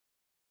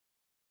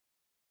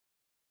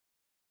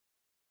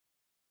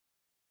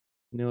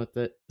You know what?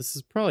 This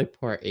is probably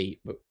part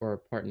 8, but or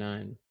part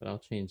 9, but I'll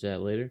change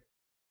that later.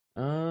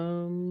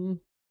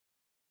 Um,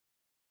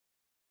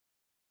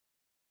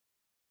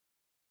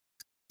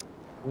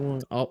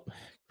 oh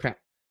crap.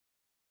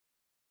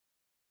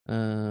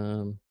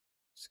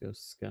 Just go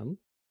scum,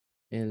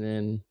 and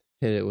then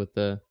hit it with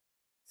the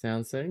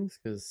sound settings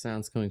because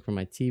sound's coming from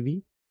my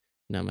TV,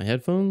 not my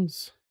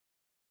headphones.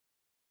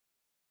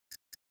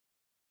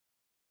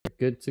 We're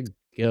good to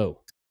go.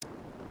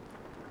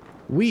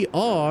 We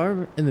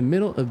are in the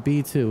middle of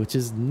B2, which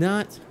is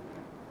not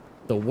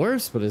the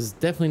worst, but it's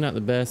definitely not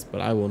the best.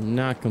 But I will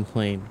not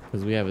complain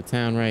because we have a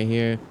town right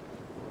here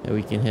that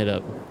we can hit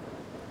up.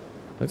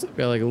 Looks like we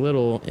got like a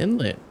little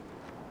inlet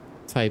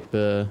type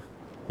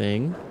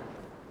thing,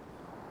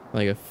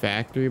 like a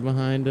factory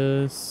behind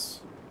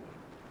us.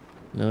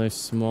 Another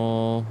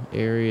small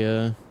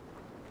area.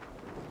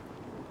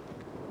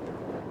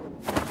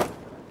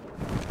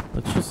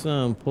 Let's just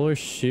pull our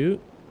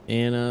chute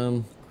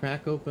and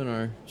crack open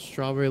our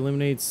strawberry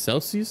lemonade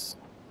Celsius.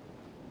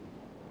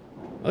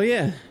 Oh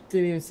yeah,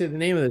 didn't even say the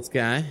name of this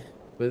guy,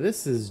 but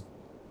this is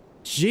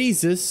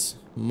Jesus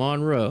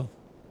Monroe.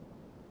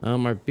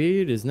 Our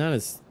beard is not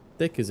as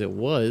thick as it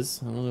was.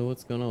 I don't know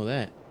what's going on with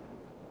that.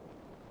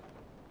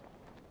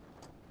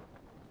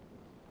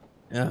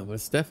 Yeah, but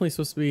it's definitely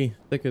supposed to be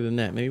thicker than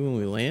that. Maybe when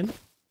we land.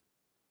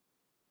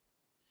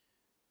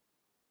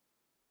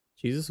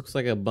 Jesus looks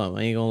like a bum.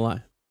 I ain't gonna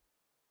lie.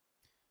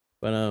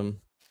 But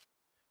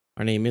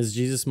our name is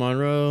Jesus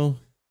Monroe.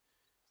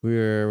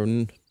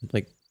 We're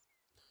like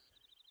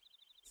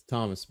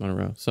Thomas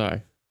Monroe.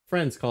 Sorry,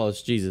 friends call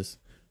us Jesus.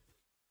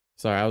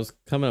 Sorry, I was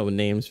coming up with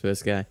names for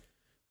this guy.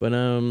 But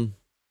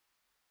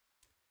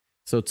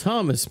so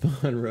Thomas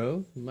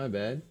Monroe. My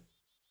bad.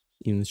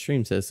 Even the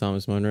stream says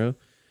Thomas Monroe.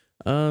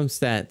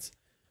 Stats.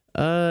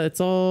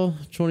 It's all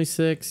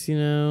 26. You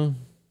know,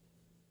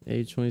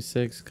 age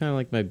 26. Kind of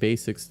like my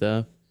basic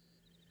stuff.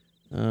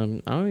 I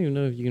don't even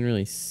know if you can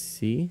really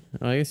see.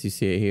 Oh, I guess you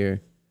see it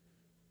here.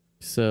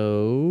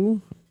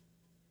 So,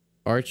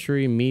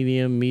 archery,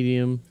 medium,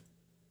 and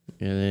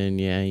then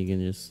yeah, you can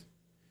just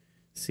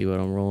see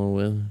what I'm rolling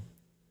with.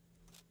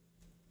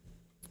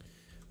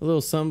 A little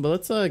something,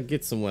 but let's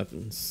get some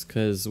weapons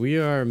because we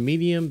are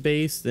medium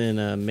based in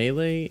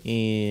melee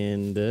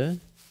and a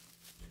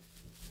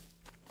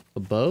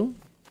bow.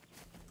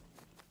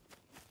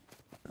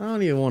 I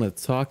don't even want to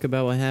talk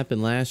about what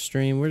happened last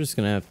stream. We're just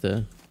gonna have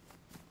to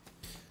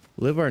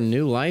live our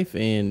new life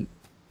and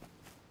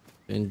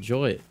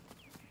enjoy it.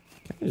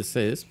 Can I just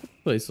say this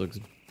place looks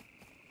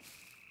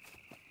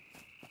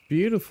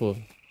beautiful.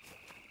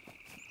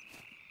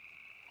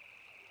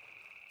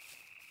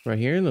 Right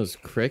here in those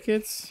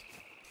crickets.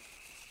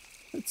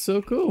 That's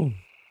so cool.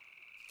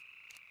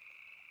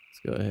 Let's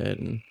go ahead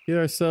and get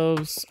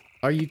ourselves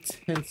our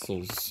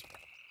utensils.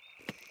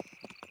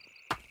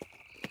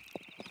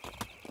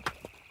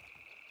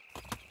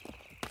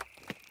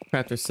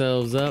 Craft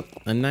ourselves up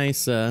a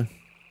nice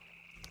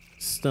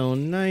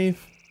stone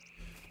knife.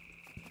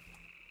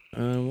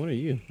 What are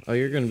you? Oh,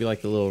 you're gonna be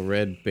like the little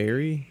red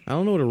berry. I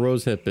don't know what a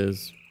rose hip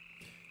is,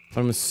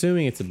 but I'm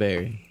assuming it's a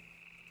berry.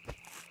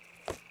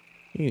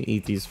 You can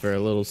eat these for a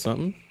little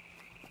something.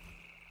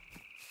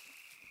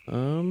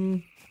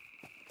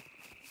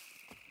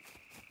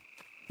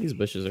 These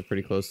bushes are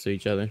pretty close to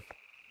each other.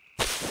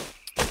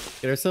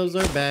 Get ourselves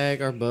our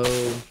bag, our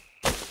bow.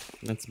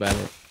 That's about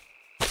it.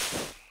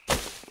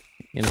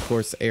 And of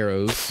course,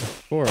 arrows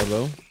for our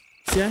bow.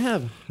 See, I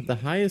have the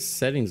highest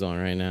settings on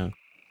right now.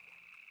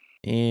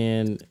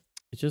 And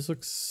it just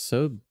looks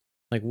so...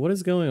 like, what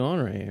is going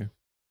on right here?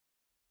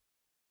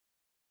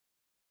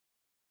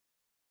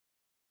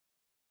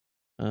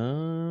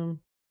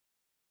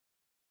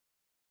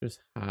 Just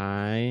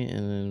high,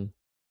 and then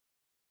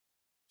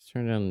just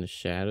turn down the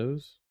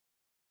shadows.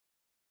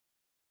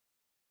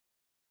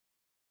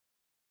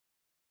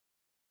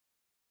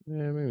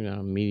 Yeah, maybe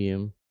not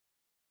medium.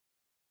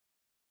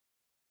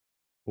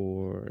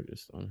 Or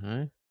just on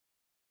high.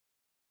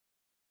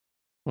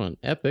 On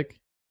epic.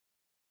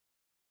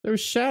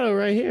 There's shadow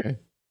right here.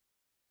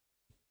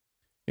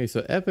 Okay,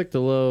 so epic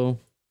to low.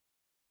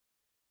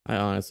 I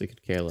honestly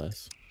could care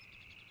less.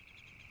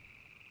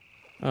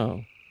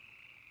 Oh.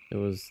 It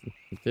was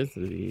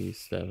intensity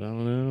stuff. I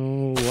don't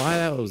know why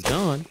that was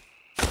gone.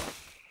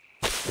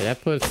 Yeah,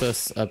 that puts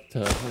us up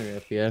to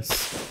 100 FPS.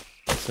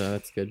 So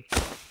that's good.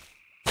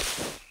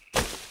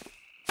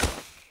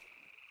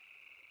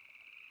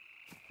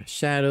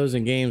 Shadows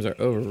in games are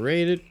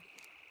overrated.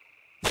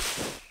 I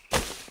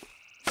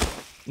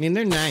mean,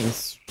 they're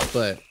nice,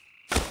 but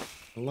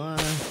a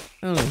lot,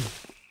 I don't know.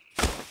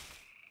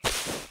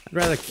 I'd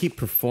rather keep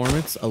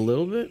performance a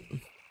little bit.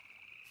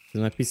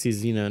 Because my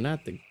PC's, you know,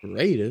 not the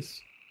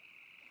greatest.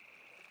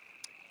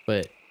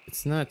 But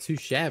it's not too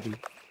shabby.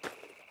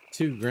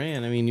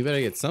 $2,000. I mean, you better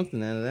get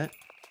something out of that.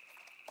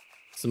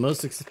 It's the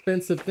most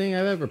expensive thing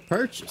I've ever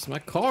purchased. My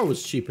car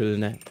was cheaper than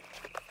that.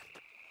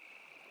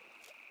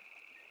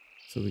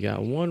 So we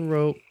got one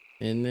rope,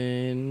 and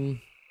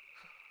then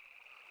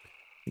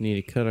We need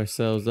to cut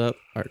ourselves up.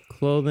 Our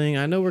clothing.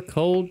 I know we're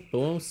cold, but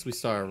once we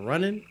start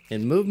running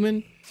and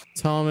moving,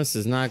 Thomas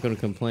is not going to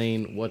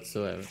complain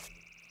whatsoever.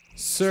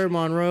 Sir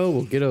Monroe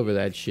will get over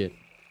that shit.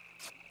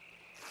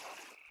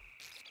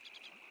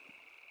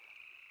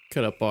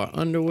 Cut up our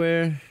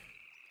underwear.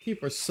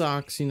 Keep our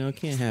socks, you know,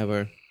 can't have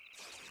our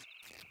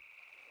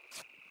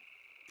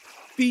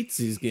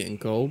feetsies getting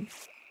cold.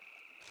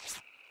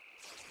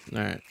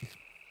 Alright.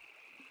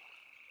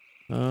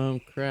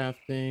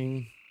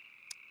 Crafting.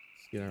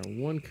 Let's get our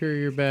one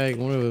courier bag.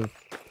 What are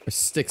our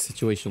stick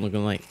situation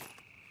looking like?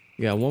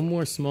 We got one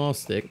more small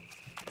stick.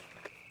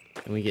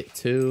 And we get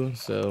two,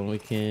 so we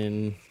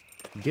can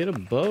get a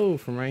bow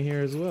from right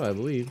here as well, I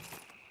believe.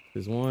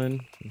 There's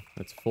one,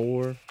 that's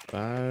 4,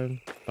 5,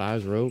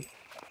 5's rope,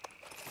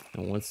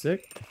 and 1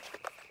 stick.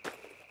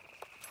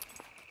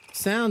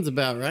 Sounds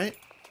about right.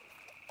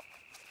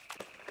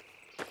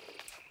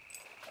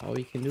 All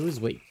we can do is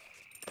wait.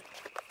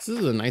 This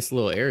is a nice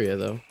little area,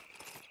 though.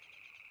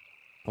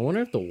 I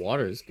wonder if the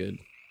water is good.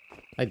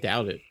 I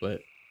doubt it,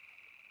 but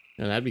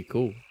you know, that'd be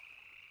cool.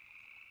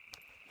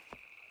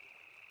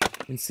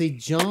 And see,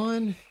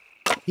 John,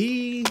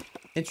 he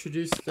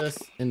introduced us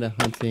into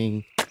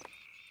hunting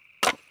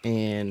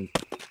and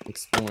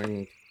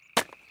exploring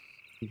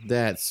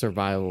that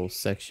survival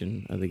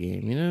section of the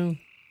game, you know?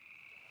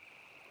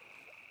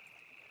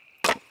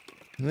 I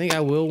think I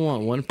will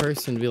want one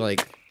person to be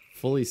like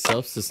fully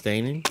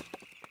self-sustaining.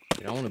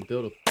 I want to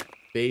build a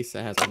base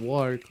that has a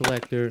water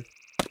collector,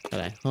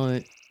 that I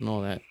hunt, and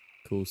all that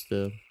cool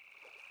stuff.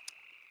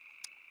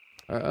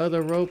 Our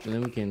other rope, and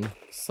then we can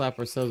slap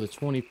ourselves a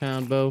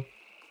 20-pound bow.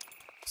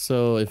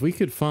 So if we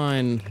could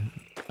find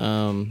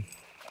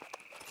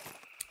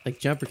like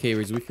jumper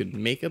cavers, we could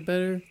make a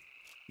better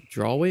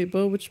draw weight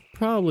bow, which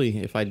probably,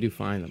 if I do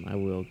find them, I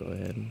will go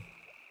ahead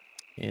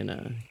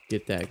and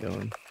get that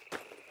going.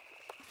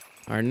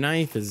 Our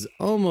knife is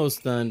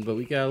almost done, but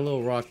we got a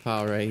little rock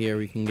pile right here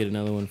we can get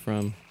another one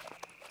from.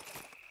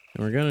 And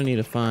we're gonna need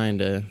to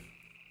find a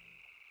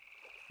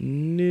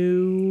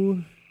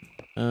new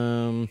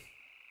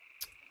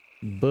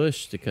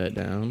bush to cut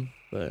down,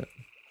 but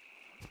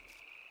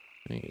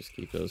I can just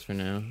keep those for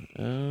now.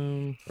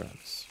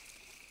 Rocks.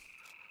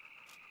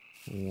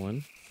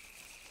 1.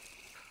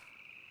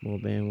 Well,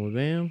 bam, well,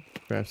 bam.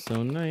 Craft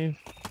stone knife.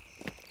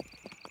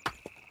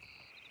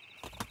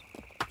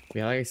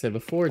 Yeah, like I said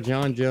before,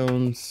 John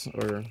Jones,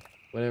 or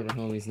whatever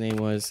homie's name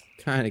was,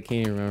 kind of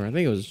can't even remember. I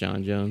think it was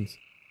John Jones.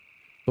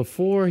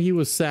 Before he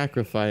was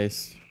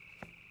sacrificed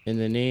in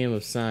the name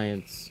of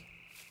science,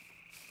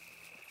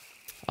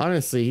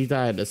 honestly, he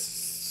died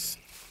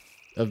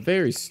a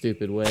very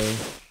stupid way.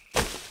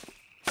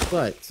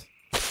 But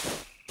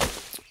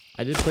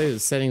I did play the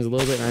settings a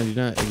little bit, and I do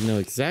not know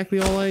exactly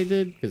all I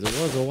did because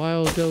it was a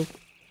while ago.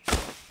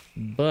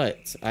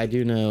 But I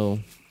do know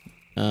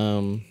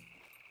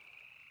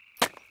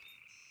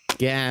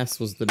gas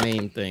was the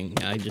main thing.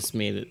 I just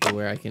made it to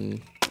where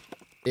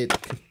it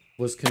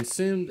was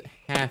consumed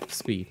half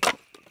speed.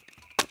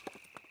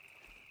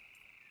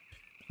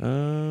 Let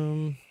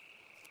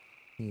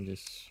me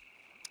just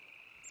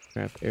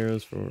craft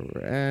arrows for where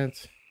we're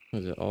at.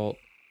 Was it Alt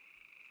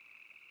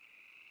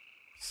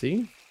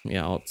C?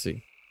 Yeah, Alt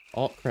C.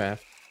 Alt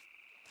craft.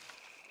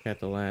 Got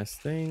the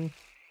last thing.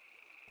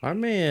 Our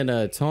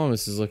man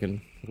Thomas is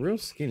looking real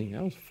skinny.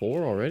 That was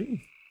 4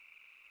 already.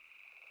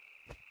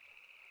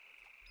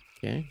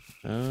 Okay.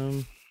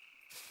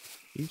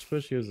 Each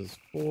bush gives us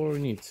 4. We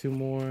need 2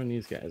 more, and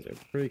these guys are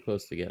pretty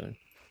close together.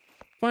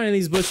 Finding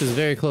these bushes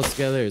very close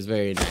together is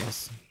very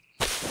nice.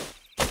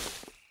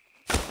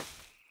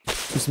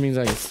 This means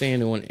I can stay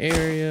in one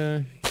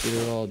area, get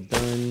it all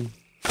done.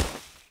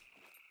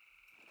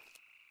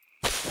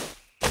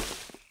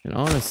 And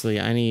honestly,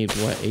 I need,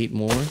 what, 8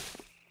 more?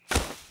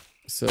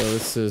 So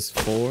this is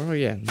 4. Oh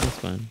yeah, that's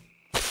fine.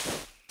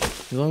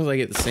 As long as I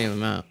get the same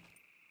amount.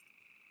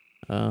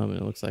 And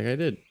it looks like I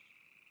did.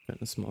 Got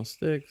the small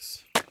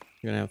sticks.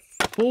 You're gonna have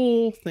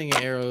full thing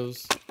of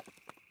arrows.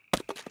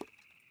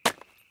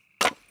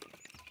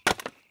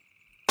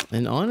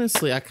 And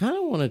honestly, I kind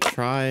of want to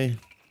try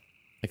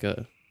like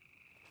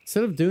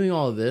instead of doing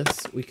all of this,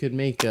 we could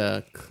make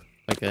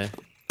like a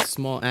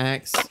small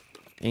axe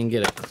and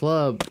get a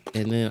club,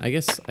 and then I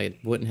guess I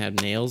wouldn't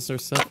have nails or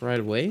stuff right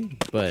away,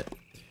 but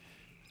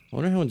I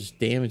wonder how much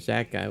damage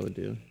that guy would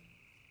do.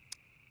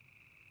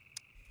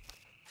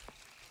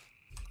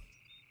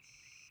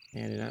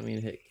 And I did not mean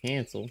to hit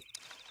cancel.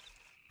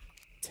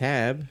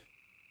 Tab.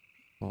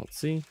 Alt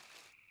C.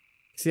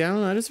 See, I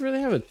don't know. I just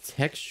really have a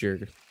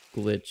texture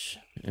glitch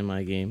in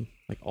my game.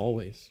 Like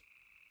always.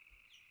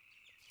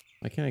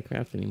 Why can't I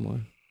craft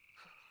anymore?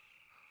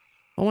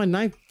 Oh, my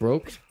knife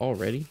broke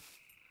already.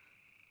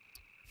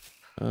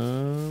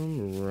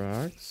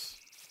 Rocks.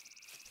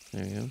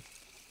 There you go.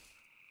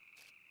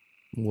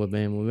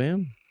 Wabam,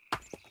 wabam.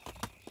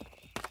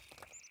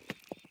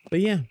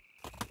 But yeah.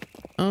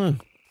 I don't know.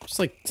 Just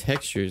like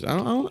textures. I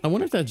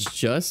wonder if that's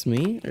just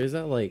me, or is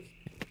that like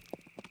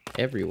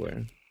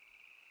everywhere?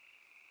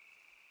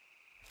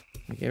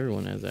 Like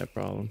everyone has that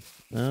problem.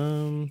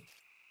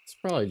 It's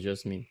probably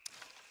just me.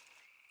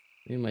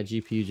 Maybe my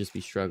GPU just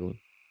be struggling.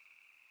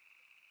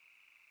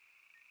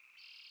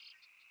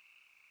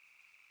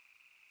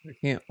 I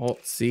can't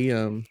Alt-C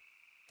in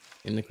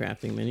the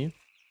crafting menu.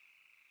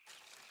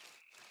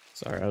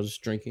 Sorry, I was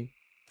just drinking.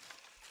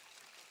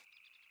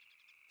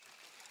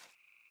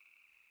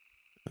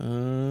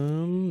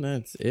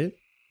 That's it.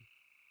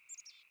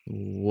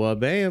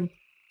 Wabam.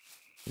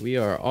 We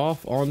are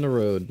off on the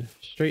road.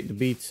 Straight to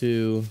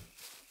B2,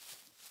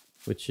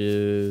 which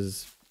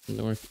is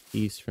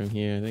northeast from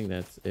here. I think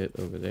that's it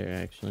over there,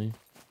 actually.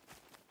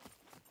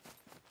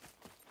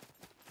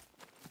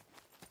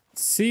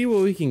 See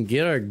what we can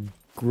get our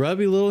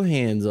grubby little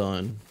hands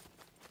on.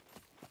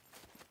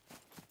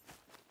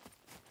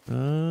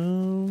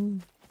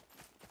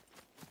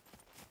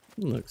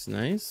 Looks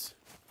nice.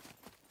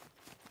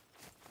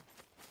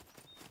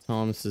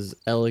 Thomas's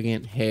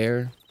elegant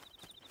hair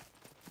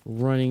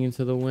running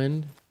into the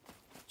wind.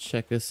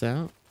 Check this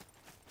out.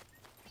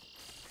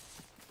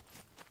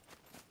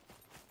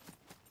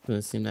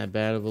 Doesn't seem that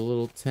bad of a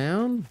little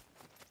town.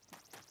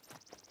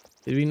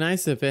 It'd be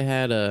nice if it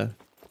had a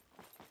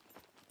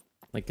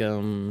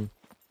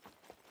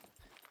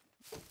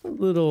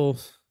little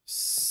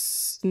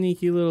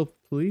sneaky little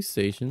police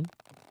station.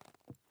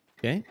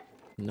 Okay,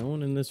 no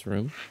one in this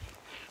room.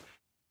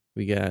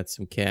 We got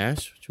some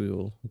cash, which we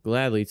will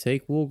gladly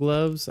take. Wool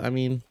gloves. I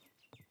mean,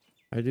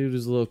 our dude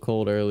was a little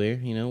cold earlier,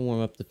 you know, warm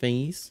up the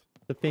fingies,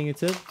 the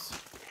fingertips.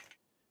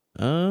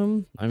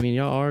 I mean,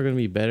 y'all are gonna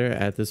be better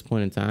at this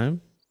point in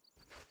time.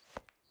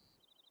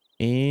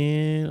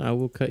 And I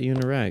will cut you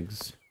into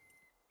rags.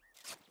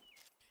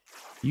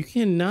 You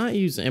cannot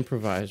use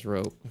improvised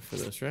rope for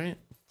this, right?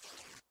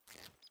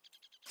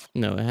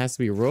 No, it has to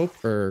be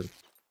rope or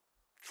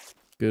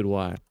good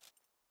wire.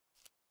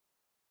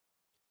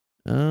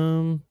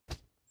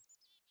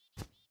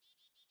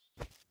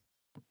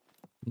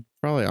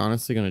 Probably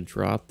honestly gonna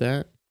drop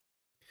that.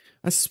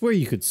 I swear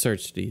you could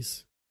search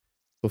these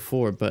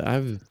before, but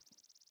I've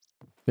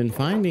been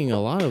finding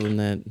a lot of them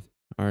that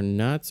are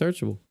not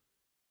searchable.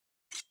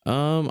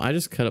 I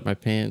just cut up my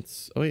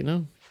pants. Oh wait,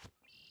 no.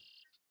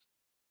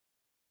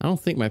 I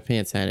don't think my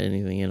pants had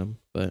anything in them,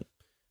 but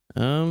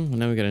now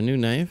we got a new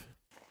knife.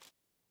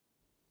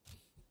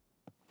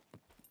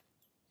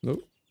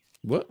 Oh,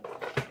 what?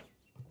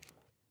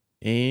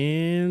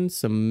 And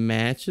some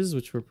matches,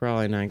 which we're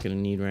probably not gonna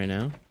need right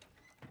now.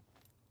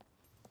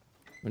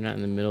 We're not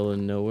in the middle of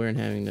nowhere and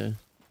having to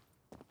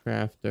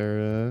craft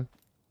our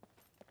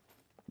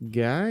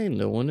guy.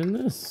 No one in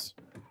this.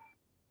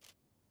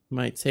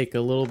 Might take a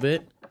little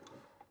bit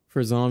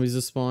for zombies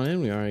to spawn in.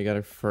 We already got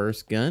our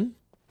first gun.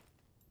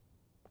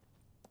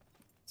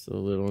 It's a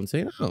little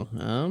insane.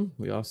 Oh,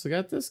 we also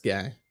got this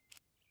guy.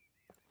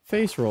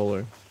 Face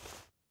roller.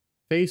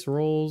 Face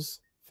rolls.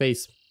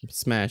 Face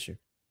smasher.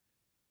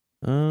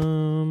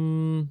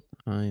 I'm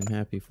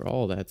happy for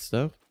all that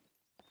stuff.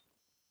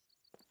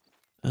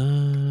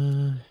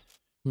 Don't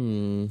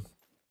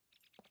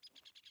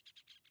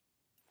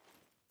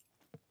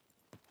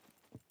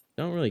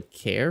really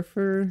care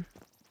for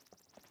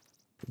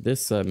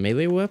this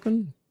melee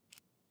weapon,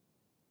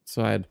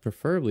 so I'd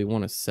preferably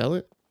want to sell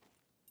it. I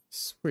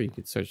swear you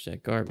could search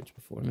that garbage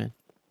before, man.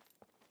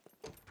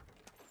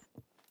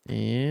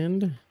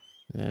 And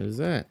that is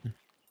that.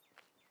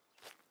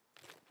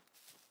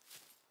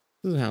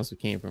 This is the house we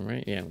came from,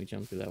 right? Yeah, we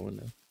jumped through that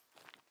window.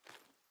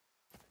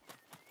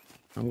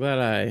 I'm glad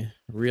I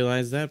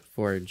realized that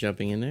before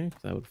jumping in there,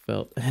 because I would have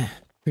felt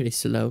pretty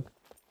slow.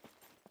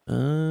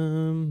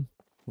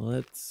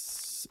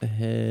 Let's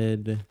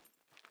head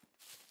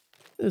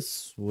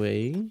this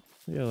way.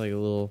 We got like a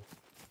little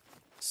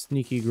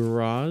sneaky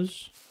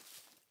garage.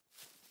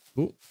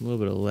 Ooh, a little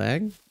bit of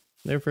lag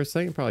there for a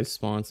second. Probably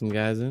spawn some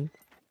guys in.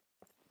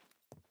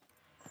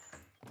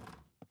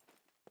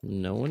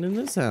 No one in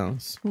this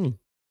house.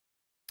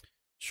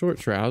 Short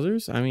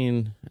trousers. I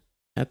mean,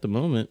 at the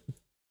moment,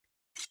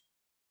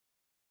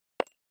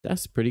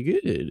 that's pretty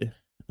good.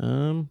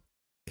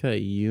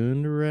 Cut you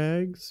into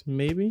rags,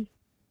 maybe.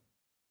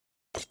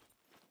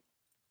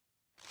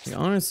 Like,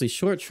 honestly,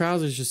 short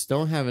trousers just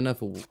don't have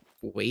enough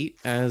weight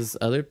as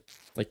other,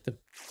 like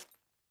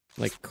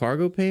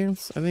cargo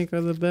pants, I think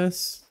are the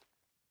best.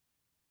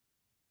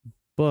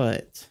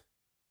 But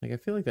like, I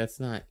feel like that's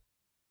not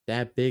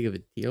that big of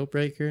a deal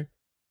breaker,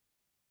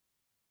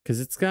 because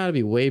it's got to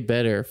be way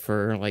better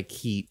for like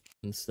heat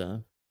and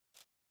stuff,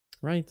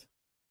 right?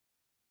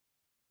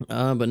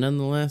 But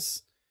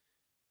nonetheless,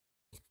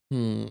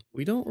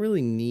 we don't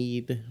really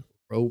need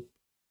rope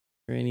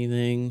or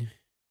anything.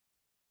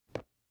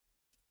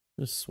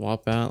 Just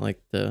swap out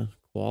like the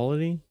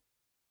quality.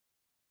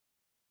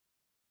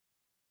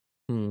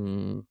 I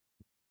mean,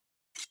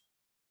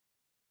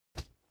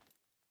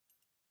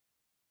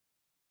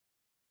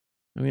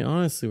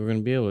 honestly, we're gonna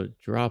be able to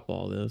drop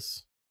all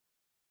this.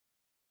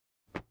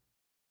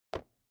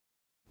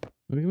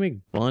 We can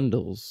make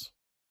bundles.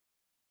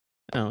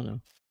 I don't know.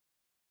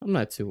 I'm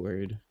not too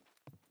worried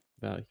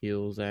about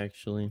heals,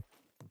 actually.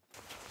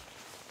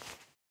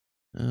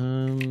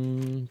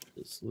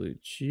 Just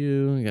loot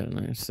you. We got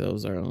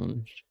ourselves our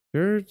own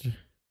shirt.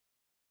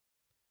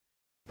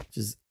 which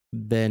is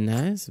very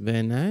nice,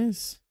 very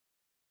nice.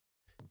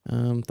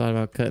 Thought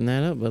about cutting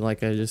that up, but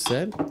like I just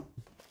said,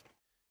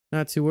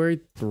 not too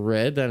worried.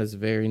 Thread, that is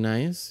very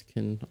nice.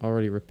 Can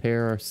already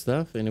repair our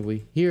stuff, and if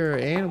we hear our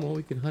animal,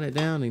 we can hunt it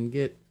down and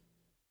get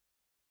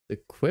the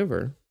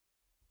quiver,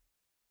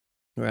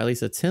 or at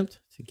least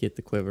attempt to get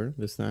the quiver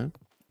this time.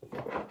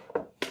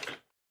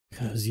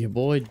 Because your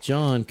boy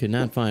John could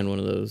not find one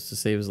of those to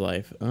save his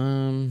life.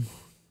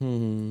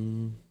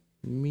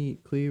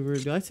 Meat cleaver.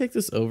 Do I take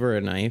this over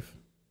a knife?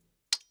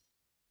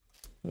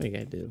 What do you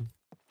gotta do?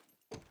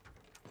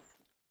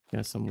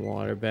 Got some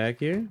water back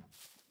here.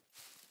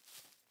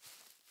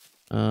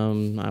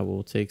 I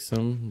will take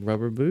some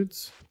rubber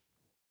boots.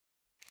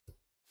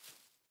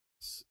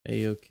 It's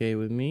a-okay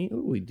with me.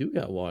 Oh, we do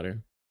got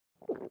water.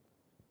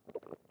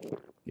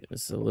 Get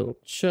us a little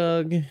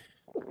chug.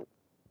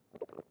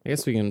 I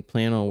guess we can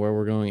plan on where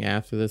we're going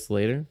after this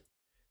later.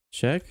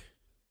 Check.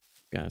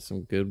 Got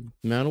some good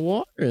amount of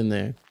water in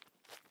there.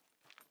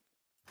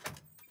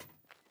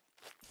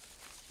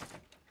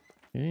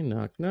 Okay,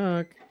 knock,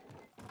 knock.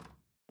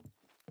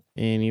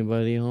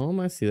 Anybody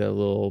home? I see that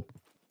little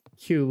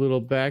cute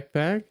little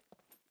backpack.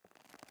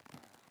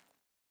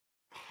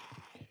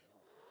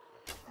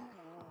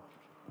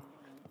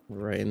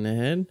 Right in the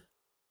head.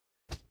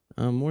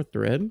 More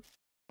thread.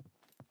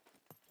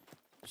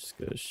 Just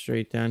go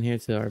straight down here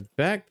to our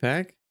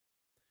backpack.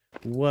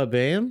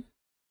 Wabam.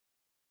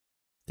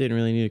 Didn't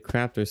really need to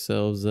craft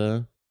ourselves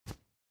a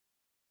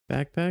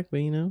backpack, but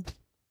you know,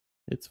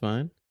 it's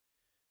fine.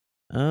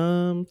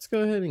 Let's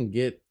go ahead and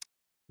get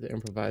the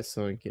improvised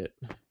sewing kit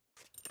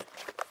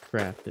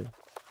crafted.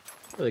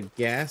 For the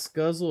gas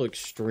guzzle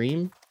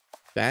extreme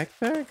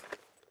backpack.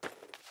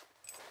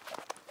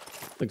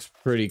 Looks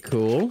pretty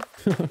cool.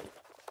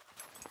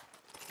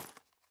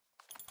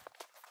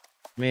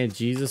 Man,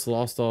 Jesus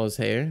lost all his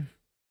hair.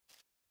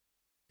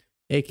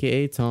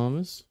 AKA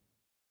Thomas.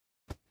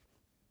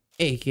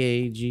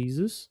 AKA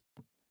Jesus.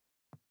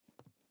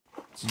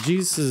 So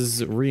Jesus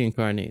is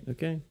reincarnate,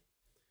 okay?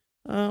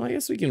 I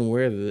guess we can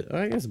wear the...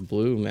 I guess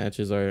blue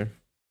matches our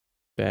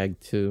bag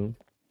too.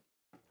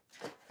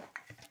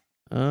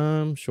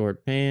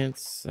 Short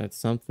pants. That's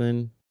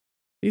something.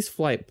 These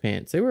flight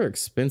pants, they were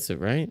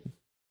expensive, right?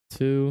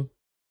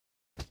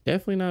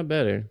 Definitely not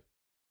better.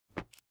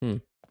 We're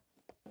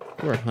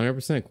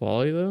 100%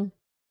 quality though.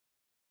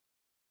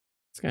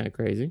 It's kind of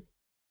crazy.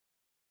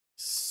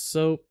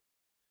 Soap.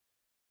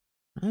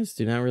 I just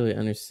do not really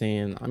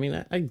understand. I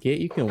mean, I get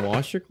you can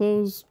wash your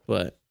clothes,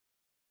 but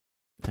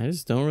I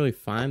just don't really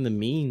find the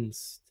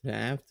means to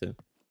have to.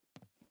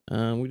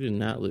 We did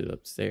not loot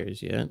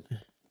upstairs yet.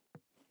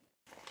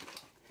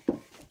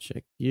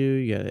 Check you.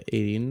 You got an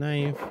 80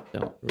 knife.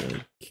 Don't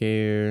really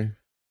care.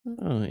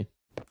 Oh,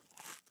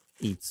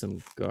 eat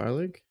some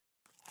garlic.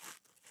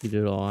 Eat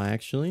it all,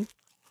 actually.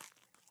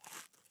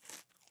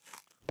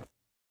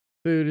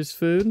 Food is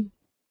food.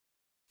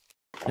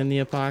 In the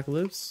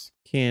apocalypse.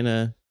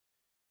 Can't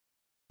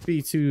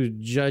be too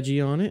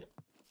judgy on it.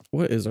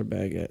 What is our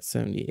bag at?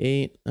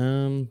 78.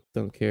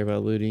 Don't care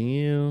about looting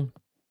you.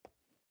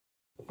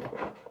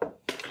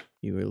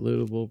 You were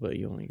lootable, but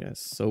you only got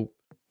soap.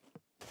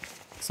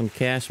 Some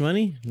cash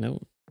money?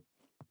 Nope.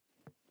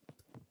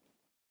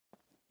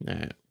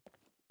 Alright.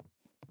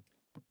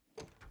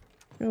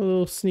 Got a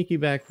little sneaky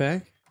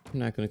backpack. I'm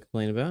not gonna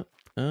complain about.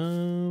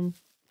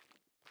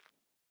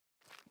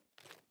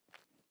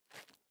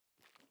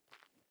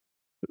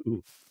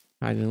 Ooh,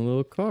 hiding a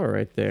little car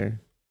right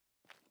there.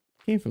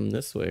 Came from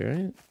this way,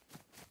 right?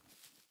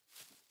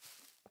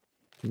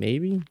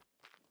 Maybe.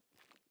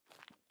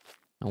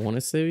 I want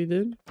to say we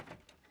did.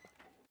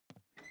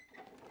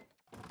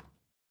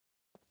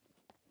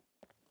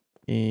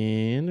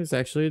 And there's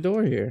actually a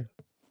door here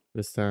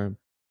this time.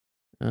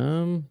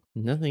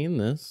 Nothing in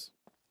this.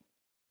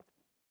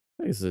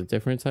 I think this is a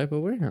different type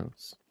of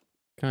warehouse.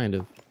 Kind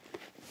of.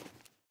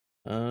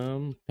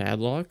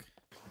 Padlock.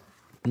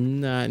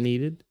 Not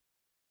needed.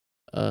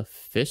 A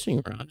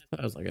fishing rod. I thought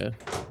it was like a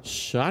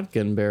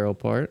shotgun barrel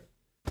part.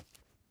 A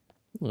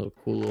little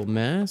cool little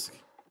mask.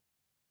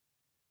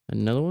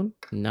 Another one.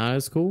 Not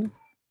as cool.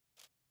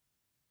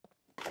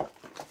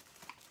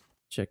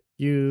 Check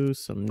you.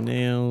 Some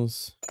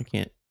nails. I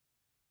can't.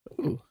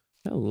 Ooh.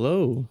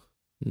 Hello.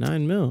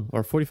 9 mil.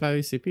 Or 45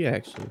 ACP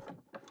actually.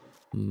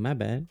 My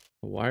bad.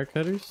 Wire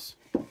cutters.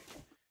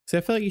 See,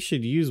 I feel like you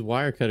should use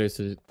wire cutters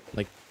to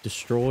like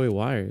destroy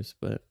wires,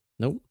 but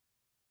nope.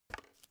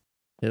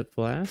 Hip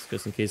flask,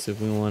 just in case if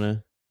we want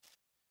to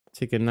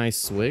take a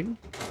nice swig.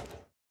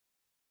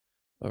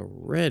 A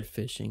red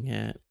fishing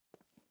hat.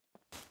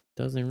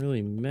 Doesn't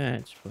really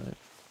match, but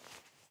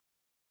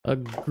a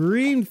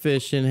green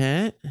fishing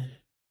hat.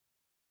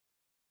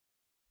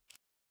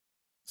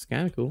 It's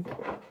kind of cool.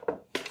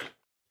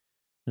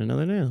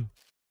 Another nail.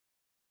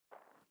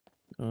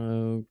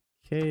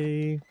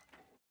 Okay.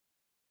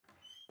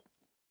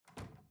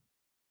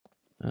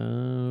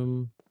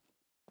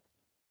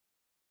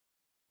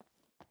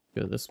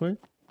 Go this way.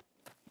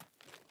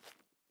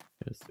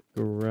 Because the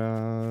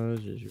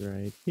garage is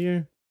right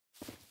here.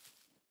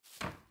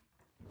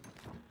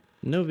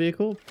 No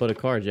vehicle, but a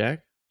car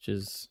jack, which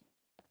is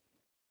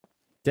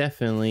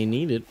definitely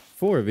needed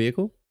for a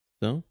vehicle.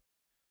 So,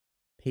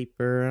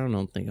 paper. I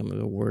don't think I'm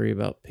gonna worry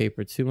about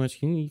paper too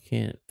much. You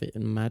can't fit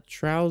in my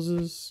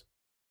trousers.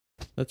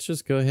 Let's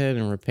just go ahead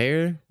and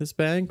repair this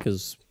bag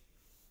because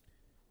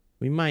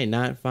we might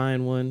not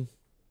find one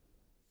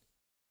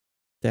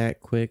that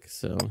quick.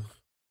 So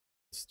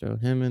let's throw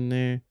him in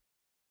there.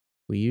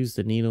 We use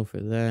the needle for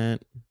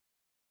that.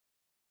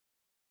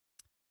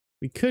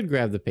 We could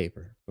grab the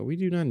paper, but we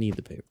do not need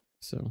the paper.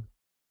 So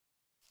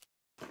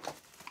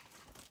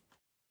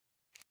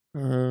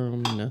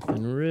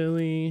nothing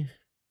really.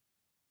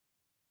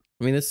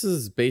 I mean, this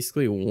is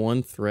basically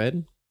one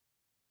thread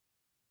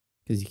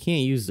because you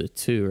can't use the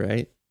two,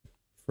 right?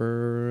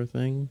 For a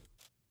thing.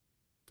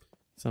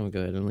 So I'm gonna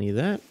go ahead and leave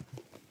that.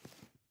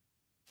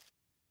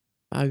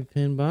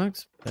 5-pin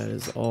box. That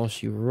is all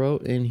she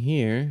wrote in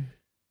here.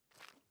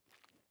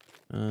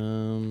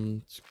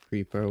 Let's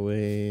creep our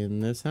way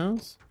in this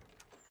house.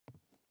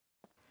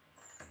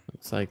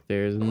 Looks like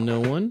there's no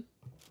one.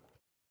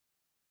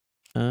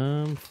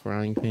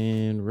 Frying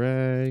pan,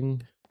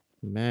 rag,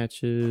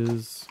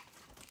 matches,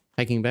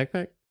 hiking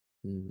backpack.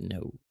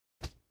 No.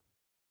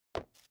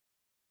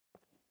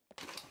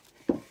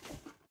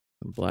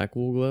 Black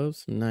wool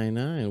gloves,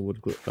 99.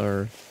 Wood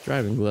or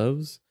driving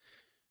gloves.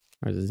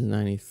 Ours is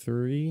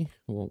 93.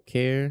 Won't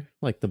care.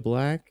 Like the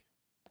black.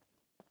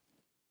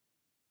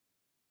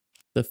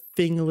 The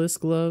fingerless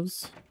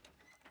gloves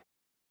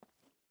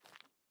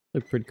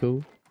look pretty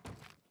cool.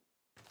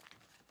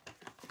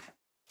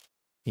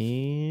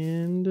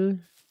 And let's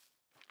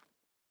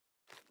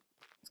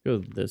go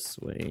this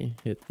way.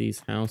 Hit these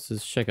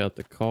houses. Check out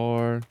the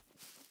car.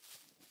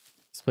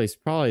 This place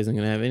probably isn't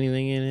gonna have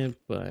anything in it,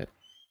 but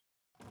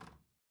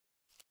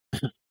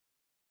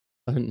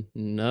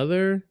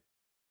another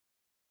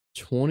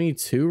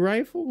 22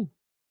 rifle.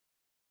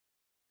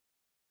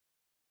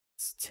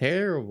 It's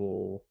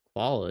terrible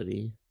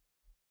quality.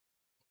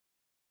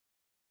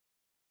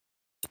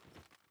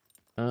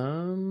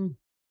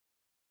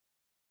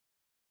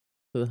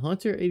 The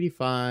Hunter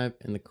 85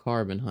 and the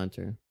Carbon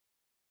Hunter,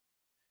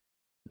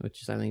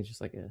 which is I think just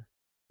like a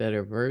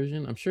better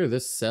version. I'm sure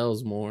this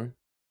sells more,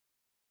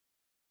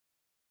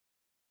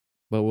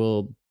 but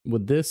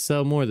would this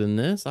sell more than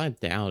this? I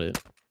doubt it.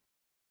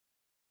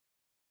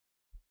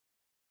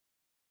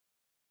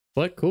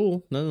 But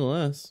cool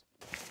nonetheless.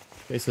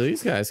 Okay, so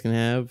these guys can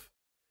have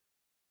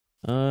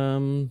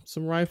some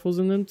rifles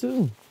in them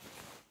too.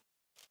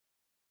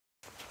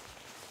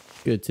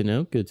 Good to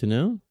know, good to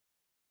know.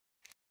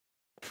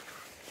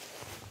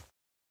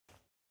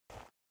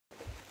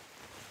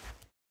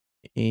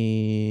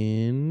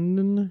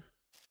 And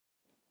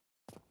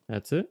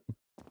that's it.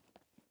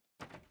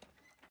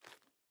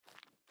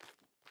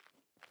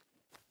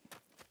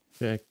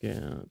 Check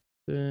out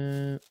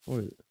that. Or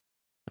is it?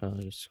 Oh,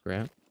 just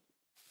scrap.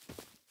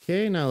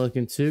 Okay, not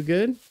looking too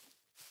good.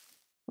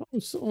 Oh,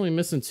 I'm still only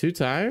missing 2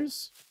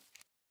 tires.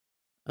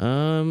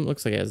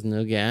 Looks like it has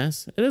no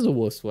gas. It is a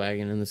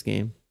Volkswagen in this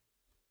game.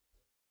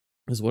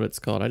 Is what it's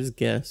called. I just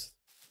guessed.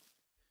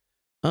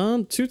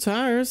 2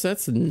 tires.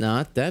 That's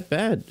not that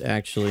bad,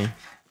 actually.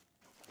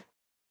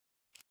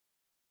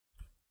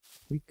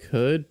 We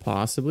could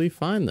possibly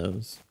find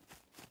those.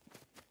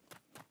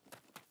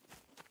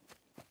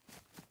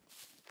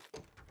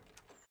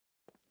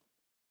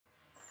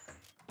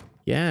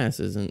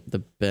 Gas isn't the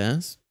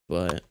best,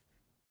 but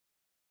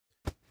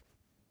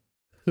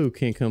who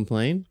can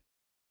complain?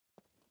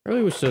 I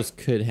really wish those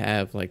could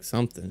have like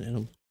something in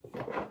them,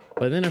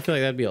 but then I feel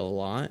like that'd be a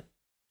lot.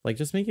 Like,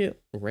 just make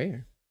it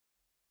rare.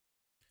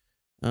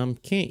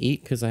 Can't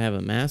eat because I have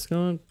a mask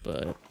on,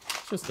 but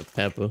it's just a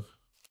pepper.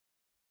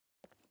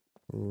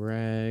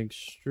 Rag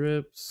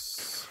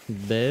strips,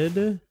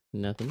 bed,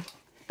 nothing.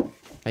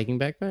 Hiking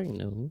backpack,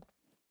 no.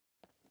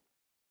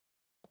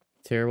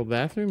 Terrible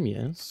bathroom,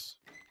 yes.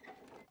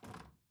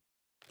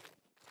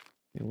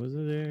 Okay, was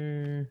it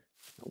there?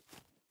 Nope.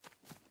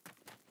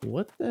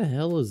 What the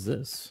hell is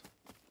this?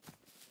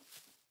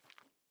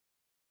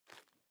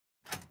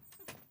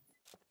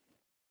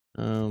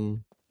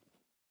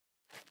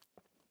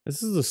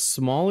 This is the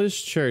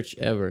smallest church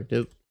ever.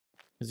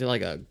 Is it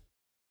like a...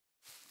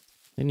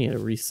 I need to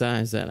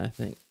resize that, I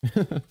think.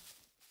 A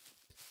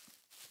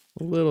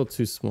little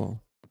too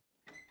small.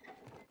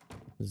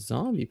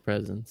 Zombie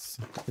presence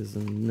is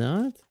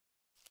not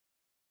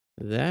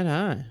that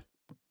high.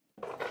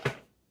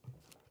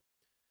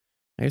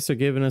 I guess they're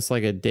giving us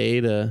like a day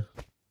to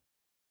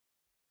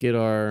get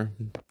our,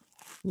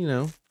 you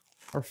know,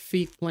 our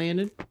feet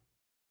planted,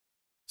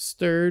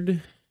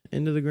 stirred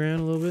into the ground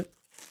a little bit.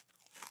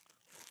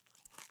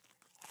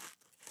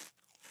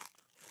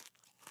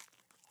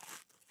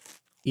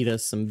 Eat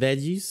us some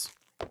veggies.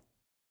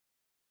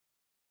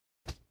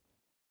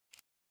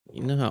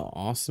 You know how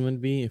awesome it'd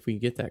be if we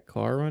get that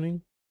car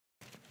running?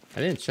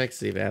 I didn't check to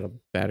see if it had a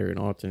battery and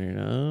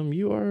alternator.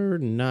 You are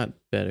not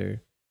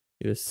better.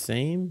 You're the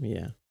same?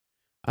 Yeah.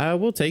 I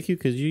will take you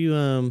because you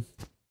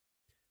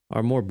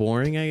are more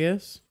boring, I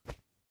guess.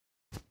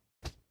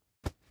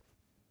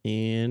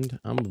 And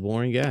I'm a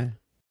boring guy.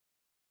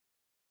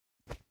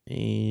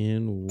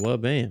 And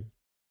wha-bam.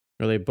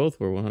 Or they both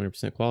were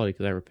 100% quality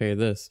because I repaired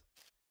this.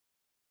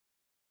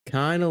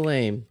 Kind of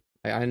lame.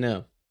 I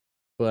know.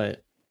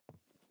 But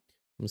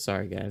I'm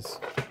sorry, guys.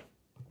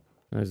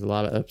 There's a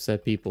lot of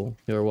upset people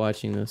who are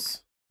watching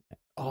this.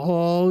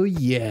 Oh,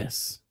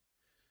 yes.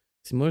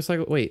 See,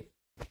 motorcycle. Wait.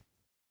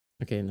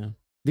 Okay, no.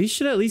 These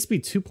should at least be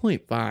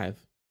 2.5.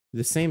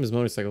 The same as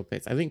motorcycle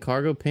pants. I think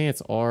cargo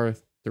pants are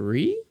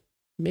 3,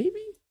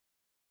 maybe?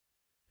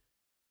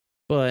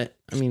 But,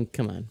 I mean,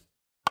 come on.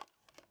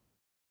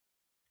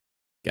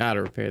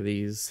 Gotta repair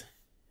these.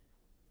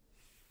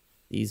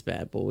 These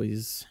bad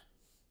boys.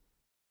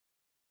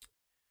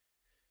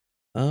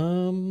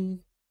 And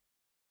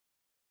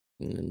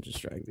then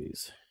just drag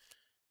these.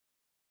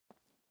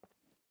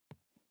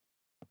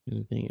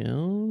 Anything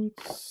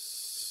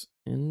else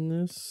in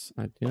this?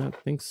 I do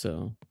not think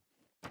so.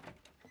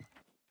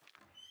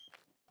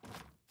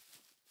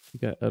 You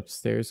got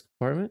upstairs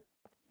compartment.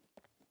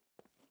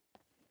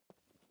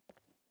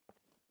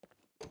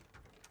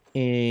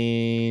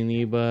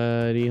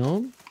 Anybody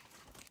home?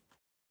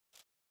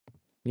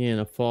 Yeah, in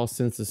a false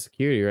sense of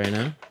security right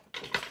now.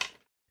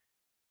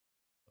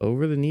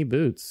 Over the knee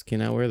boots.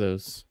 Cannot wear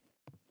those.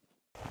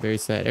 Very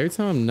sad. Every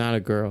time I'm not a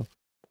girl,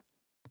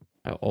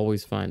 I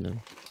always find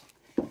them.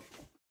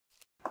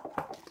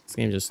 This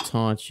game just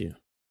taunts you.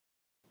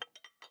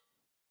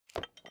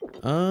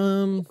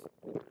 Yeah,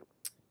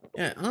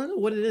 I don't know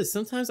what it is.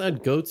 Sometimes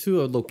I'd go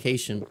to a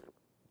location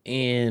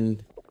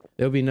and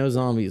there'll be no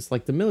zombies,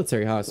 like the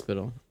military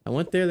hospital. I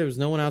went there was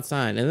no one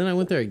outside, and then I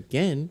went there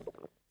again,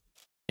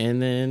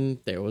 and then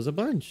there was a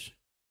bunch.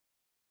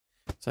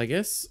 So I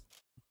guess,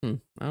 I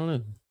don't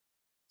know.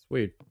 It's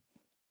weird.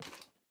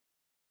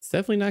 It's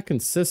definitely not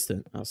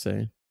consistent, I'll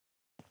say.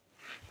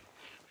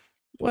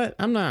 What?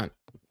 I'm not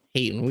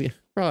hating. We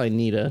probably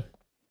need a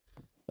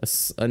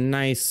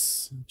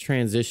nice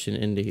transition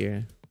into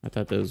here. I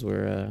thought those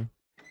were,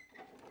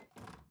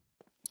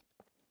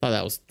 thought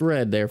that was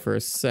thread there for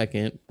a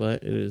second,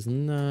 but it is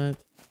not.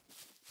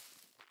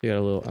 We got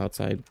a little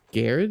outside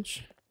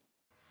garage,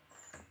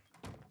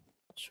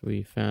 which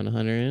we found a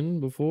hunter in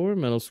before.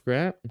 Metal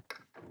scrap.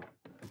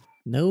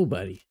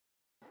 Nobody.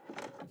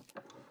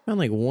 Found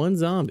like one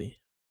zombie.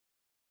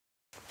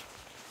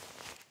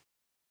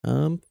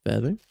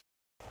 Feather.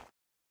 I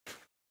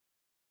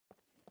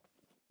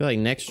feel like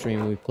next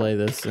stream we play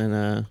this and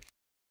it's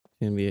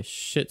gonna be a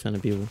shit ton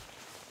of people.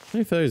 How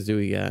many feathers do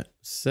we got?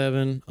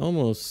 7,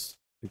 almost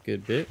a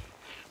good bit.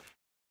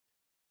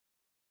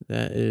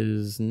 That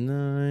is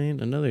 9.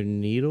 Another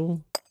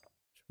needle,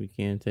 which we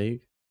can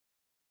take.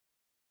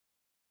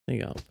 I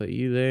think I'll put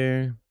you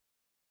there.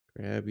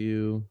 Grab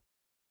you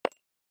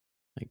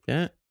like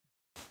that.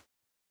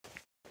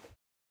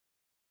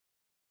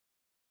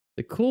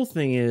 The cool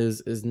thing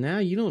is now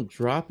you don't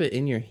drop it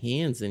in your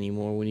hands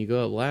anymore when you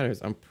go up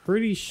ladders. I'm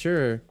pretty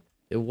sure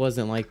it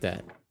wasn't like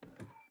that.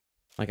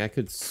 Like, I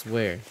could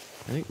swear.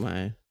 I think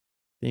my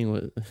thing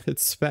was, it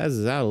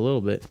spazzes out a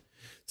little bit.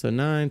 So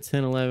 9,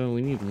 10, 11.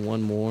 We need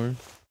one more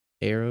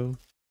arrow.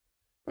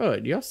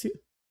 Bro, do y'all see?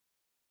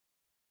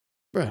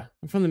 Bruh,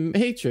 I'm from the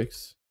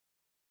Matrix.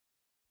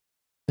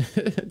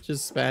 It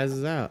just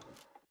spazzes out.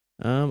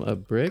 A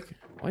brick.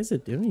 Why is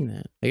it doing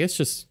that? I guess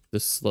just the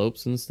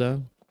slopes and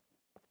stuff.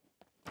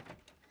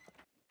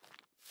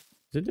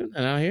 Is it doing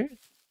that out here?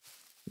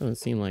 Doesn't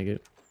seem like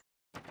it.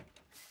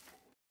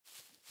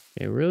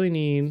 Okay, really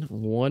need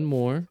one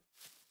more.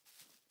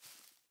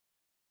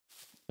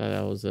 Thought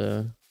that was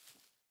a.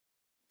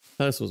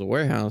 Thought this was a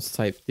warehouse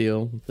type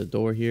deal with the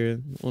door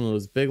here. One of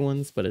those big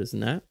ones, but it's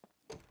not.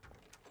 I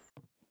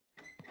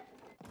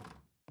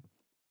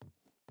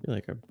feel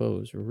like our bow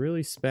is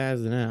really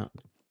spazzing out.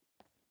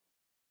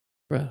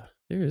 Bruh,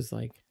 there is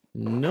like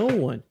no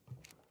one,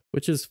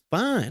 which is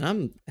fine.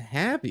 I'm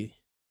happy.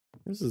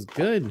 This is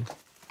good.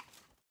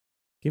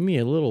 Give me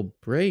a little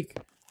break.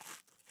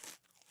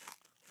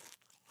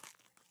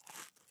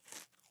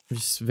 I'm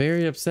just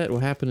very upset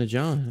what happened to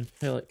John. I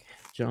feel like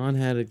John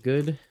had a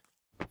good,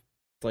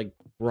 like,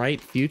 bright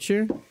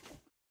future.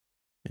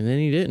 And then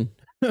he didn't.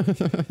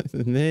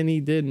 And then he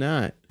did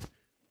not.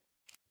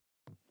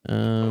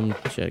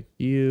 Check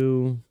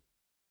you.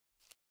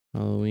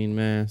 Halloween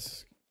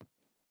mask.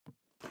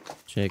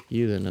 Check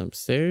you, then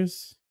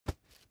upstairs.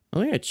 I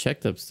think I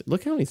checked upstairs.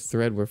 Look how many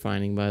thread we're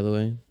finding, by the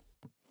way.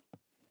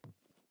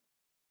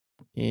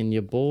 And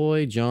your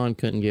boy John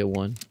couldn't get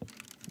one.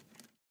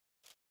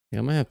 Yeah,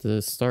 I might have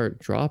to start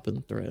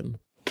dropping thread.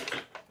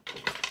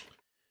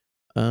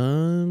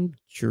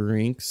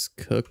 Drinks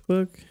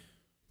cookbook.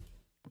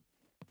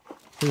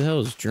 Who the hell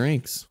is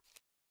drinks?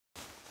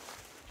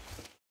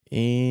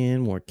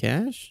 And more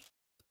cash.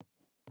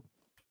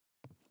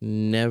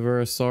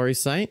 Never a sorry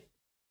sight.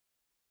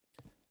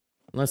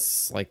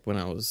 Unless, like, when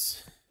I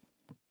was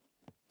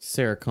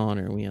Sarah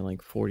Connor, we had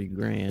like 40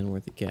 grand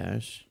worth of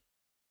cash.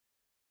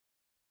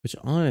 Which,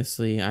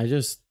 honestly, I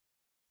just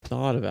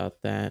thought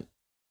about that.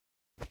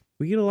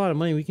 We get a lot of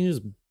money, we can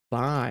just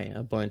buy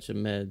a bunch of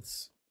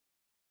meds.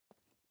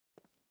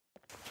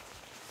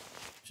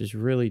 Which is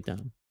really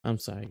dumb. I'm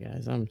sorry,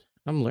 guys. I'm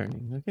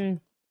learning, okay?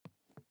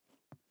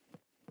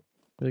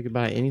 We could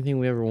buy anything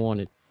we ever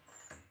wanted.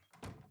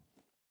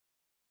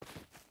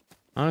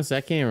 Honestly,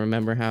 I can't even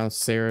remember how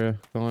Sarah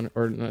Connor,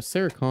 or no,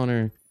 Sarah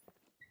Connor,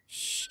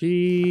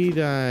 she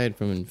died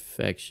from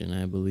infection,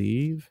 I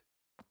believe.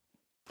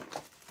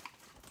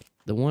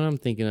 The one I'm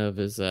thinking of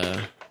is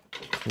the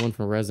one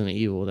from Resident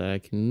Evil that I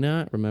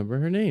cannot remember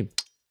her name.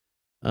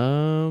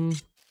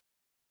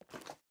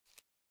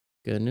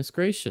 Goodness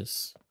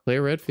gracious.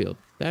 Claire Redfield,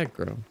 that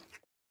girl.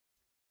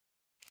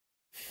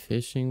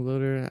 Fishing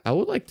loader. I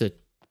would like to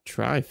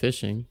try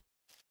fishing.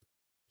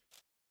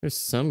 There's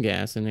some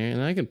gas in there,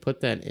 and I can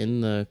put that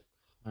in the...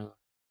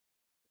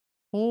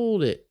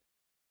 hold it.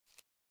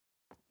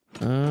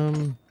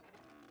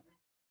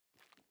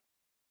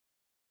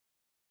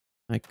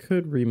 I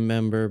could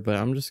remember, but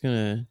I'm just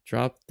gonna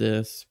drop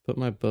this, put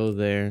my bow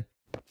there,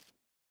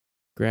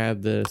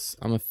 grab this.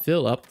 I'm gonna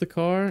fill up the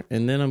car,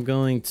 and then I'm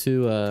going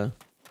to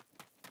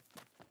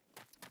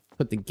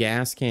put the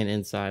gas can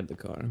inside the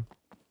car.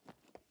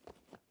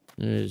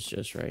 It is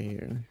just right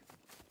here.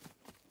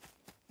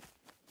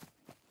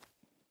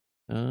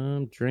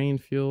 Drain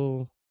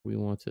fuel. We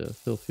want to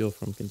fill fuel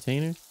from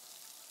container.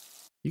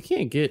 You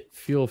can't get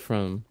fuel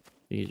from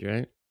these,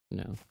 right?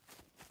 No.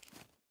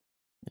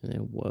 And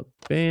then what?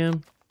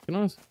 Bam. Can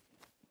also...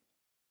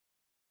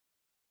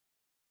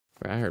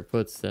 I heard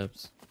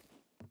footsteps.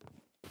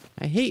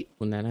 I hate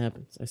when that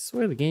happens. I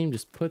swear the game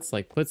just puts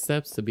like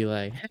footsteps to be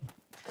like, hey,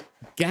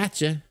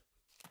 gotcha.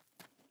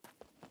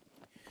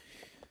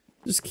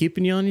 Just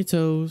keeping you on your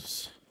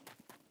toes.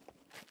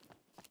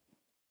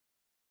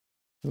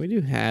 We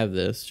do have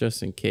this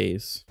just in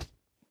case.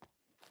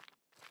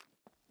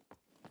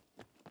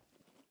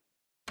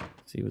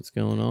 See what's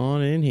going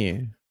on in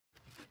here.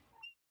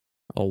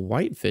 A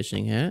white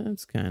fishing hat.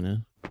 That's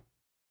kind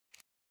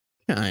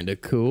of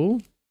cool.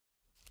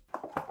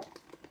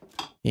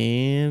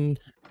 And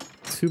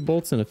 2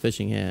 bolts and a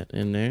fishing hat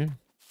in there.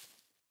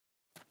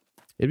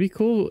 It'd be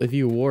cool if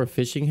you wore a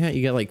fishing hat.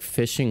 You got like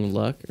fishing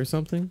luck or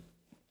something.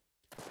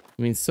 I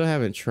mean, still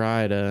haven't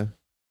tried. Dang,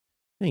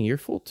 you're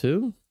full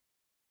too?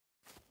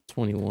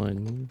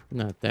 21.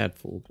 Not that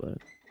full, but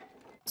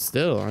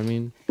still, I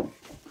mean,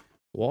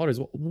 water's...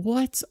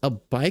 What? A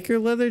biker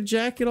leather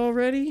jacket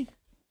already?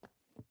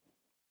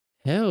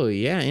 Hell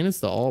yeah, and it's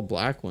the all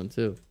black one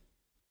too.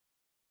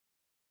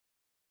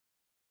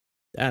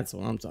 That's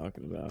what I'm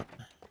talking about.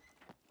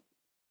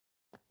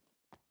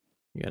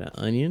 You got an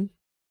onion.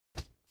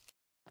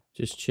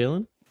 Just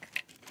chilling.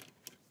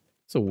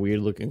 It's a weird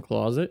looking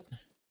closet.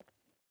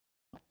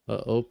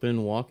 A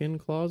open walk-in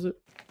closet.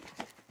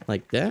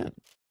 Like that.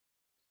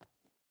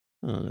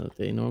 I don't know if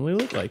they normally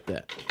look like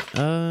that.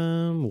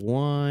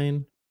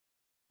 Wine.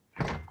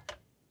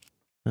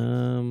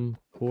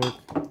 Cork.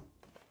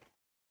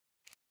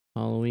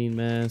 Halloween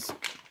mask.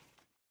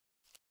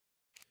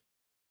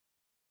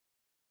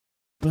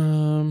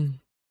 I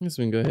guess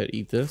we can go ahead and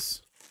eat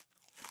this.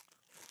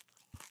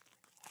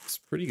 It's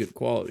pretty good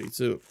quality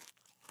too.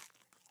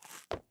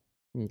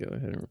 We can go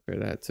ahead and repair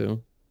that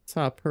too.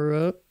 Top her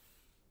up.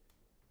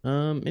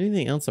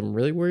 Anything else I'm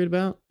really worried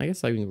about? I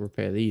guess I can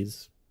repair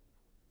these.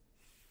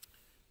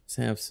 Let's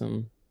have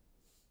some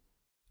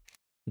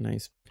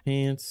nice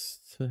pants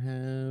to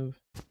have.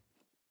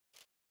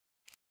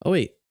 Oh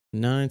wait,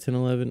 9, 10,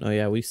 11. Oh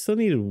yeah, we still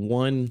needed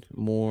one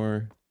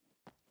more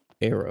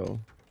arrow,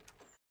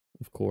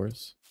 of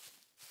course,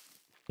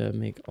 to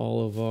make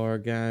all of our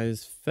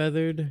guys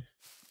feathered.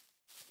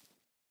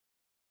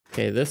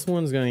 Okay, this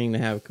one's going to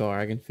have a car.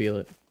 I can feel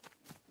it.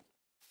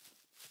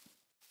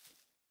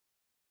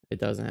 It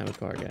doesn't have a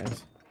car,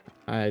 guys.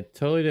 I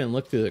totally didn't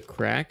look through the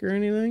crack or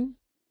anything.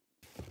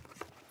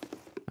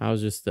 I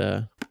was just,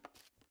 I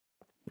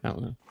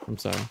don't know. I'm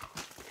sorry.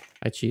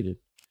 I cheated.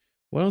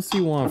 What else do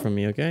you want from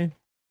me, okay?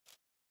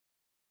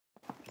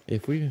 I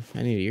need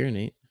to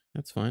urinate.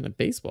 That's fine. A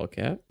baseball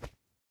cap.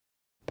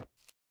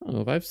 I don't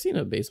know if I've seen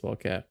a baseball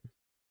cap.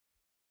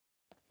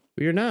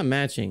 We are not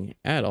matching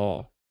at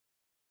all.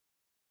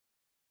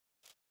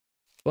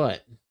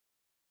 But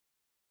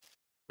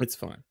it's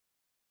fine.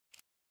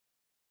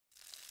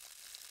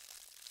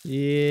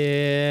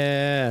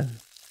 Yeah.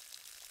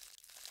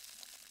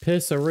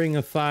 Piss a ring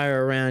of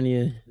fire around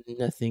you.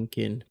 Nothing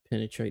can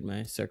penetrate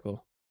my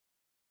circle.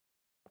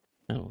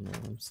 I don't know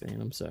what I'm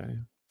saying. I'm sorry.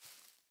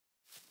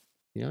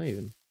 You know,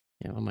 even...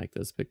 Yeah, my mic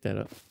does pick that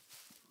up.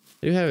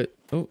 They do have it.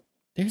 Oh,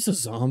 there's a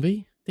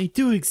zombie. They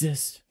do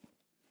exist.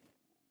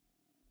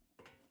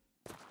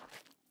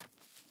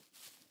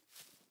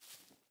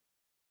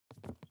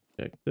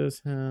 Check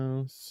this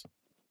house.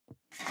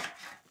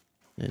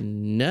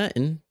 And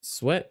nothing.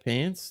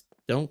 Sweatpants.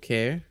 Don't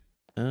care.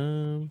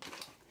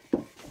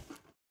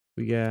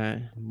 We got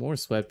more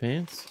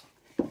sweatpants.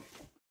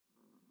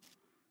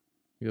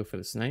 We go for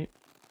the snipe.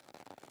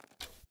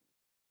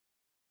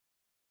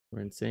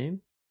 We're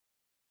insane.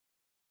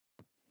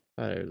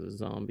 There's a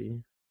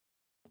zombie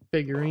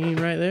figurine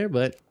right there,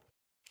 but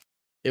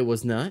it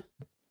was not.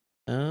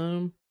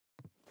 It's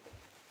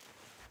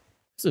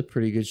a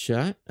pretty good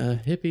shot.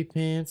 Hippie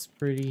pants,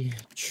 pretty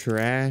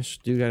trash,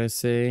 do gotta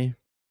say.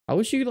 I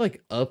wish you could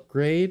like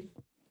upgrade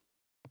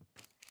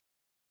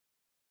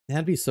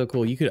That'd be so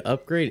cool. You could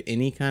upgrade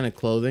any kind of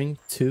clothing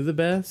to the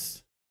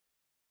best,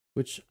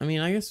 which, I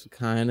mean, I guess would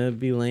kind of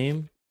be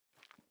lame,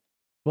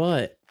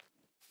 but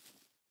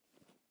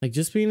like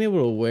just being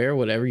able to wear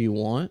whatever you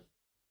want,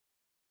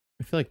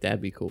 I feel like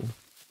that'd be cool.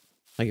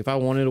 Like if I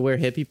wanted to wear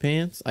hippie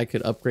pants, I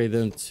could upgrade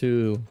them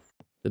to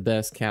the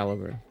best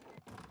caliber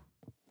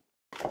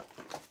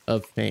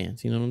of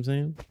pants. You know what I'm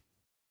saying?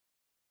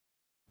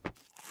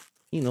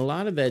 Eating a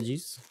lot of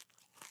veggies.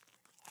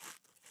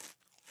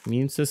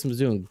 Immune system's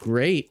doing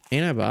great.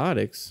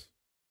 Antibiotics.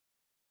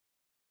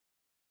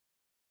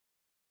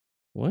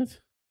 What?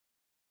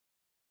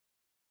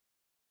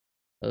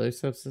 Other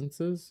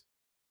substances?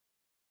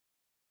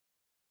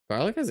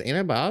 Garlic has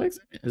antibiotics?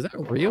 Is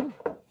that real?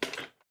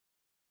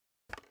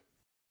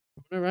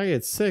 Whenever I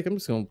get sick, I'm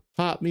just gonna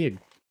pop me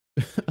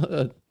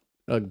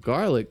a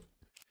garlic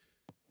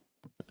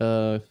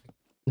in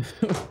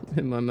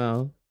my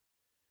mouth.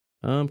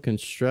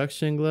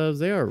 Construction gloves,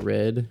 they are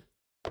red.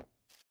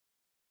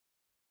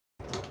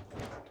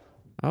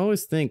 I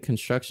always think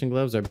construction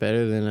gloves are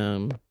better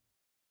than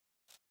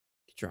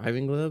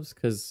driving gloves,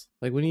 because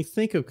like when you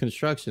think of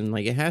construction,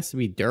 like it has to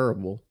be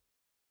durable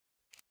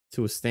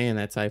to withstand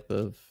that type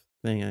of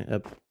thing.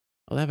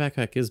 Oh, that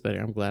backpack is better.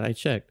 I'm glad I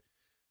checked.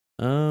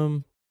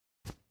 Bam.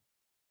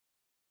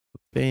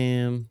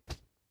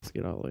 Let's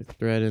get all the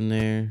thread in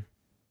there.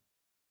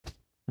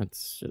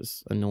 That's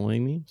just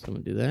annoying me, so I'm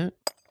gonna do that.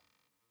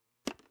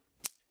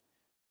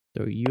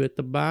 Throw you at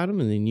the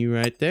bottom and then you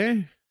right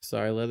there.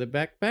 Sorry, leather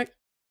backpack.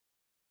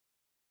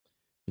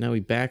 Now we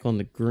back on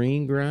the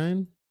green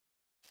grind.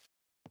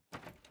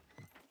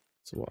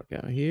 Let's walk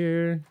out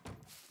here.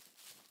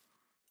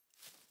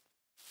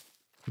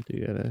 Do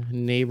you got a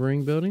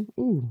neighboring building?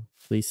 Ooh,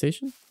 police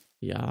station.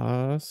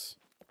 Yas.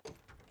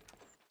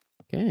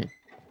 Okay.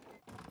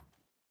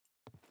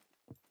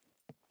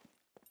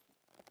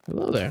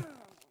 Hello there.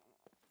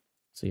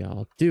 So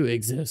y'all do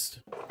exist.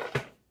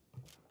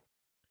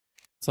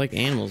 It's like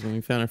animals when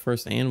we found our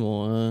first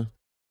animal,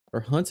 or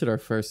hunted our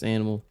first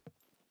animal.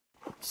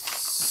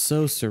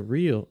 So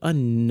surreal.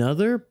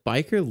 Another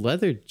biker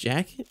leather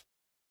jacket?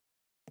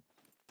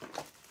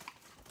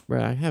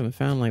 Bro, I haven't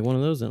found like one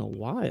of those in a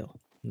while.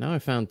 Now I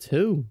found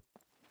two.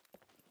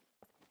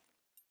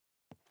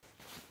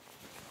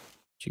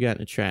 What you got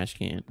in the trash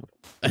can?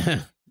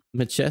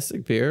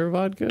 Majestic beer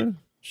vodka?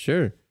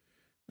 Sure.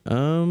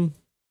 I'll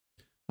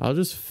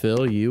just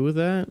fill you with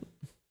that.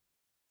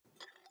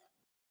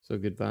 So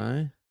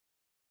goodbye.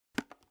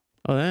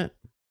 Oh, that.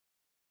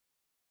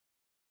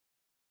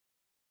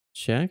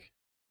 Check.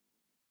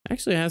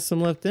 Actually has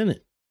some left in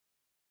it.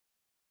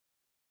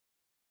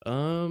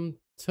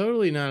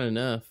 Totally not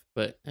enough,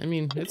 but I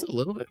mean, it's a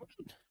little bit.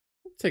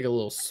 Take a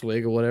little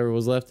swig of whatever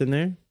was left in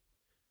there.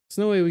 There's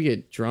no way we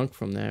get drunk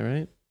from that,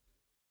 right?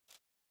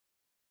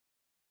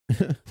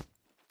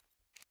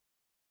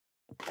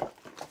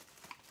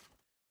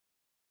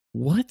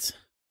 What?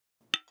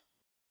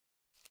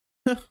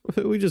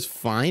 We just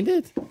find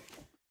it? I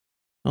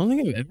don't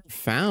think I've ever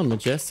found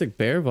Majestic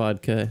Bear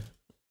vodka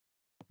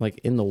like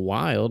in the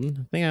wild.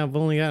 I think I've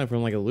only got it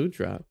from like a loot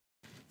drop.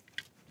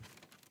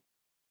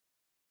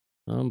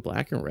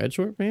 Black and red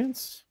short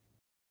pants?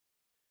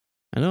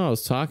 I know I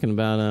was talking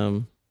about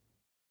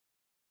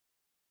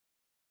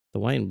the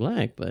white and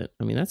black, but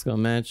I mean that's gonna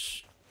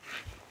match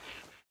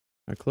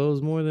our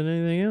clothes more than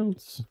anything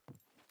else.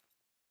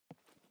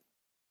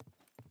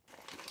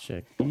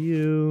 Check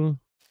you.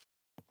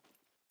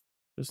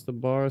 Just a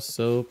bar of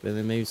soap and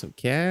then maybe some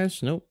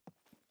cash. Nope.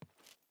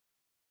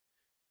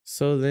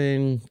 So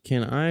then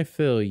can I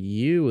fill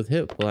you with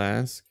hip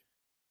flask?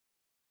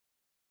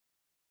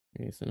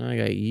 Okay, so now I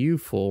got you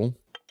full.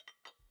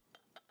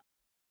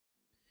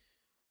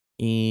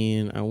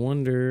 And I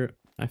wonder,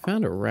 I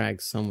found a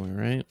rag somewhere,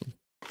 right?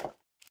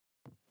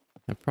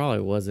 I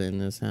probably wasn't in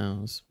this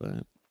house,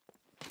 but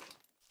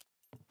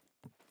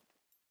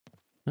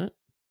huh?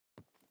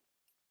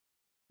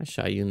 I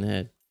shot you in the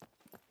head,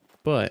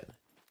 but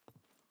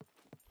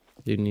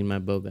I do need my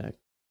bow back.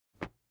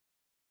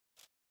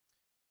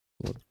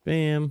 Well,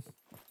 bam.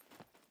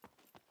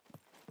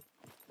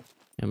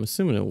 I'm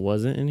assuming it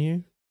wasn't in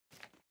here.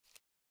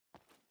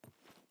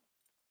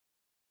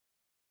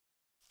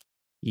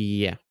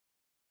 Yeah.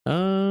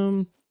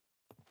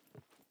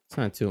 It's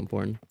not too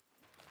important.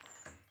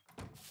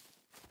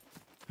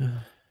 Did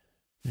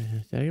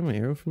I get my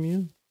arrow from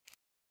you?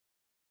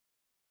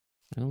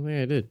 I don't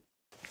think I did.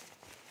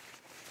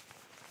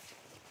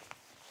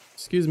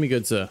 Excuse me,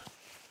 good sir.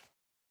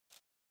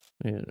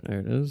 Yeah,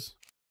 there it is.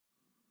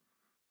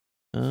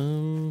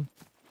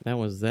 That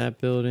was that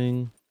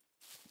building.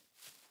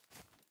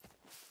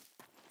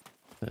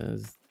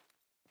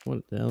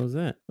 What the hell is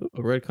that? Ooh,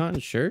 a red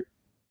cotton shirt?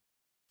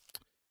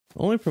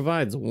 Only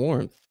provides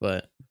warmth,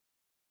 but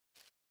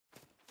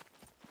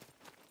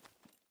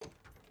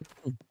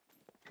we're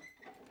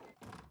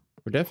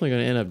definitely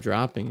going to end up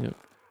dropping it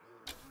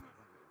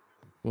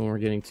when we're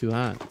getting too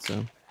hot.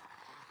 So,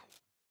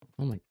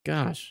 oh my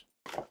gosh,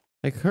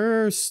 like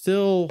her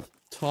still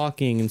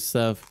talking and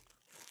stuff,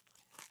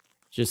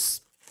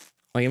 just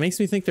like it makes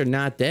me think they're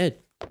not dead.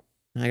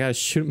 I gotta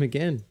shoot him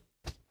again.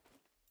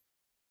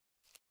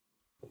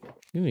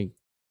 Give me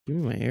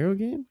my arrow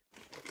again.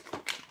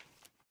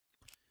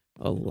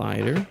 A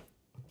lighter.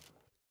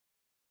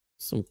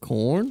 Some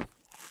corn.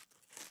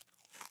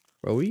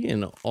 Bro, we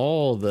in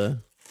all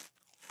the...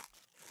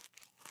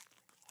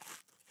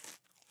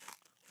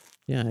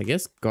 Yeah, I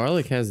guess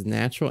garlic has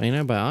natural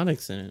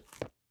antibiotics in it.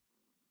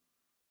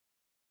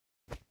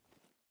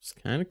 It's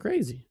kind of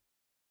crazy.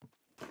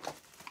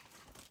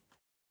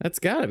 That's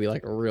gotta be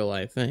like a real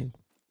life thing.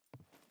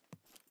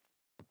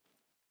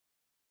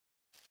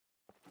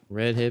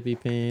 Red hippie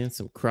pants,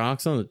 some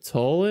Crocs on the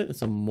toilet, and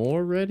some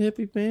more red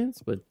hippie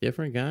pants, but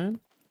different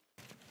kind.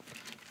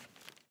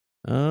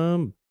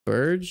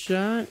 Bird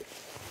shot.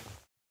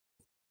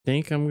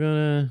 Think I'm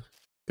gonna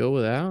go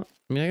without.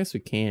 I mean, I guess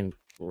we can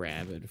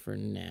grab it for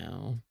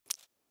now.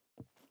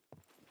 I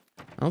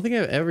don't think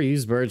I've ever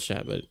used bird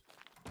shot, but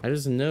I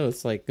just know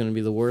it's like gonna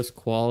be the worst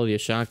quality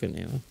of shotgun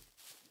ammo.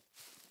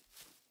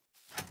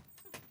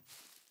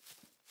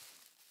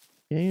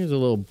 Okay, here's a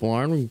little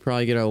barn. We can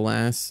probably get our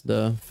last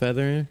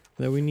feather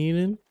that we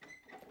needed.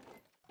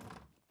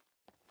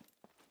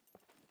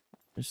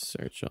 Just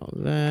search all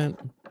that.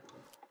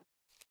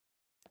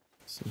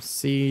 Some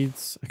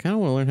seeds. I kind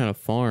of want to learn how to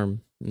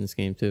farm in this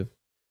game too.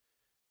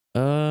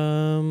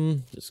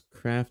 Just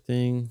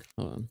crafting.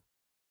 Hold on.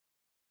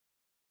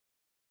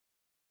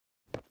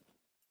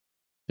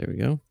 There we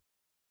go.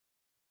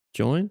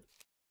 Join.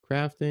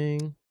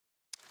 Crafting.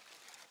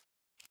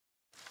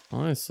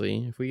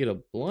 Honestly, if we get a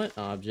blunt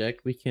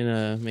object, we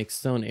can make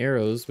stone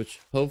arrows, which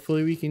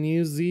hopefully we can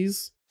use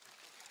these.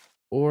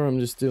 Or I'm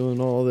just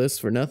doing all this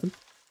for nothing.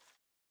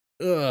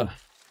 Ugh.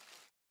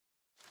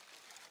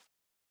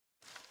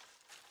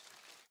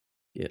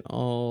 Get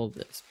all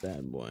this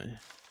bad boy.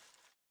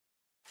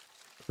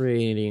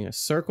 Creating a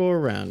circle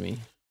around me.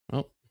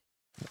 Oh,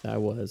 I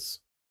was.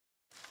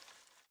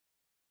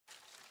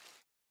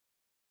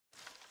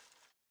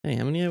 Hey,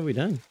 how many have we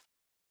done?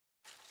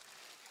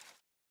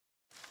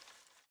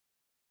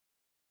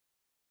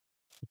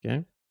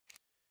 Okay.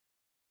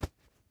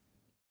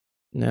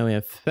 Now we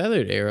have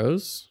feathered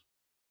arrows,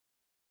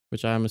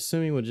 which I'm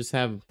assuming would just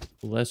have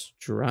less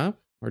drop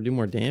or do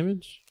more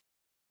damage.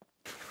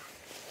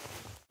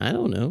 I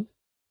don't know.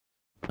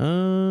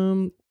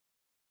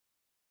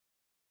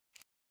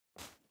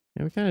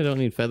 Yeah, we kind of don't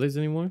need feathers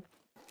anymore.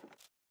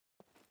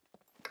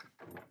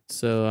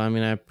 So, I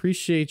mean, I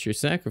appreciate your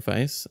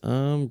sacrifice.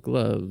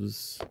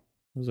 Gloves.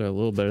 Those are a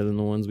little better than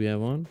the ones we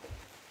have on.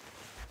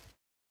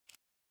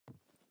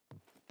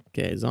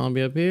 Okay,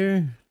 zombie up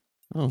here.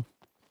 Oh.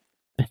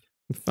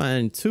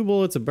 Find 2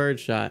 bullets of bird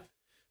shot.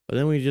 But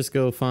then we just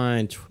go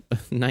find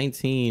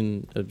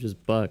 19 of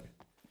just buck.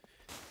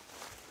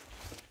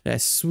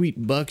 That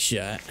sweet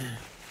buckshot.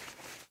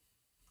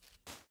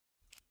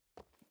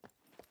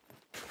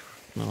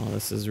 Oh,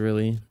 this is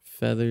really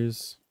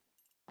feathers.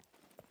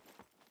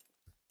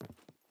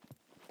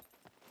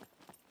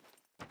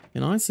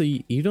 And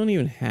honestly, you don't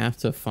even have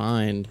to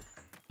find,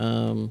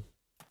 like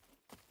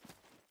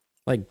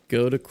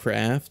go to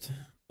craft,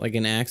 like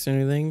an axe or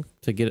anything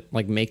to get,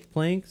 like make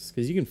planks.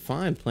 Because you can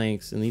find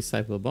planks in these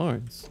type of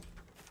barns.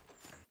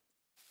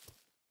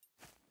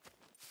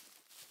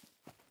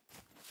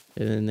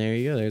 And then there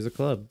you go, there's a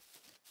club.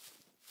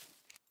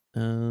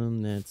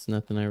 That's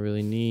nothing I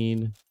really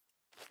need.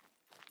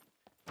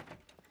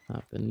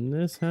 Hop in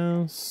this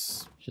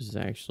house, which is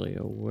actually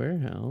a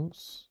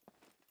warehouse.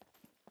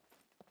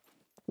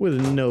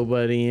 With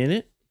nobody in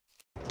it.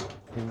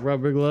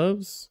 Rubber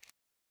gloves.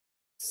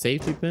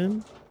 Safety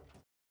pin.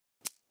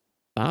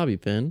 Bobby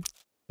pin.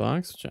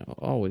 Box, which I'll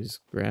always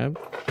grab.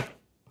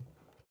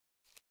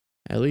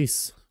 At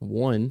least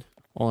one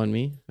on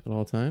me at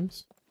all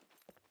times.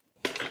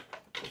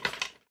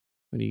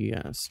 What do you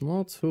got? A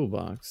small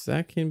toolbox.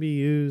 That can be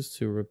used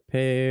to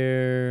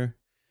repair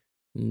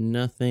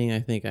nothing I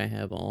think I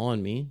have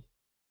on me.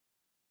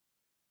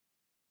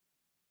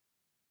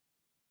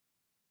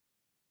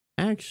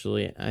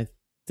 Actually, I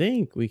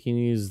think we can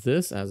use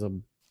this as a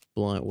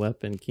blunt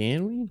weapon,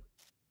 can we?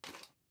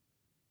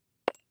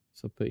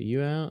 So put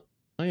you out.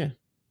 Oh yeah,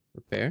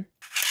 repair.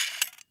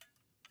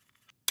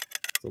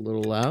 It's a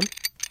little loud.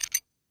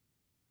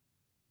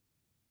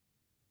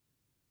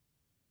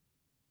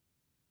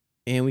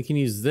 And we can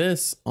use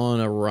this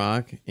on a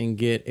rock and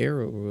get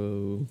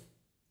arrow,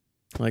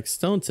 like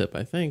stone tip,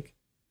 I think.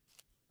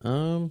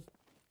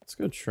 Let's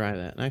go try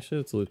that. Actually,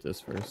 let's loot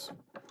this first.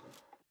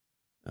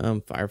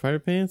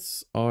 Firefighter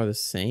pants are the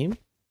same.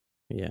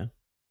 Yeah.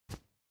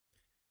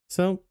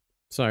 So,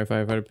 sorry,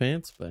 firefighter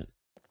pants, but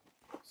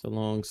so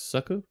long,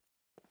 sucker.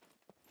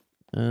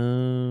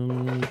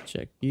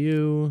 Check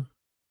you.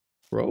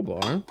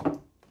 Crowbar.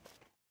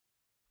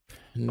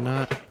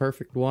 Not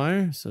perfect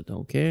wire, so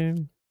don't care.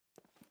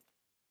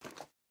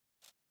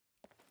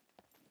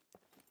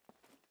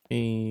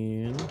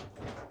 And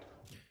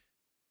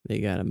they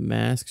got a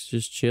mask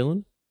just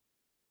chilling.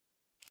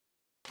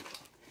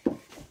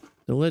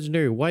 The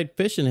legendary white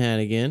fishing hat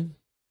again.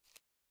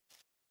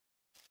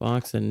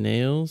 Box of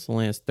nails.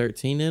 Only has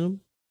 13 in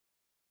them.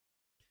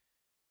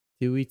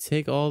 Do we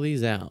take all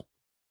these out?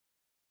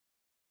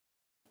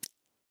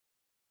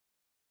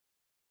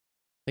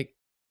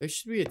 There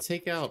should be a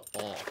takeout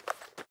all.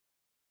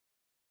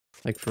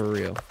 Like for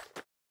real.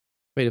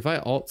 Wait, if I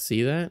alt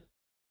C that?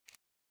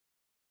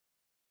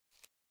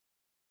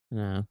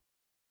 No.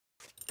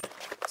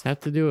 Just have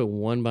to do it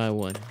one by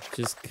one.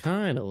 Just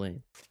kind of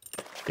lame.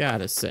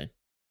 Gotta say.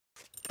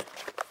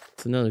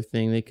 It's another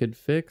thing they could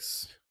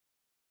fix.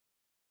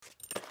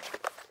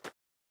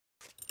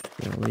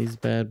 Get all these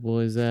bad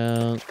boys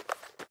out.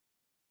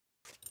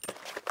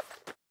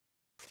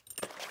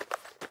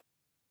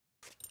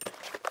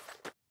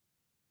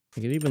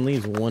 It even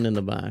leaves one in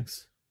the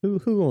box. Who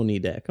gonna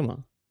need that? Come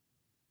on.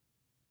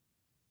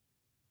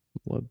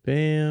 What?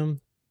 Bam.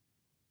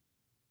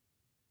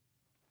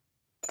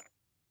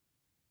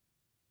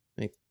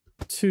 Like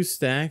 2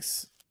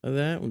 stacks of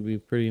that would be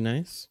pretty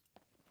nice.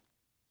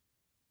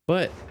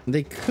 But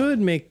they could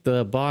make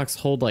the box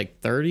hold like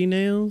 30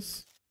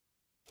 nails.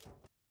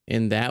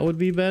 And that would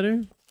be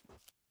better.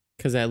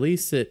 Because at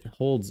least it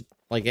holds,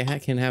 like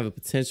it can have a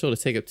potential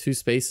to take up 2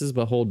 spaces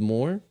but hold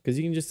more. Because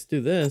you can just do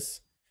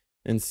this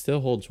and still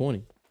hold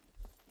 20.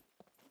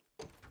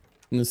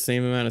 In the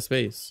same amount of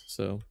space.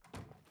 So,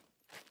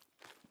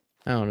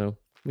 I don't know.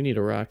 We need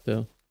a rock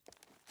though.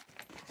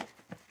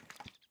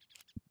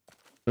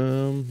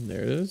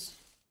 There it is.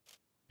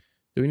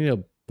 Do we need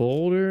a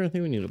boulder? I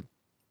think we need a...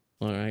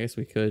 Well, I guess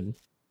we could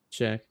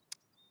check.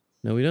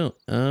 No, we don't.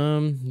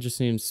 Just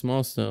need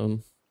small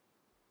stone.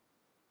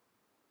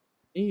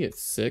 You get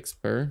 6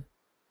 per.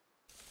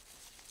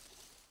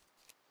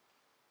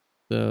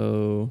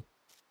 So...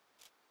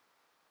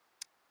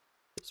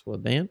 Just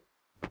what, bam?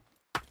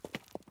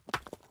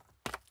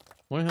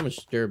 Wonder how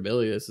much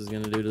durability this is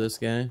going to do to this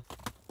guy. I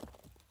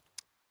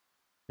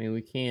mean,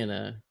 we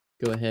can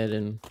go ahead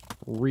and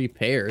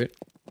repair it.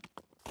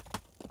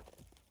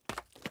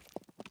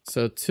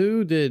 So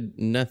 2 did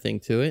nothing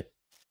to it.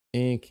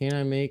 And can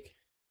I make...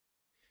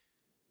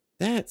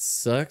 That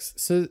sucks.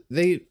 So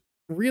they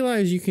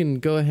realize you can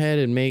go ahead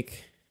and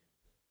make...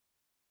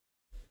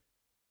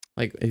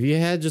 Like, if you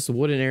had just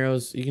wooden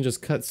arrows, you can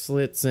just cut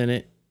slits in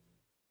it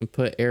and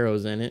put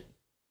arrows in it.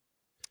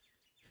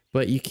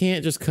 But you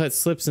can't just cut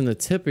slips in the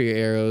tip of your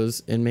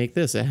arrows and make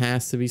this. It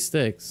has to be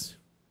sticks.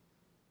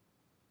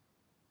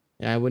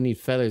 Yeah, I would need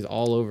feathers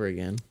all over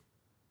again.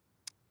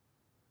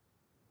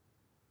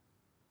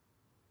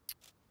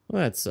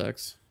 Well, that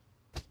sucks.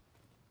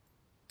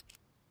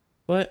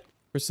 But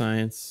for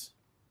science,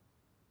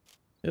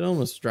 it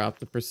almost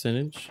dropped the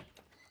percentage.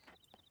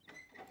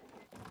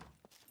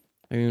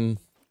 I mean,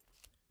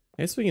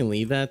 I guess we can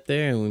leave that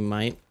there and we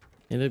might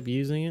end up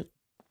using it.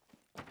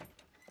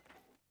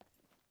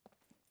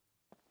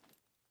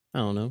 I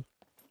don't know.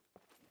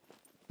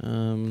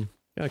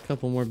 Got a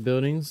couple more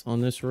buildings on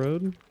this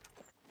road.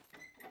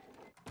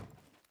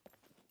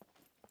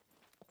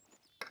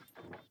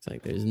 It's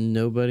like there's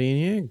nobody in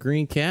here.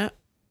 Green cap.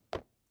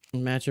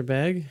 Match your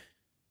bag.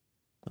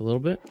 A little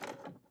bit. I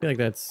feel like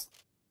that's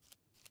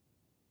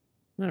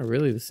not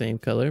really the same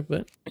color,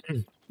 but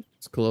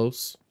it's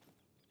close.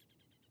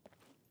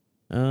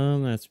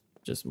 That's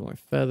just more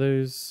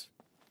feathers.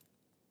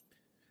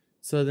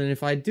 So then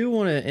if I do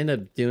want to end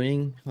up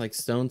doing like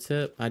stone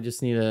tip, I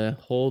just need to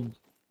hold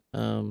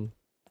on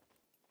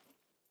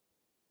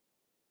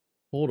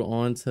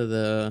to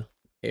the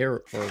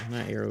arrow, or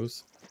not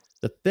arrows,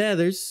 the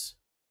feathers,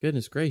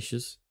 goodness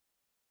gracious,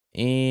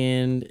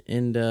 and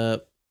end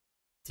up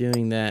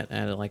doing that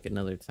at like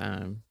another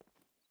time.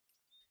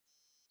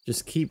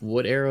 Just keep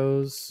wood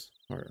arrows,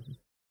 or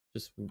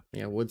just,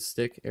 yeah, wood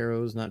stick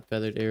arrows, not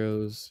feathered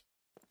arrows.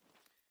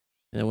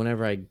 And then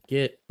whenever I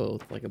get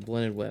both, like a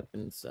blended weapon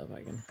and stuff,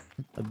 I can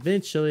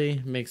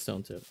eventually make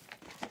stone tip.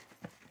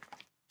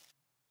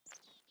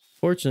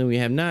 Fortunately, we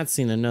have not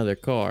seen another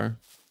car.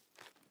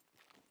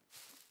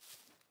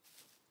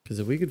 Because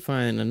if we could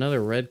find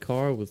another red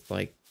car with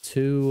like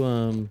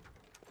 2,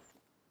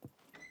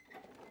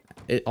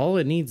 all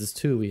it needs is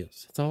 2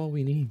 wheels. That's all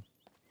we need.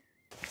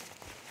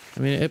 I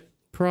mean, it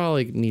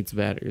probably needs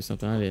battery or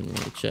something. I didn't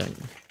really check.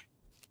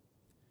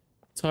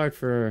 It's hard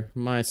for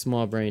my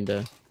small brain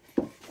to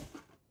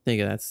think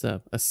of that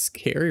stuff. A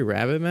scary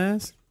rabbit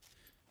mask?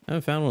 I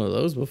haven't found one of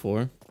those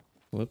before.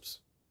 Whoops.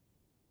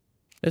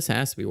 This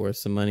has to be worth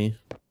some money.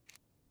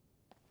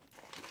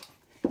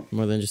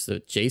 More than just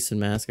a Jason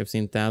mask I've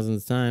seen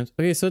thousands of times.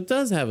 Okay, so it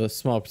does have a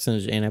small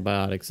percentage of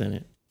antibiotics in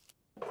it.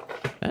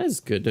 That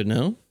is good to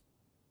know.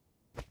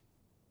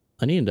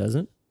 Onion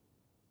doesn't.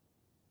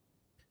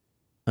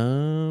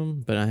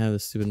 But I have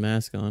this stupid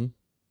mask on.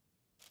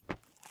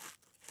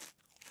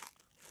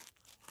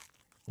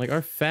 Like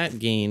our fat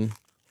gain,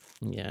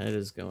 yeah, it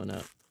is going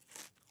up.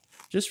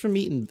 Just from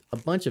eating a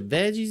bunch of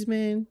veggies,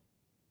 man.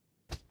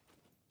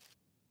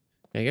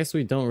 I guess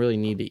we don't really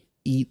need to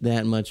eat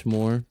that much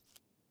more.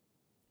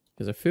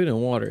 Because our food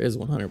and water is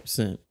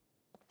 100%.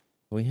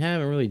 We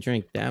haven't really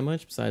drank that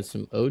much besides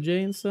some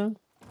OJ and stuff.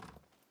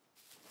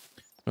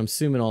 I'm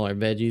assuming all our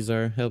veggies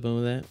are helping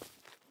with that.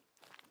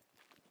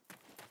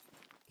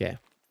 Okay.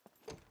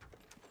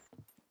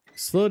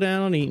 Slow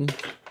down on eating.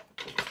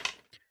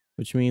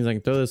 Which means I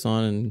can throw this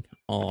on and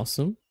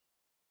awesome.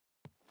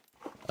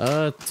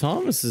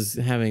 Thomas is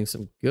having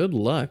some good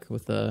luck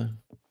with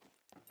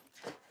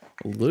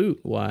loot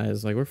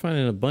wise. Like we're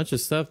finding a bunch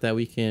of stuff that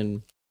we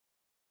can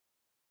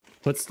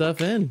put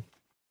stuff in.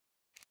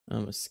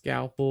 A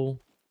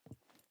scalpel.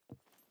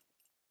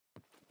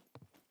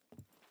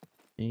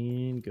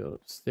 And go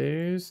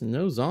upstairs.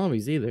 No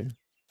zombies either.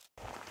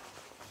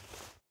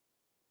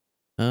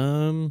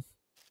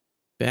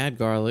 Bad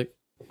garlic.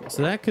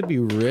 So that could be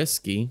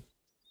risky.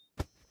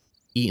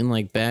 Eating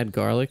like bad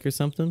garlic or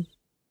something.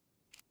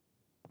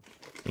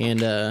 And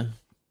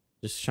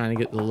just trying to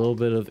get the little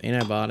bit of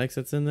antibiotics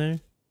that's in there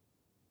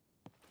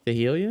to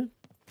heal you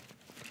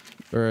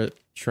or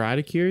try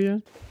to cure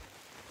you.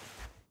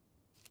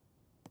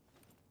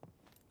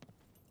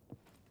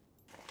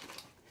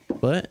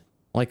 But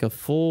like a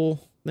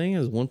full thing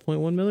is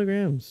 1.1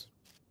 milligrams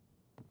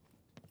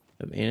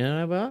of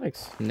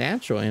antibiotics,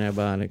 natural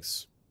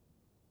antibiotics.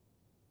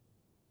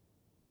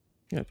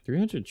 We got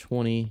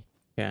 320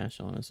 cash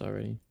on us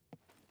already.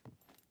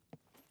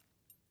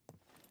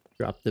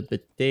 Drop the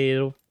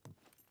potato.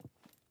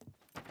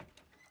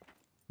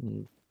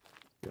 Go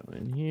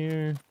in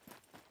here.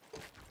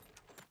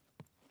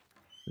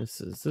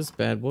 This is this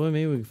bad boy.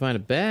 Maybe we can find a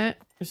bat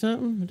or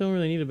something. I don't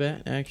really need a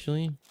bat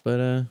actually, but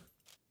I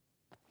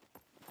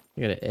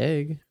got an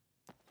egg.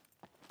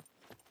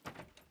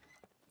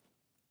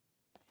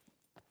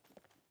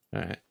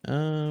 All right.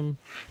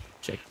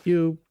 Check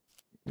you.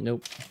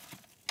 Nope.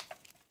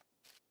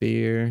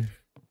 Beer.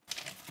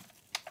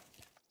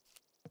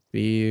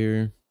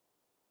 Beer.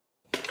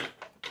 I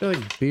feel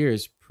like beer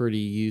is pretty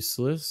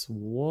useless.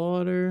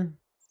 Water.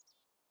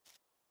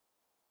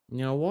 You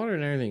know, water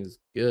and everything's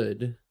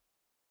good.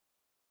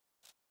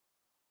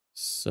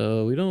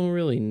 So we don't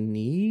really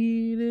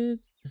need it.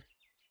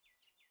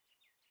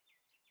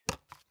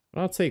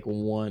 I'll take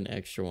one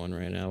extra one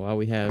right now while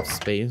we have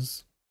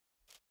space.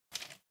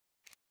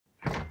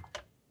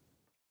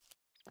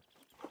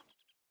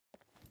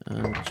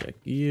 Check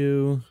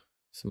you.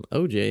 Some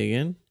OJ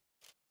again.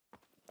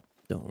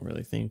 Don't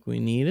really think we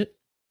need it.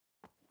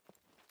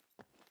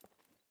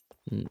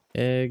 An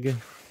egg.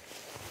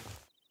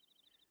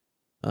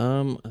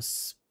 A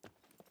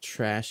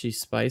trashy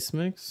spice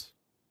mix.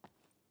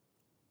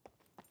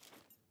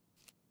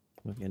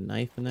 Like a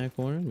knife in that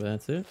corner, but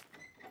that's it.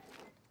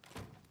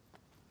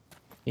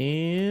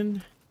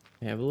 And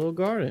have a little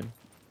garden.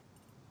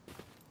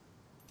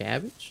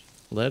 Cabbage,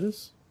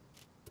 lettuce,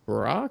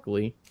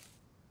 broccoli.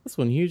 That's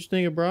one huge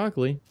thing of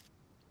broccoli.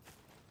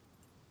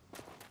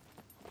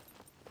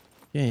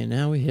 Okay,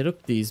 now we hit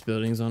up these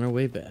buildings on our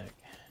way back.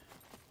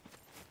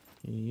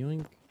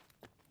 Yoink.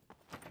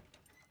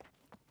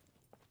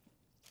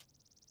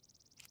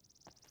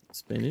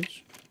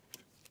 Spinach.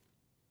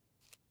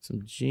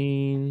 Some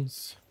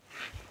jeans.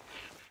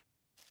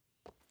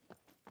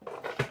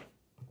 Is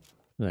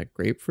that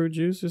grapefruit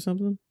juice or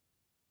something?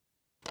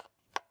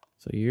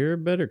 So you're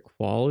better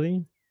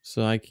quality,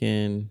 so I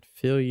can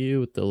fill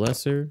you with the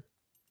lesser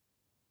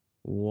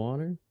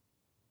water.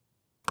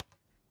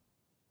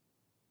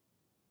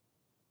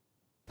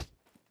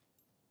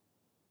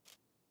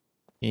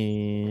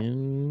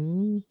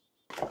 And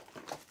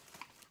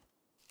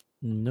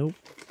nope.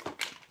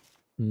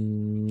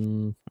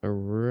 A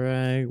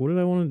rag. What did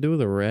I want to do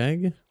with a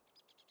rag?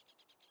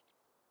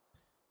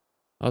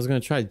 I was gonna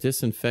try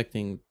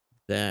disinfecting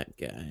that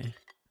guy.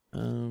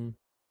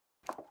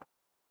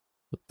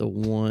 With the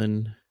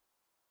one.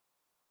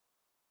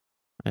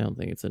 I don't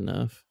think it's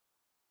enough.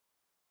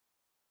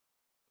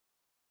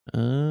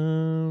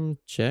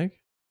 Check.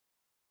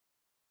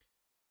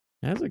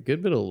 It has a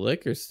good bit of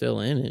liquor still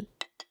in it.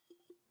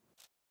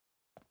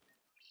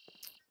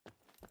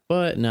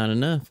 But not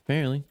enough,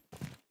 apparently.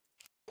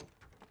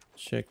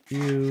 Check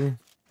you.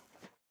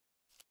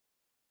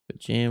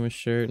 Pajama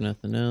shirt,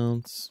 nothing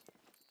else.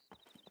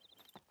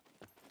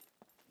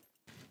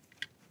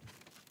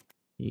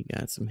 You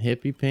got some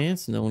hippie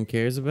pants no one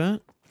cares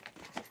about.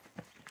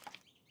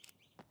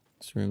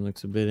 This room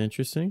looks a bit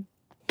interesting.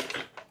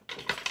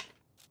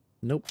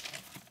 Nope.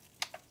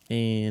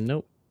 And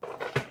nope.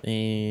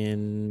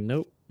 And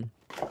nope.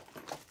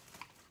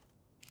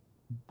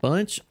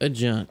 Bunch of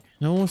junk.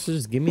 No one wants to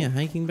just give me a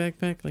hiking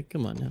backpack? Like,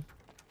 come on now.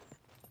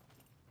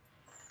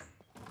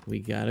 We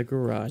got a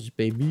garage,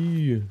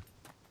 baby.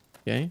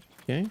 Okay,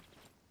 okay.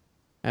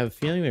 I have a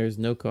feeling there is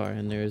no car,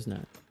 and there is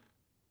not.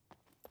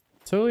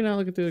 Totally not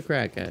looking through the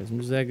crack, guys. I'm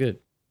just that good.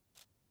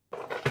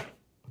 I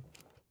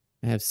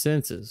have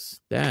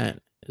senses. That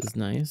is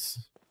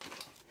nice.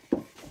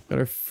 Got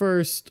our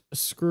first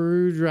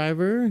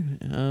screwdriver.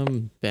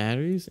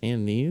 Batteries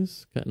and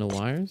these. Cutting the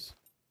wires.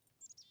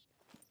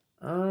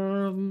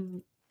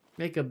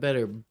 Make a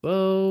better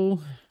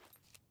bow.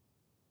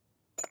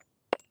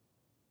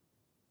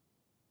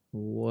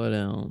 What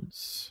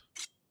else?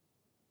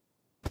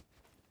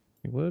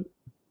 What?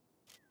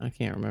 I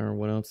can't remember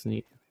what else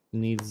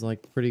needs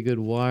like pretty good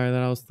wire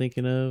that I was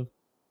thinking of.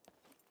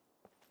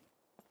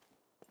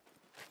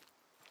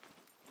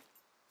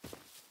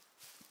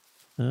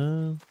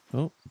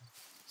 Oh,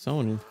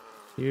 someone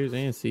hears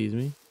and sees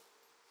me.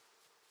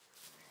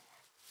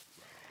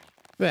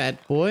 Bad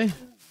boy.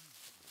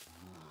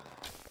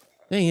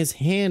 Dang, his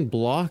hand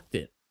blocked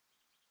it.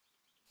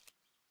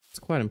 It's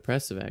quite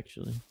impressive,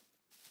 actually.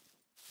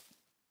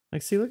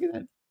 Like, see, look at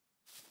that.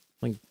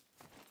 Like,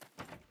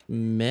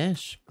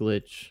 mesh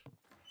glitch.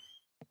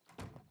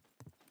 I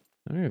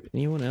don't know if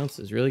anyone else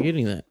is really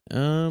getting that.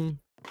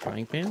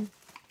 Frying pan.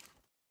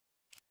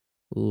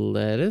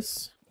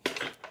 Lettuce.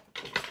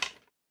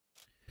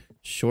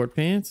 Short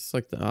pants. It's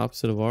like the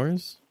opposite of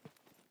ours.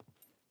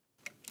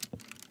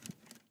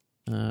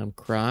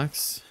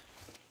 Crocs.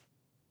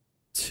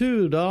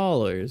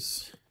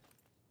 $2.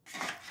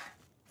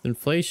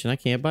 Inflation. I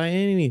can't buy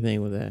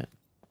anything with that.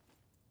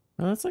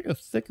 Oh, that's like a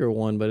thicker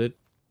one, but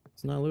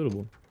it's not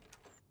lootable.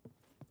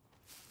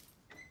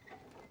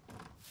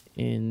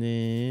 And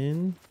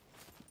then...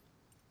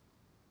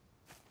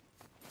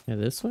 yeah,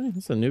 this way?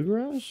 This is a new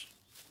garage?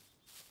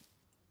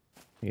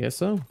 I guess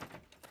so.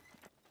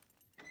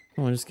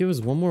 Come on, just give us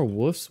one more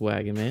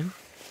Wolfswagen, man.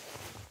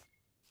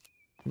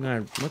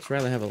 I'd much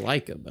rather have a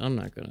Leica, but I'm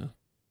not gonna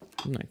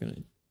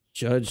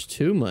judge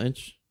too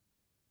much.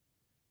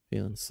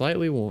 Feeling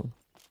slightly warm.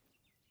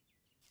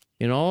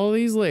 And all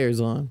these layers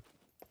on.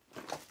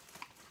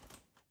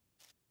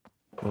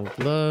 Gold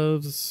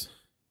gloves.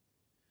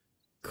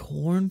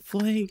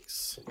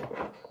 Cornflakes.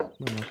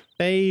 My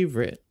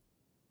favorite.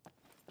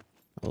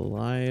 A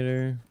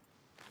lighter.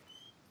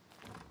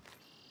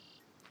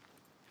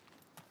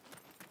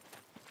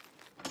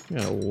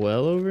 Got a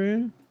well over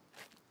here.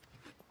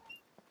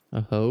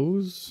 A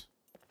hose.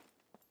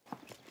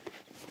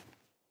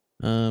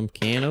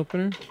 Can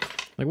opener.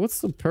 Like, what's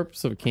the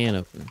purpose of a can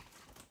opener?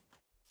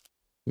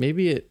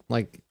 Maybe it,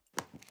 like,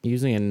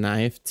 using a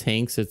knife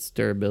tanks its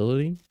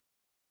durability.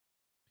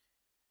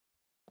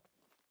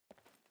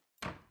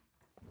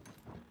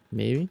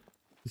 Maybe.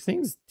 These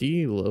things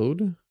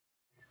deload.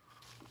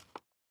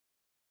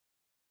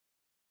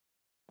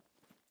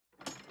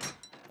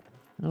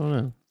 I don't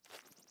know.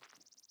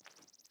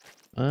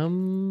 I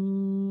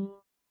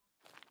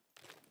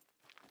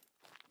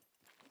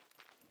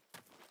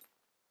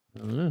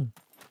don't know.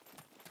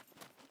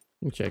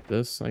 Let me check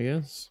this, I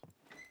guess.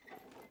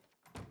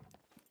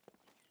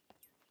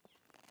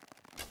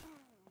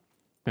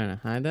 Trying to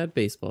hide that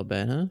baseball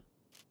bat, huh?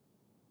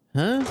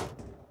 Huh?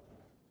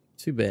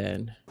 Too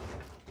bad.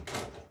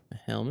 A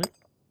helmet.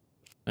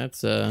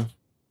 That's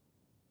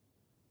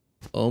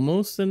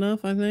almost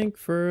enough, I think,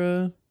 for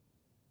a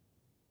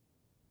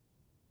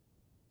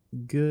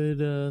good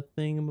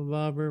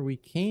thingamabobber. We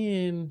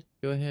can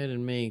go ahead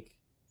and make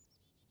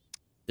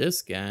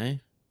this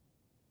guy.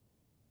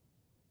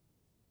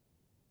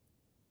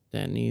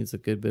 That needs a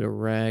good bit of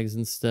rags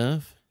and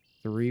stuff.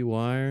 3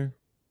 wire.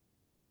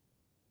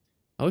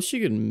 I wish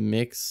you could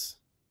mix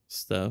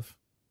stuff.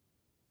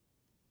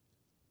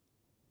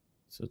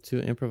 So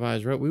 2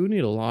 improvised rope. We would need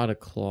a lot of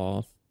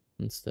cloth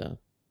and stuff.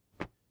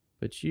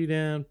 Put you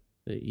down.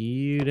 Put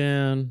you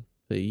down.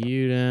 Put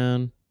you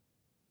down.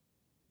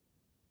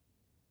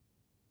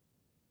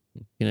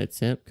 Can I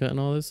attempt cutting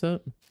all this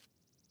up?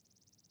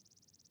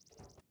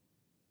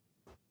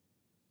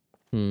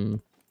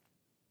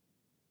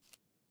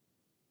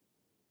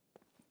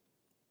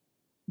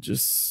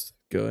 Just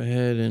go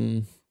ahead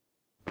and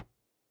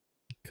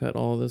cut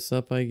all this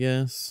up, I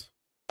guess.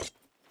 I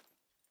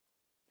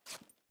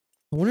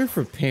wonder if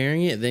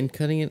repairing it, then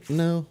cutting it.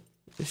 No,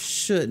 it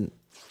shouldn't.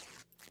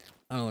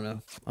 I don't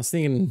know. I was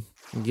thinking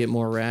get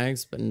more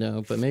rags, but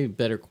no, but maybe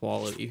better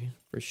quality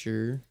for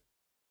sure.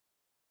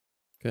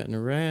 Cutting the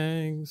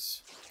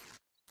rags.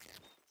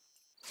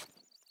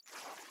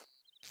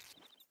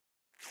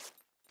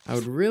 I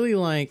would really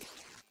like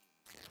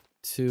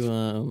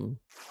to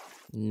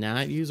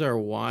not use our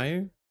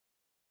wire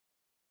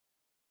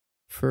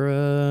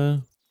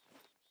for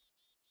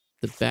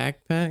the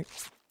backpack,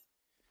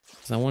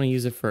 because I want to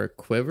use it for a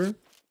quiver.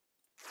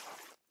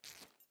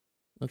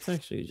 Let's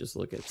actually just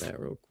look at that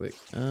real quick.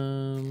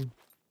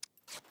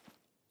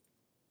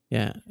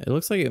 Yeah, it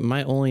looks like it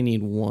might only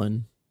need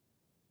 1.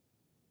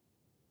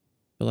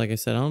 But like I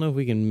said, I don't know if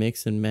we can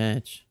mix and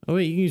match. Oh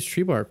wait, you can use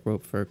tree bark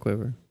rope for a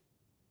quiver.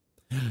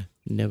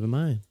 Never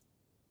mind.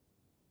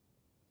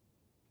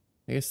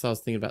 I guess I was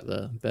thinking about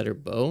the better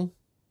bow,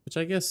 which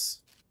I guess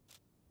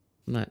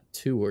I'm not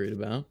too worried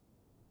about.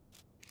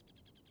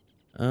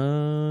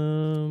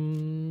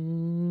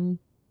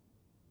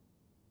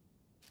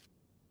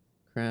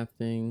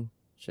 Crafting.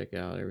 Check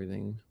out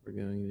everything we're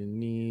going to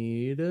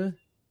need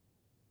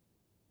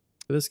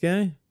for this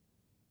guy.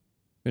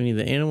 We're gonna need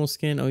the animal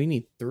skin. Oh, you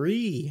need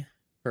 3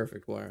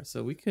 perfect wire.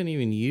 So we couldn't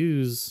even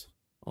use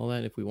all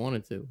that if we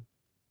wanted to.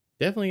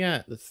 Definitely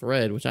got the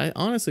thread, which I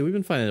honestly, we've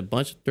been finding a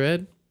bunch of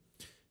thread.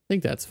 I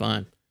think that's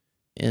fine.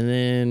 And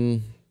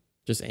then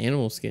just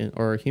animal skin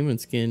or human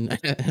skin.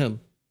 And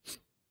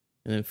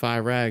then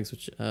 5 rags,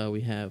 which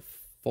we have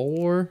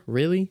 4.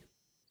 Really?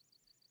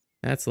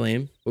 That's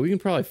lame. But we can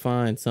probably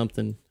find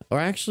something. Or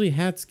actually,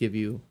 hats give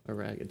you a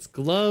rag. It's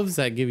gloves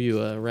that give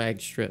you a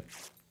rag strip.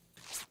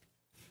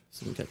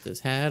 So we got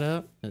this hat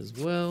up as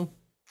well.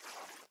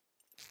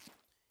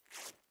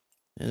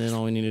 And then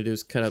all we need to do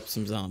is cut up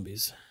some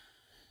zombies.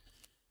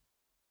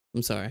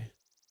 I'm sorry.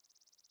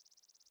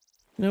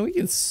 You know, we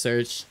can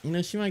search. You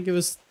know, she might give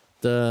us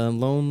the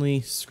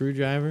lonely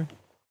screwdriver.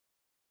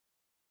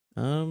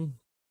 10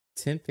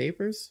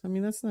 papers? I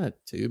mean, that's not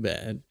too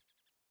bad.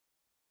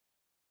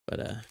 But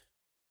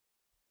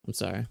I'm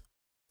sorry.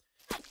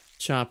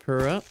 Chop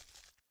her up.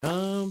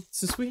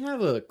 Since we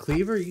have a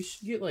cleaver, you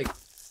should get like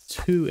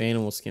 2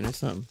 animal skin or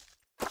something.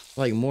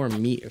 Like more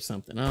meat or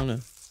something. I don't know.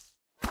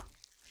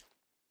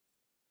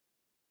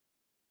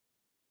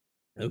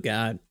 Oh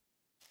god.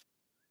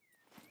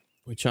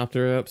 We chopped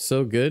her up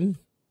so good.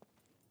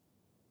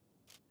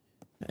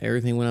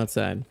 Everything went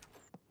outside.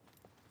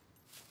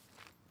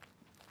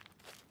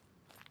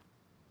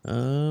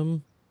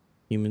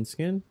 Human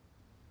skin.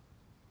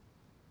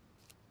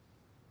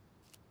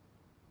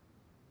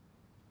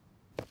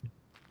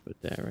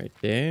 Put that right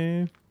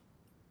there.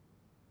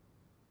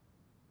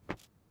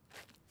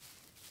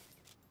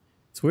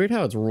 It's weird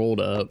how it's rolled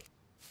up.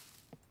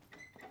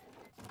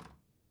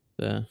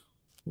 A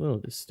little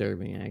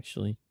disturbing,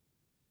 actually.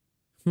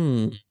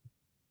 Do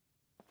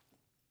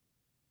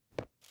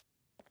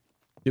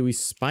we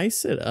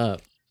spice it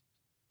up?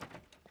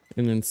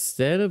 And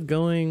instead of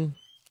going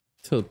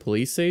to the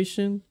police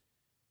station,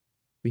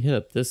 we hit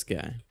up this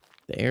guy,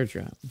 the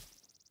airdrop. I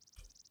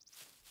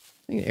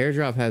think the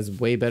airdrop has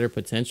way better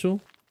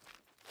potential.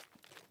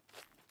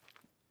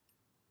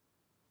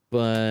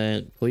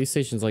 But police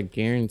station's like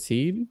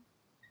guaranteed.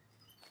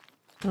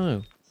 I don't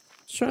know.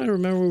 Just trying to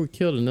remember where we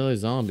killed another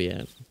zombie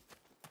at.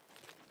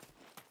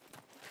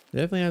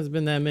 Definitely hasn't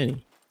been that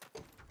many.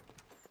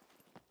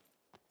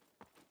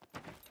 I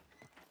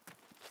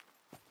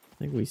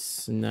think we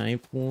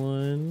sniped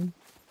one.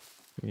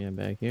 Yeah,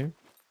 back here.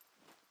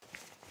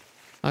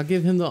 I'll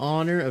give him the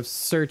honor of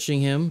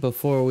searching him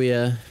before we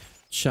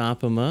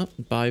chop him up.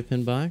 Bobby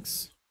pin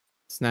box.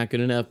 It's not good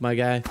enough, my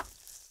guy.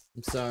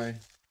 I'm sorry.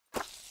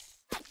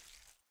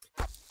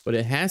 But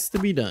it has to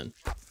be done.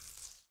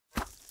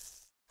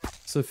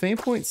 So fame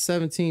point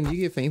 17, do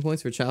you get fame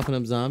points for chopping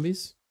up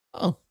zombies?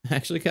 Oh,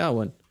 actually got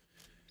one.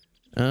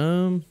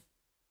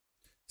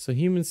 So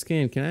human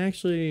skin, can I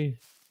actually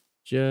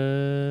just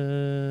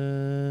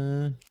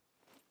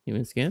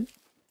human skin?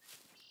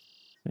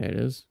 There it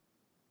is.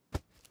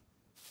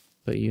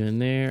 Put you in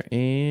there,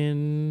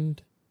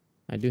 and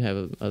I do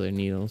have other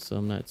needles, so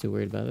I'm not too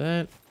worried about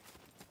that.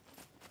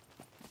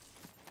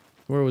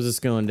 Where was this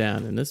going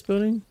down? In this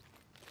building?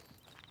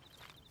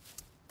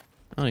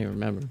 I don't even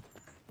remember.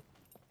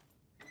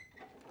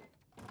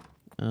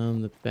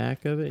 The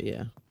back of it,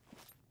 yeah.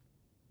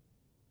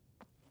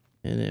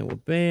 And then we'll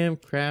bam,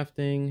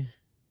 crafting.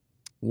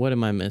 What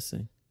am I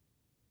missing?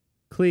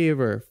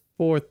 Cleaver,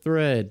 4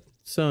 thread,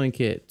 sewing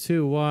kit,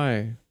 2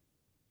 wire.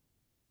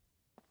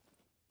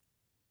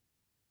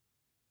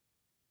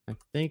 I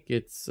think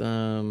it's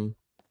probably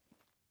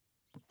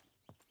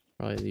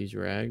these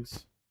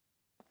rags.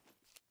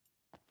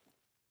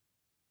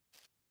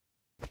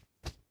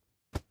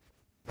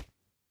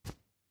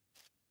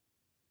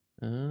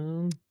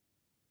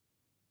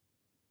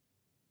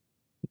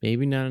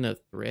 Maybe not enough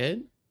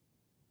thread.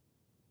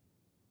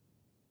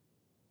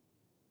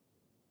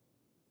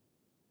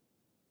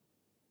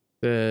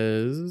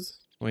 Says,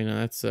 wait, no,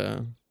 that's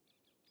the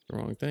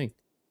wrong thing.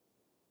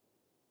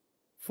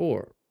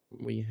 4.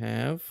 We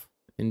have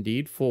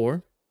indeed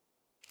 4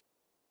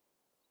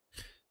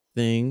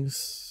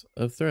 things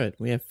of thread.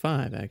 We have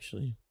 5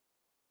 actually.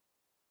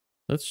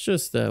 Let's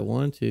just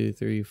 1, 2,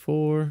 3,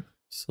 4.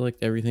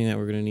 Select everything that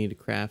we're gonna need to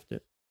craft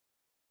it.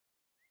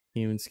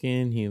 Human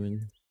skin,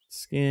 human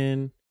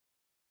skin.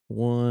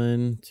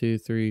 1, 2,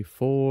 3,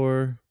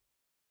 4.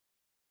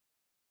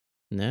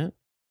 And that.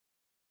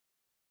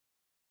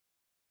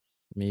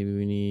 Maybe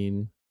we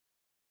need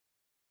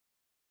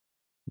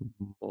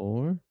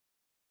more.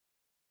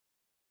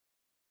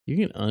 You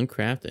can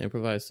uncraft the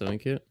improvised sewing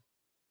kit.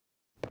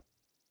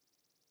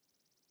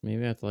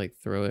 Maybe I have to like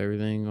throw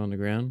everything on the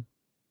ground.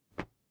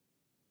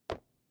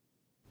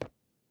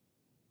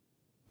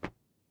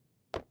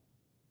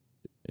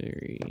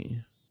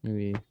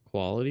 Maybe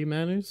quality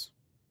matters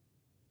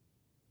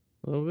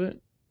a little bit.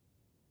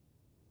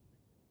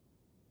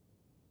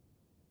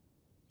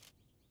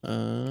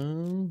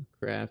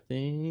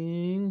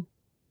 Crafting.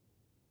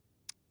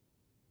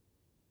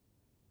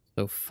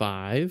 So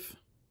 5,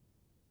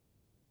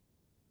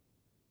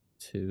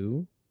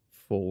 2,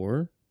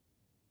 4.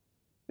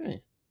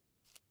 Okay.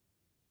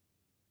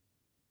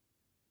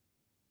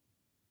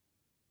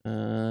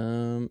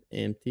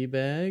 Empty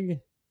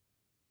bag.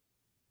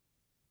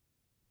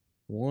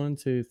 1,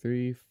 2,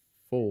 3,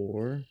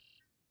 4,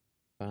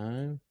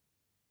 5.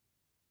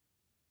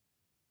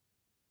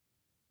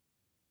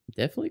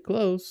 Definitely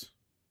close.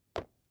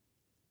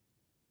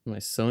 My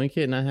sewing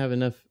kit not have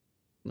enough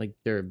like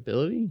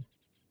durability.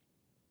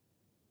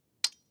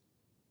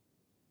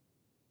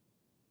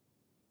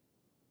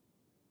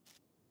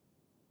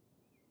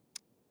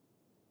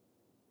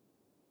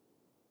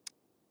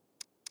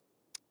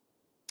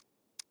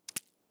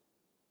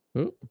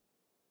 Oop.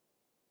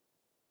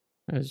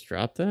 I just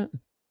dropped that.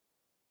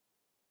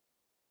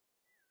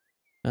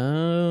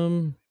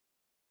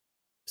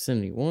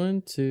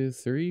 71, 2,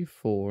 3,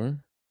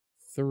 4,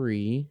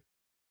 3.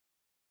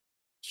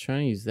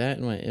 Trying to use that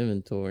in my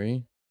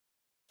inventory.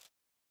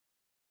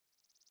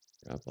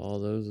 Drop all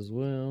those as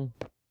well.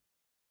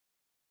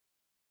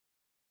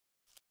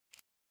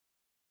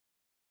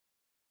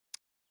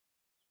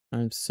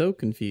 I'm so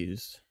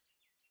confused.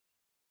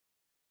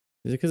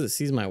 Is it because it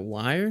sees my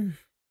wire?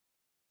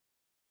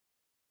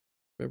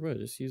 Bro,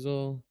 just use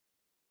all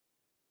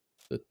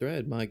the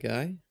thread, my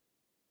guy.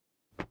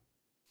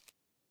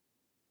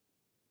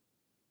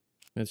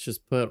 Let's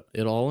just put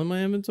it all in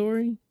my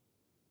inventory.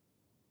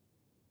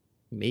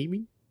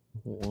 Maybe.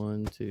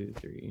 1, 2,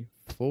 3,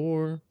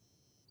 4.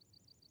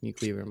 Meat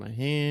cleaver in my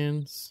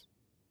hands.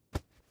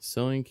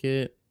 Sewing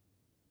kit.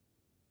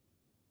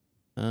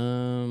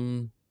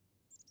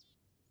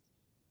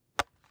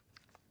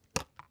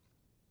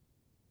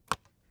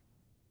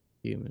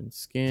 Human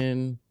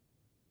skin.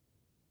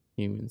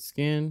 Human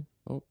skin.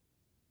 Oh,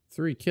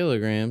 3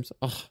 kilograms.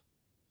 Oh, of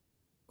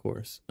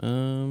course.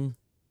 Bam.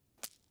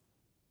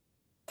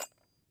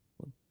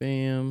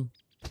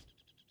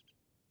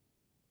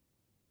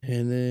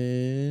 And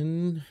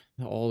then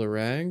all the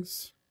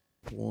rags.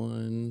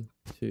 1,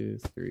 2,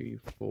 3,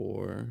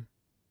 4,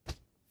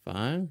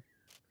 5.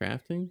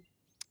 Crafting.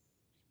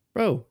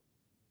 Bro.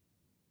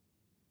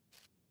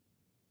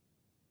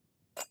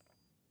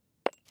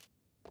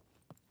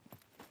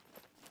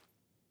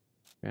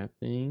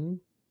 Crafting.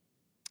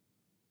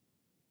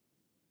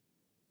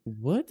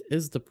 What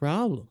is the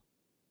problem?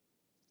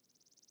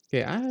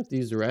 Okay, I have to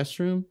use the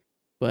restroom,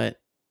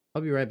 but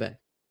I'll be right back.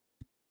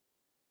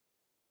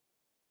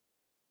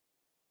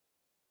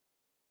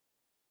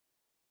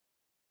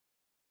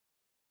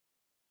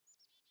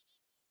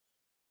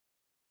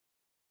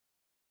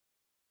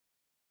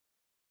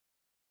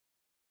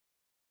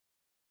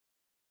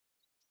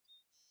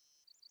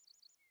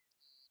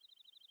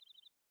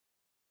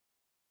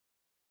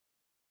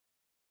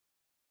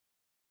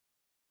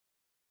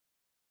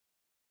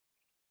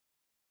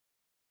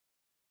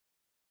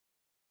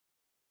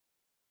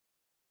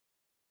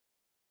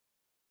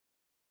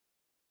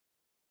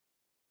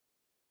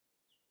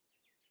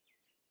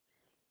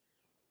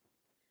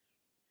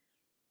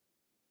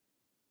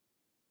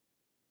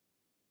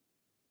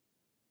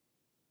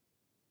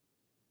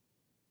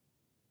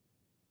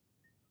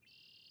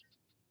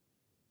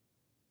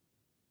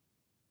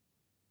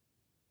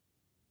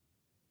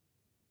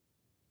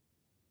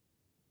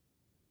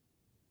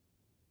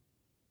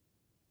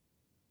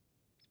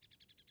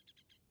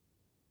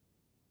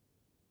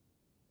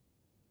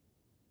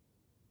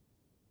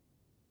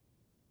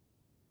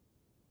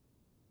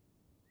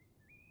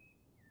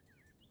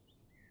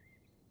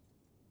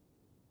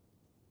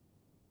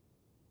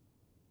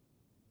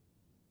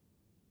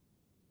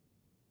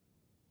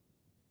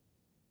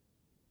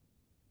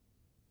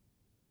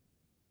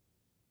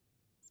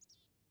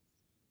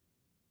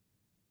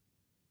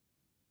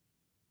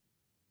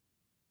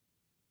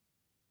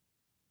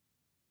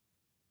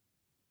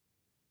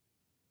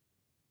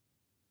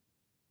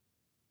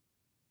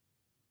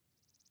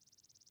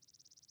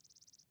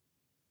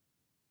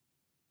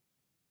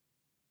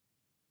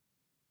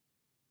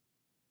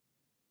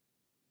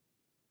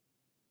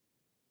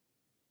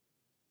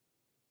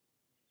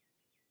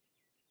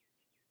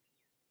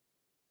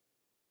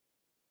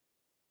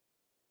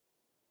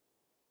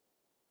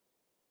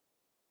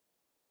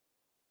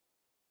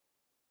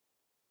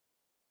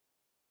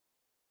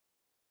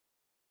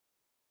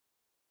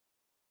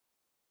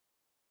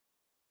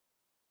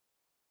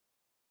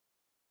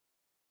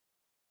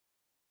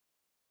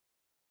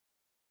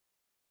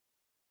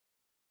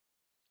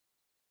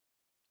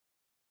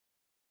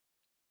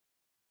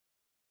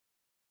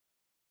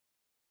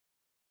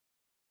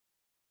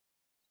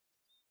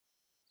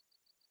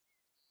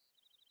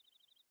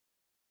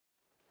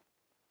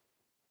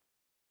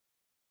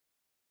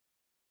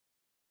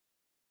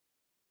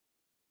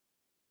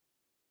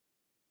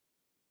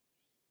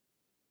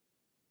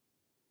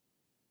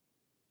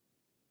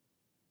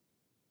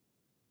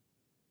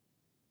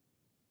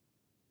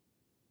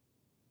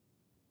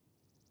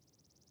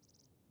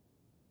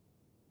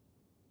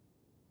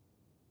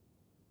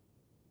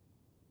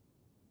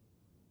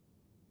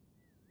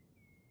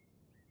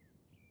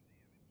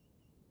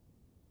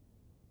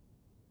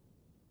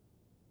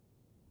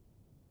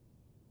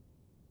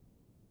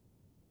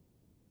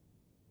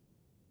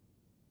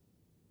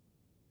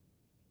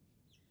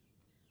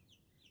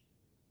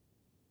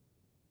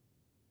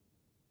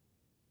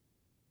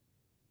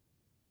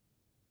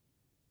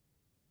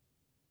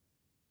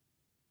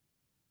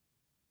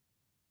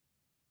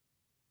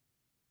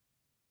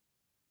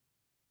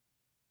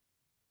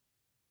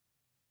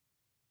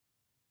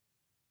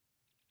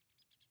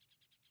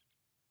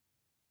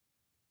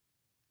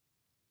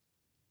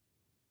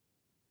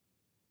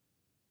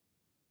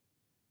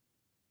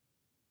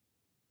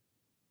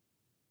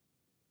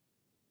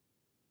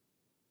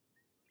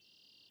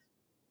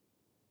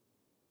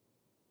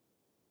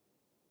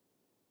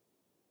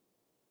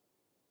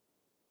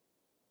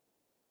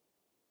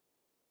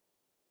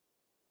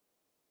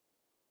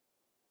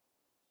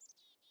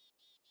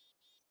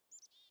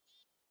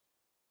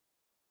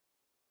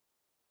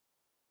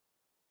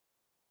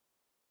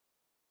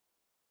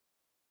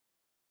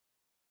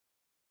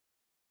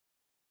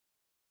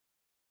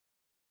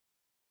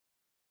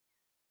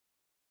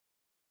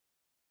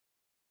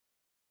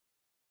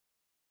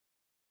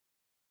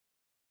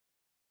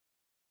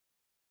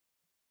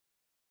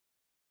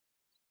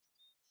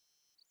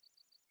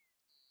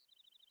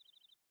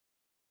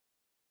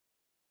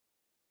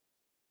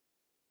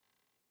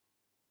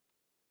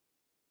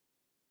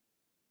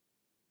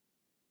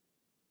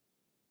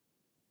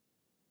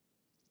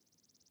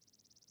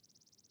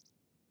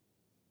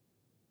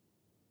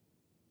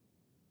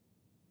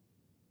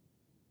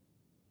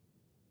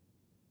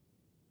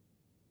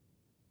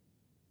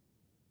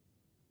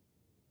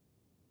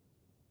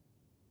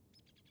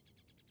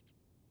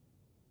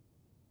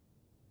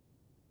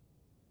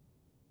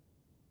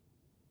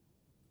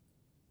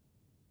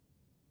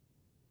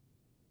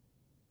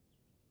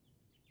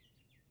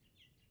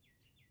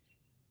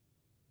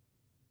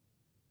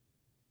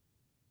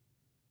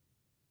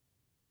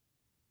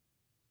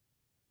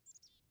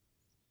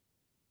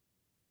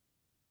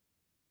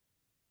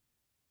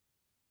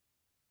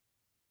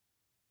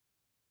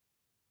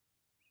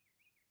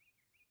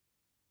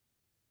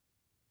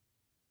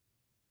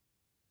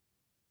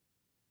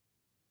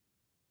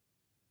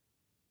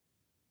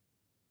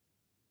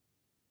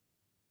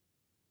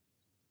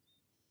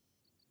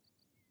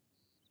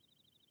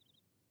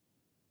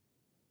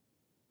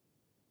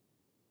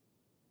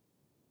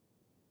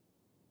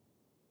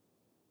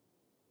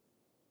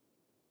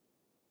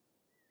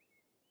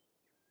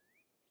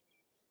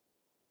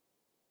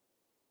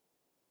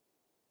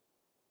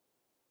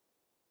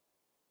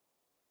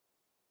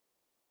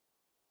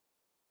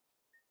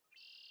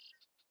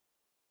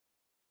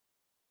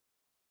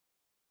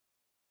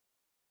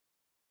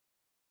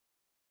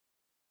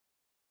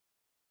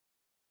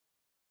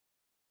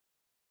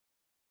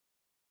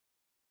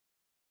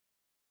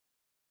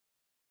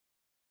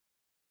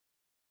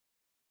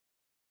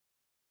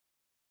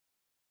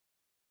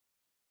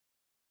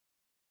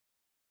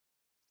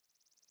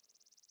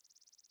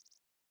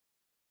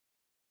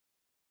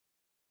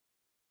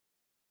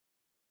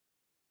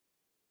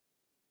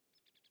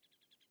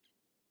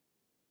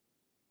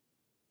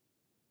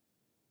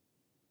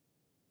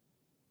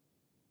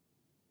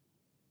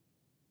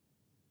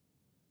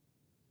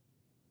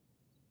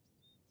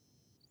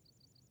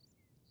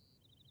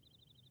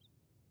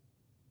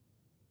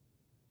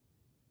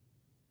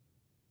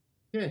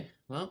 Okay,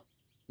 well,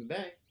 I'm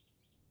back.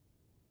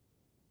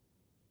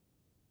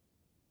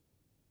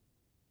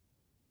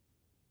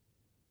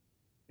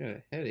 Got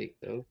a headache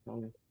though.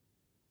 I'll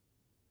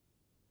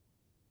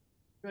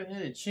go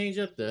ahead and change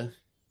up the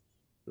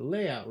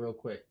layout real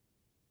quick.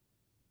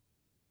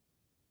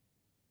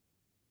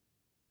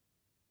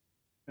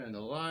 Turn the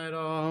light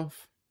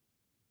off.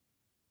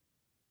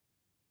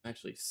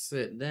 Actually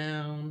sit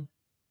down.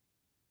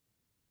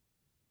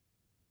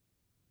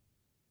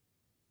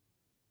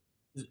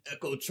 Just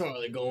Echo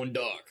Charlie going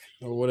dark.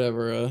 Or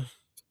whatever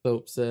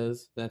soap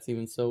says. That's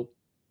even soap.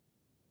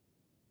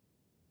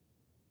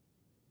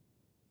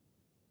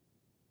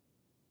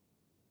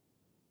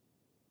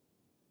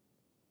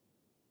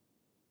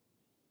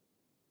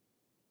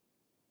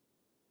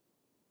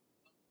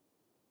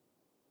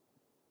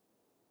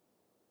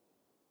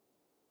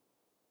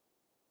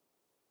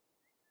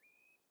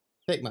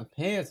 Take my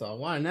pants off.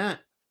 Why not?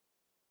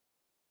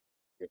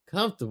 Get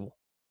comfortable.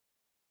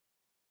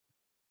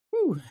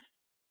 Whew.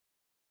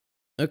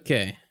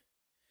 Okay.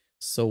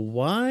 So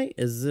why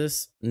is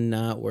this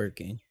not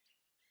working?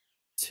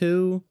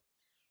 2,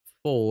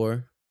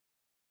 4,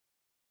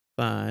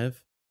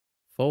 5,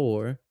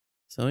 4.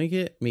 So let me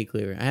get meat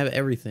cleaver. I have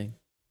everything.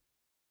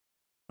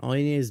 All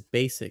you need is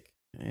basic.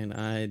 And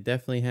I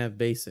definitely have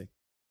basic.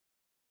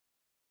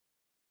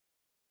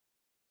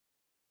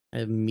 I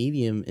have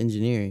medium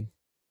engineering.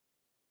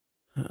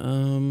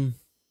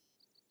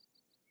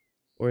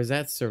 Or is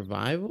that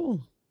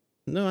survival?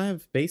 No, I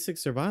have basic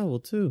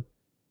survival too.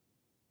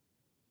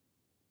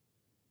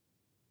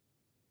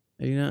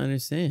 I do not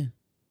understand.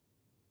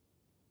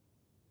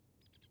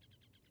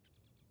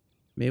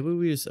 Maybe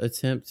we just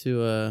attempt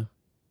to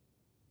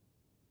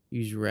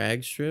use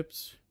rag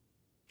strips.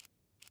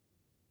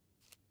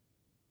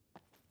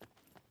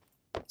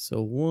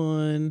 So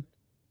 1,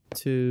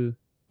 2,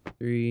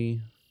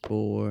 3,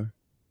 4,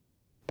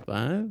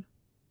 5.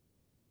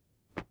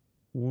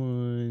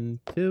 1,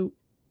 2.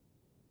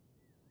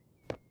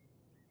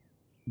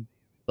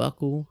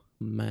 Buckle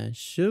my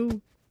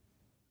shoe.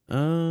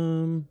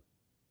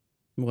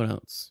 What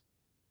else?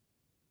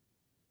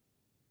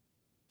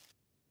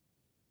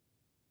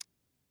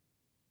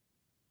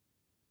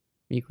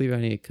 Meat cleaver, I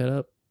need to cut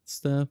up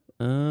stuff.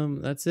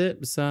 That's it.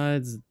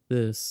 Besides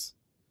this,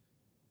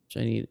 which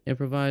I need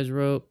improvised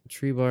rope,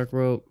 tree bark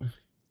rope.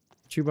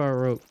 Tree bark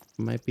rope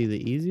might be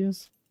the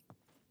easiest. How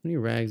many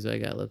rags do I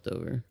got left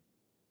over?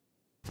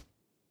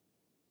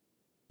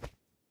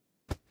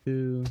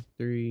 2,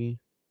 3.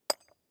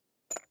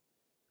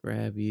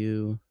 Grab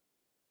you.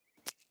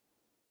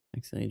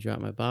 Accidentally drop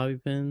my bobby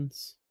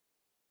pins.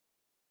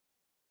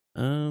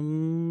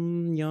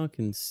 Y'all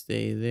can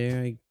stay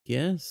there, I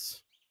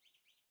guess.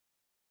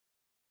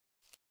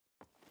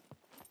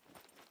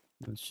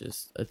 Let's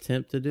just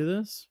attempt to do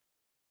this.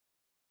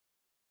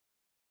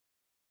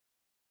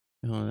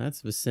 Oh,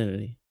 that's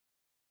vicinity.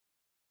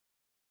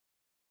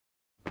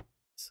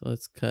 So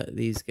let's cut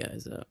these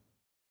guys up.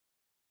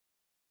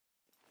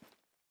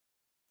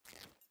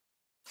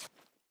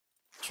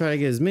 Try to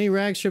get as many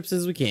rag strips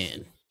as we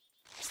can.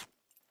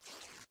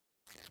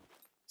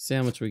 See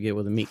how much we get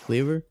with a meat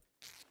cleaver.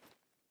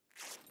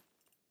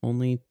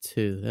 Only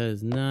 2. That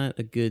is not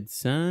a good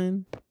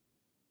sign.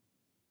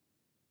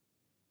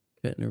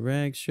 Cutting the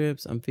rag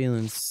strips. I'm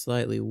feeling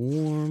slightly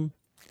warm.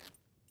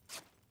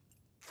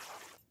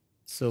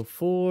 So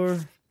 4,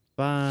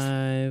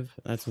 5.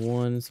 That's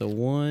 1. So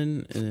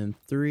 1 and then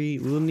 3.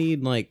 We'll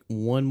need like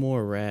 1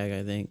 more rag,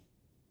 I think.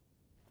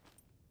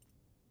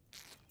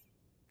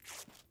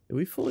 Did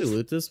we fully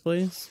loot this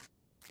place?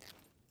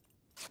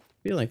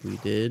 I feel like we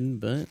did,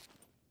 but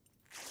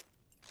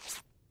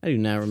I do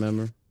not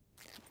remember.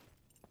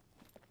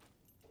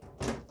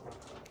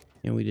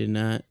 And we did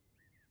not.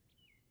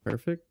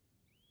 Perfect.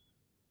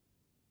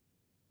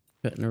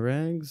 Cutting the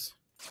rags.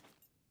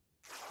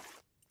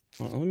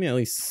 Well, let me at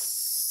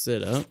least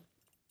sit up.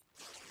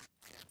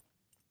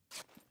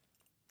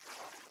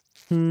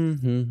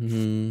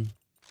 And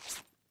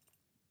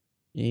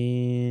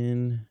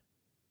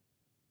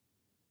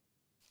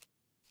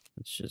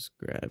let's just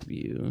grab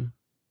you.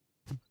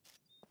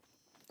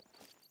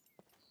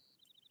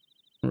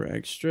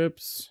 Rag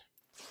strips.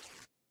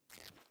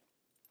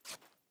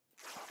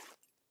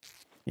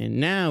 And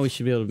now we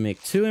should be able to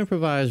make 2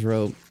 improvised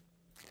rope.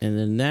 And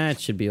then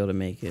that should be able to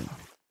make it.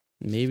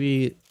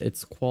 Maybe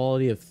it's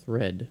quality of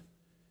thread,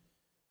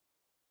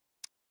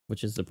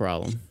 which is the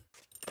problem.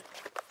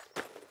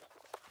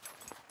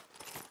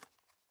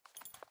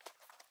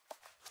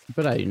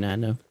 But I do not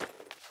know.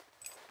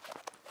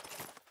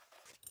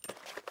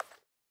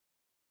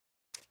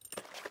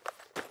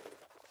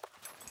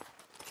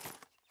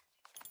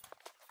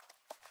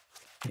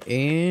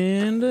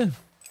 And a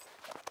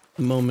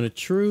moment of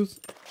truth.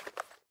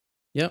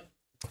 Yep.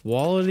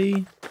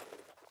 Quality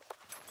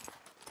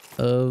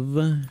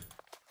of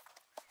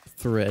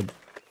thread.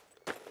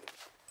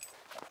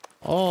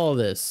 All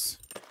this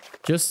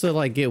just to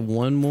like get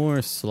 1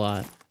 more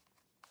slot.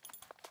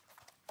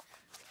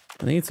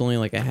 I think it's only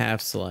like a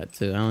half slot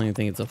too. I don't even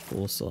think it's a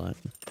full slot.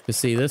 But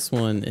see, this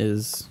one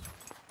is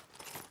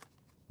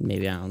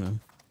maybe, I don't know.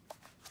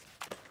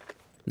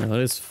 No,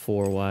 it is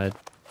 4 wide.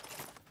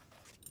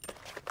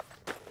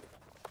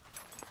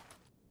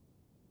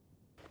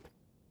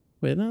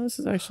 Wait, no, this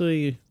is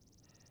actually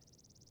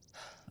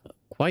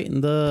quite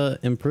the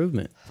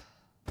improvement.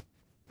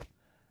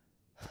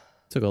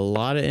 Took a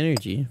lot of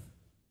energy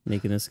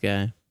making this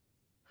guy.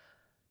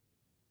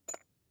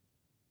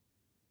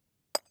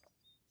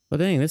 But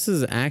dang, this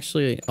is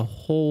actually a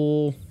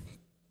whole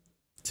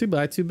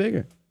 2x2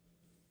 bigger.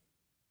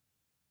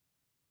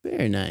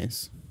 Very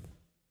nice.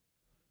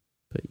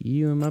 Put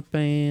you in my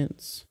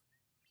pants.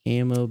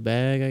 Ammo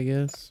bag, I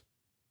guess.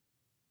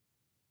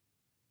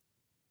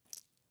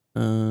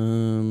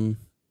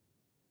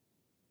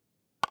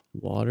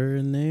 Water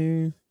in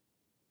there.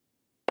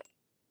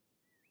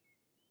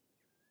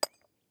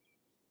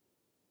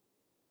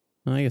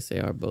 I guess they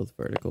are both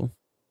vertical.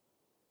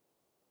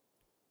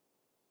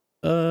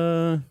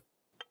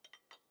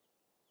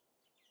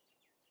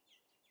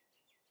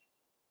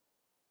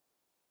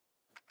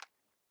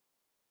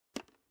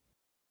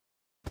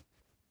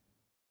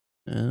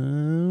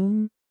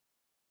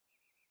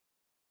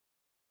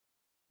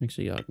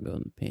 Actually, y'all can go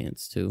in the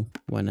pants too.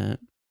 Why not?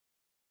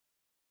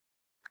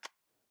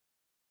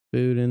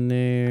 Food in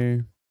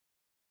there.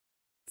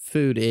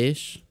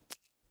 Food-ish.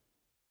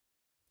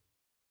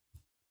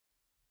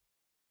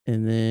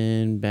 And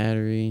then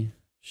battery.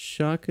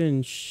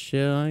 Shotgun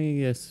shell, I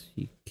guess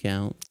you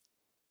count.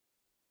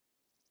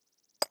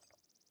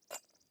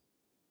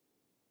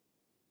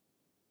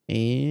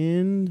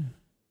 And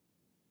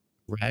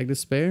rag to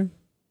spare.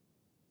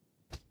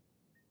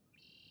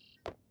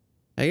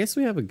 I guess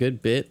we have a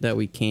good bit that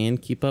we can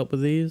keep up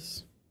with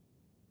these.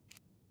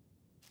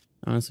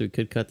 Honestly, we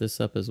could cut this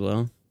up as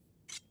well.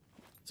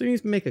 So you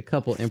need to make a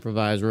couple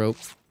improvised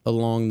ropes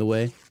along the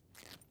way.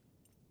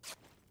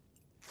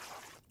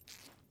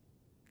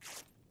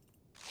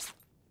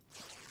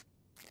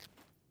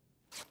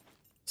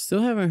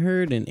 Still haven't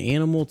heard an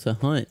animal to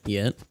hunt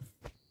yet.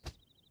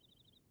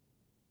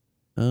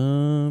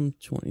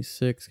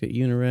 26, got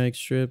unirag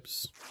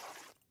strips.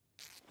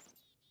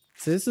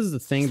 So this is the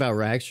thing about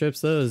rag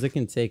strips though, is it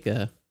can take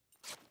a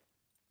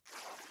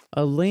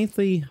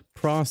lengthy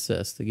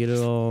process to get it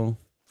all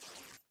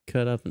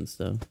cut up and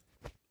stuff.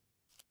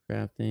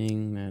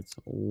 Crafting, that's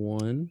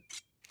 1.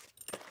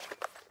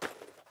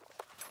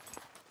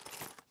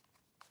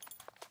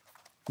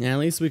 Now at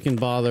least we can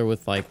bother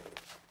with like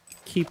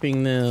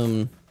keeping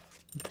them,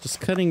 just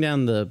cutting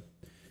down the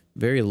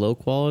very low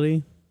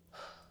quality.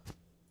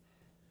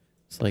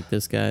 It's like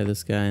this guy, and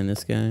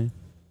this guy.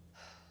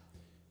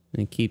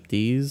 And keep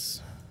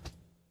these.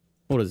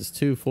 What is this?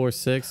 2, 4,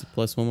 6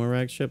 plus 1 more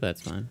rag strip?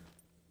 That's fine.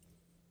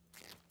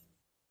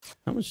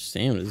 How much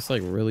sand is this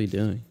like really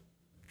doing?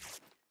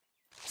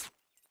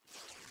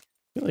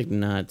 I feel like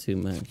not too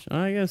much.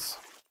 Oh, I guess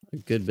a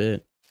good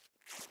bit.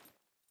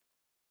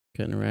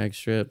 Cutting rag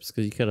strips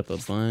because you cut up a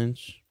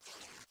bunch.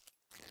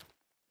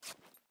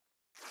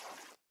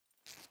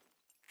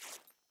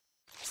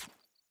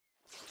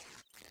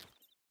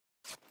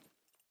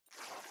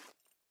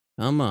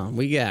 Come on,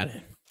 we got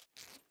it.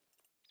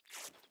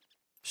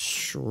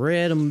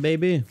 Shred them,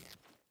 baby.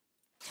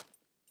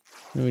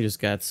 And we just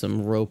got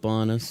some rope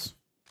on us.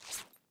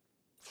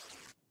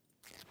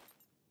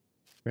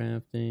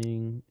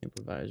 Crafting,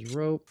 improvised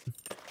rope.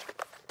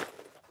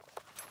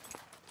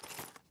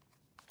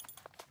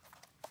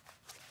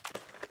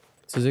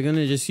 So is it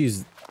gonna just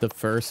use the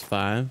first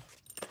 5?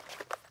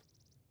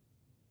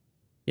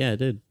 Yeah, it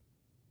did.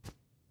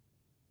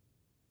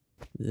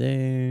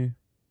 There.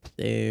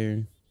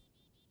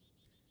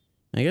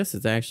 I guess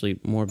it's actually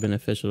more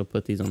beneficial to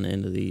put these on the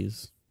end of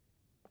these.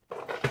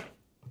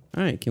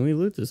 Alright, can we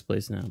loot this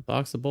place now?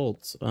 Box of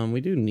bolts. We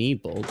do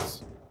need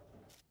bolts.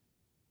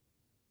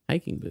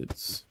 Hiking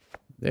boots.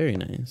 Very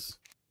nice.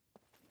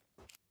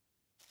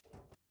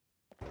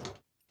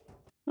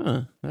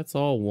 Huh, that's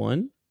all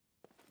 1?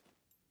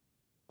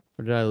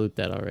 Or did I loot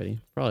that already?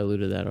 Probably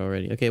looted that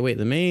already. Okay, wait,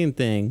 the main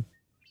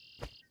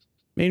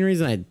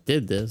reason I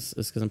did this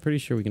is because I'm pretty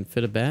sure we can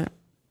fit a bat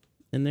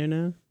in there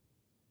now.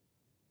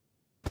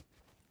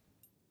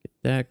 Get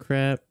that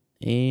crap.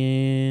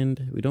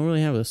 And we don't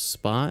really have a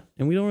spot.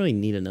 And we don't really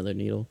need another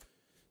needle.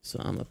 So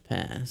I'm gonna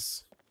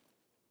pass.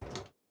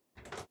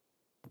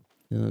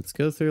 Now let's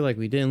go through like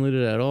we didn't loot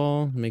it at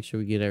all. Make sure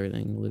we get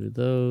everything. Looted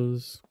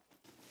those.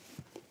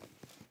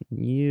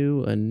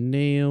 You, a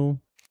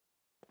nail.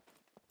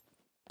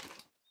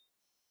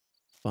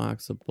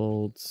 Box of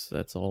bolts.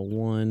 That's all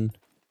 1.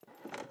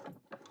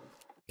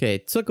 Okay,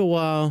 it took a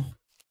while,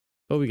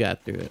 but we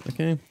got through it,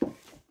 okay?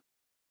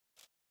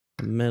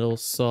 Metal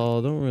saw.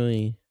 Don't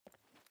really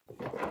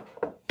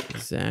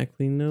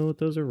exactly know what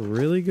those are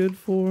really good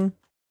for.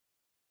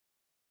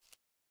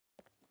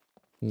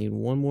 Need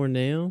 1 more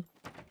nail.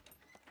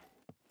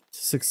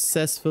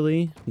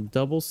 Successfully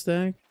double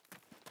stack.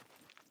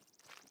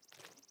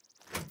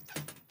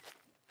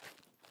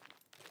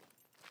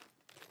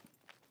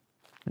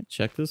 I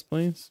check this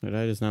place? Or did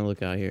I just not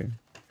look out here?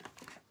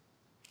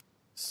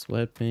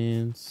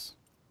 Sweatpants.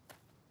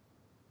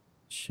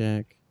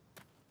 Check.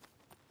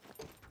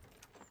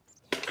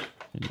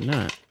 And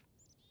not.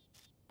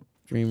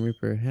 Dream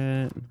Reaper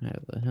hat.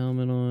 Have the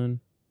helmet on.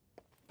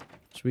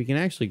 So we can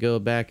actually go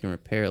back and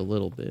repair a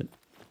little bit.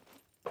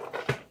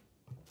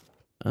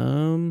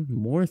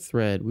 More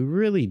thread. We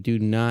really do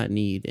not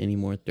need any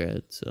more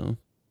thread, so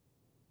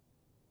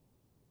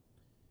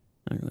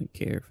I don't really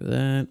care for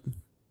that.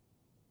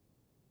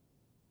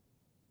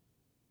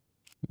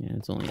 Yeah,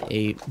 it's only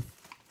 8.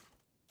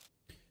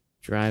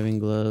 Driving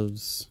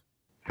gloves.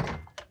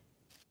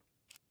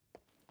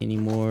 Any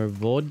more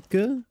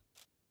vodka?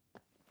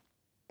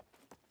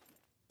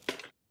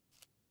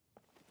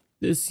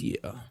 This year,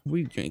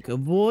 we drink a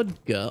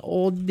vodka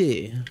all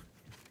day.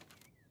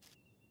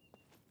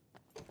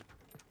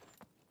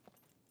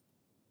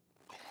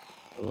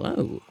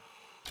 Hello.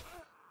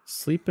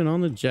 Sleeping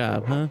on the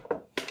job, huh?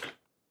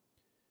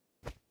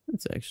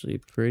 That's actually a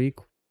pretty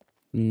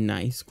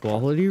nice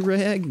quality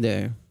rag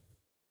there.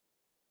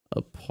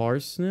 A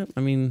parsnip? I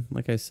mean,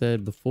 like I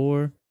said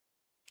before,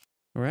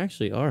 we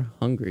actually are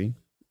hungry.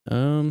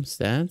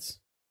 Stats.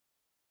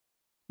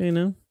 You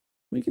know,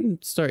 we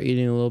can start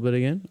eating a little bit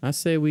again. I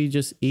say we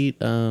just eat,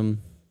 did I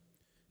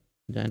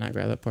not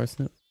grab that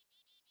parsnip?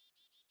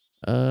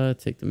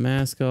 Take the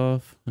mask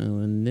off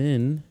and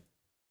then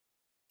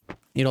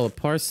eat all the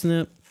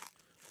parsnip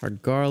or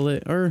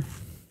garlic, or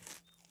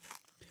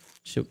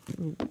should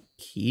we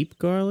keep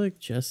garlic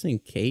just in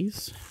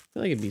case? I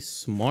feel like it'd be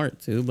smart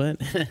to, but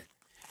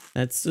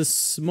that's the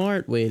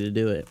smart way to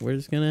do it. We're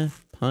just gonna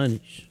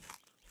punch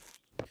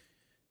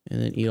and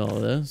then eat all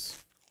of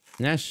this.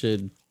 And that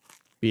should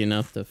be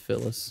enough to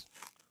fill us.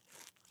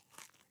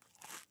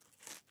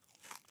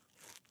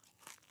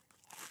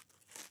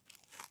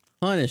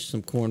 Punish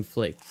some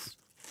cornflakes.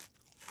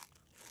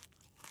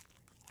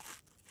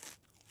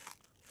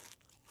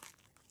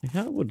 Like,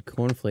 how would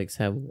cornflakes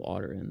have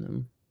water in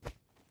them?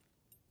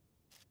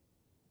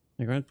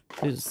 Like, aren't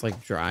they just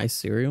like dry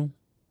cereal?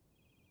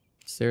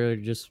 Is there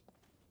just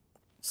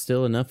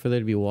still enough for there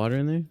to be water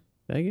in there?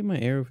 Did I get my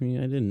arrow from you?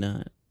 I did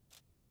not.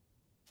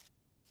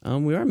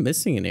 We are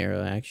missing an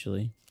arrow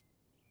actually.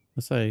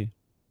 Unless I...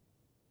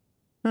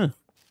 Huh. I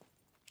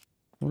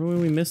wonder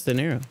when we missed an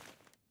arrow.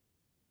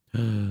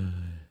 I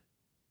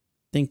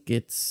think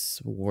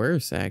it's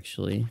worse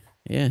actually.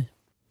 Yeah.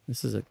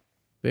 This is a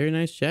very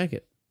nice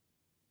jacket.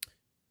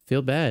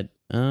 Feel bad.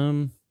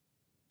 Find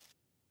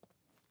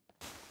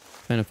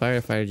a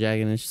firefighter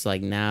jacket and it's just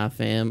like, nah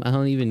fam, I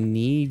don't even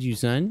need you,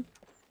 son.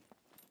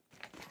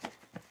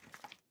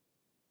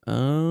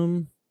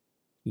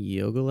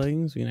 Yoga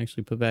leggings we can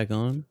actually put back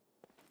on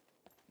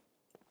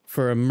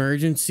for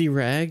emergency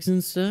rags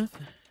and stuff.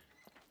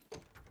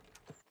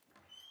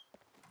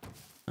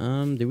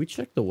 Did we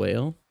check the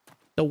whale?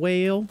 The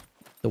whale?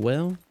 The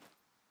well?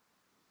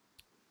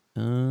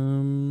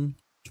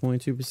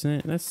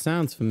 22%. That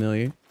sounds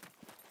familiar.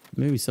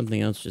 Maybe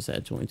something else just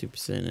had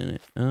 22% in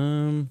it.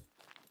 I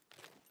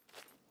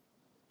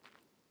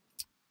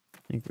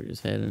think we're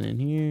just heading in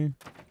here.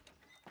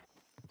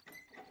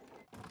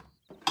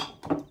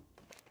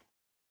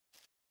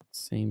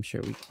 Same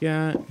shirt we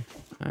got.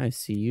 I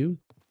see you.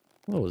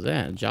 What was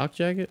that? A jock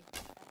jacket?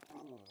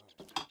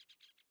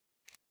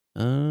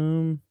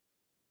 Where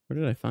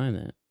did I find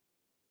that?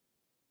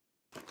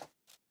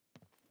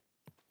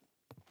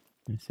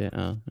 I said,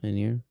 oh, in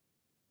here.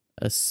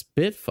 A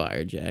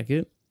Spitfire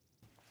jacket.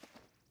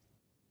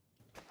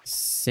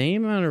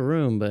 Same amount of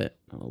room, but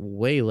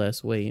way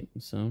less weight,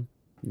 so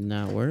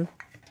not worth.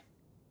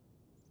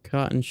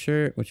 Cotton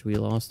shirt, which we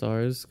lost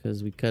ours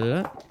because we cut it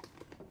up.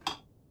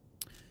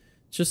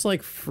 Just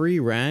like free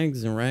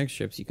rags and rag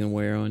strips you can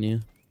wear on you.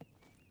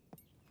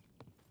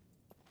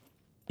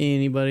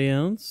 Anybody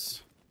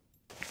else?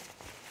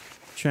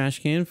 Trash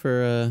can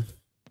for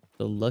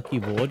the lucky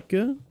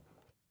vodka.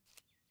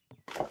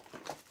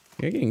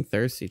 You're getting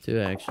thirsty too,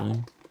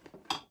 actually.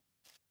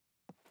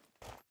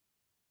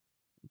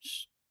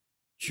 Just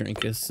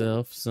drink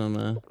yourself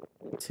some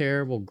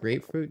terrible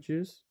grapefruit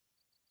juice.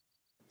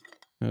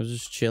 I was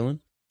just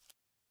chilling.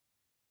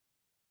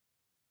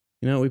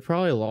 You know, we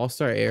probably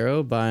lost our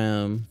arrow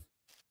by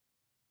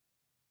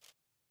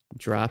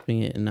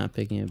dropping it and not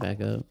picking it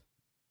back up.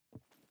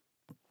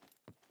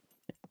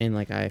 And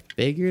like I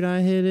figured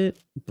I hit it,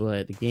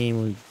 but the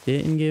game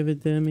didn't give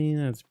it to me.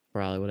 That's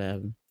probably what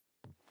happened.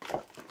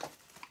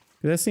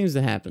 That seems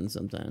to happen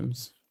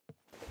sometimes.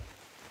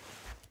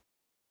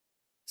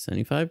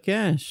 75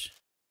 cash.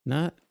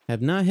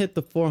 Have not hit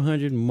the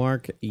 400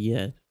 mark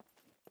yet.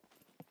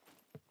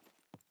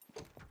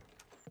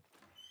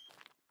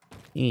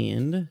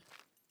 And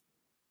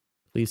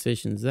police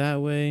station's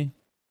that way.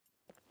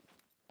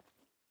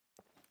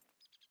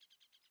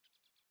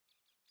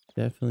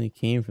 Definitely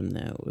came from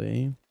that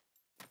way.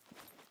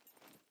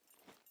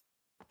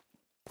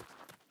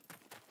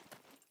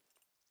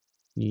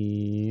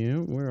 Yeah,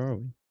 where are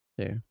we?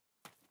 There.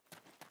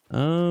 I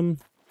don't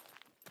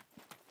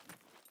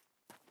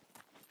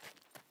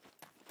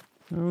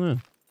know.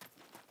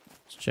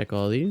 Let's check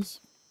all these.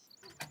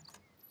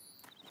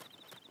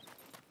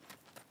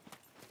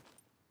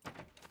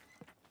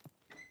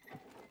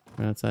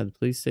 Right outside the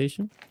police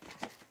station.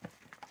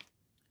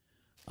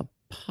 A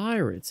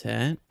pirate's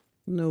hat?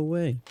 No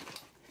way.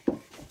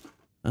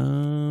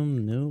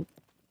 Nope.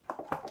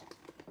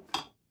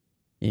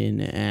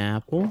 An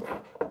apple.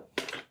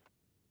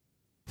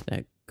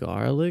 That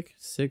garlic,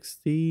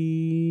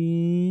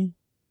 61%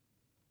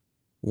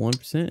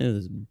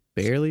 is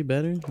barely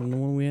better than the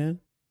one we had.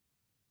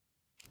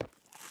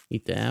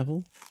 Eat the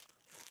apple.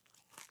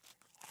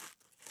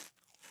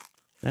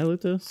 Did I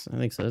loot this? I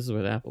think so. This is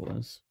where the apple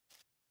was.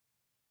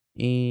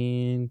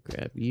 And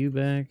grab you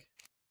back.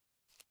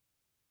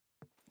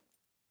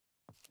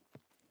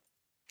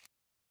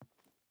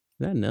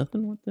 Is that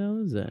nothing? What the hell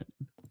is that?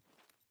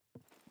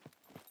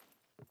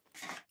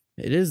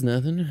 It is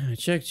nothing. I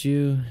checked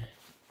you.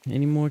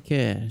 Any more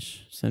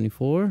cash?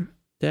 74?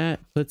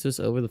 That puts us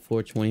over the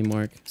 420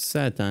 mark.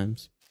 Sad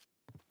times.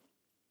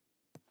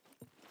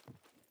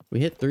 We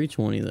hit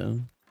 320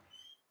 though.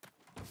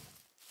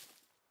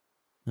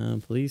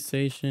 Police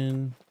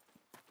station.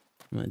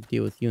 I'm gonna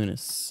deal with you in a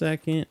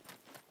second.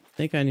 I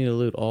think I need to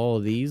loot all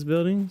of these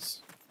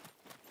buildings.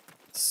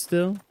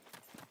 Still.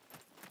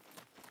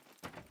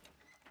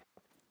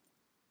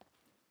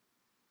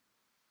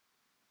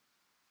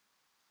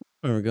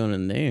 Oh, we're going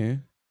in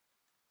there.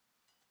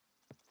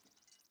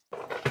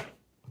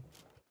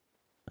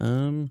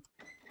 A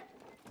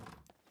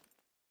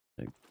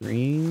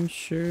green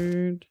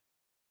shirt.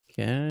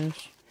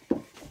 Cash.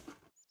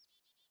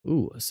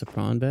 Ooh, a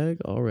Sopron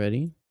bag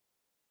already.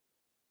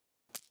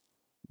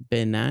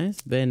 Very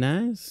nice, very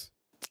nice.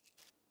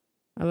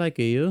 I like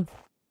you.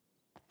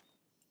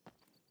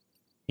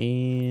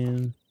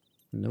 And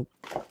nope.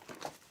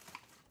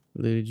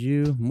 Looted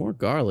you. More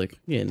garlic.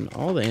 Getting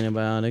all the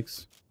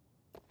antibiotics.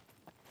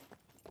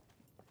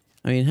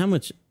 I mean, how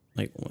much?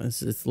 Like,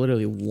 it's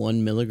literally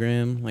 1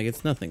 milligram. Like,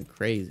 it's nothing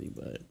crazy,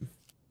 but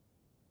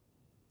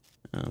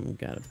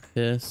gotta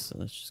piss. So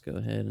let's just go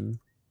ahead and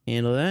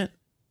handle that.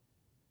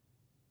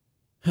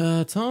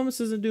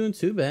 Thomas isn't doing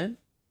too bad.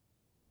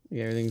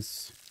 Yeah,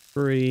 everything's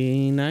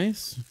pretty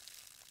nice.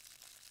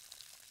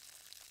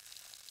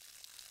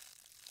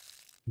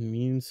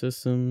 Immune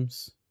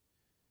systems.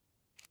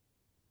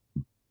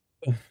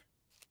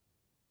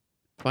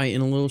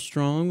 Fighting a little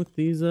strong with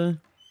these,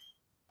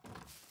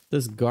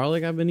 this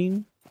garlic I've been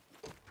eating.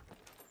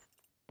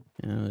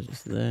 Yeah,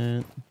 just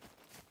that.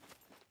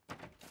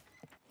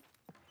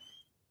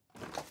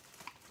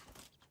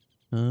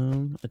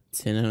 A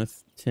 10 out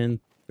of 10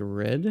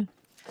 thread.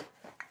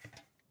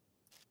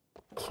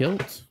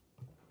 Kilt. I feel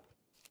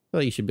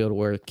like you should be able to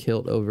wear a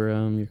kilt over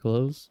your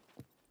clothes.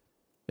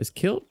 Is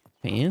kilt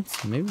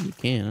pants? Maybe you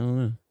can. I don't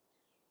know.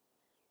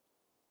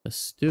 A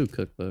stew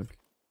cookbook.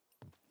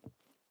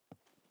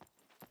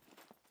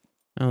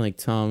 I don't think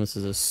Thomas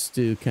is a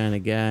stew kind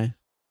of guy.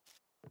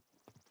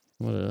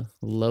 What a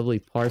lovely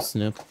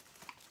parsnip.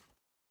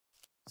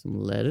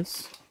 Some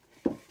lettuce.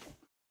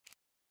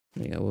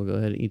 Yeah, we'll go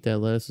ahead and eat that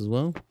lettuce as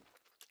well.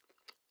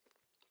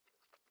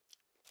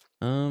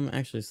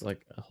 Actually, it's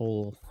like a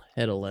whole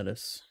head of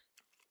lettuce.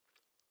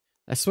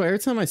 I swear, every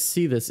time I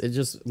see this, it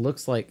just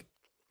looks like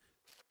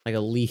a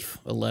leaf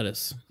of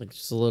lettuce, like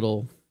just a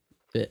little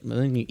bit. But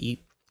then you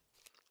eat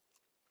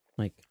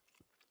like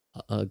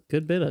a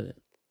good bit of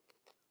it.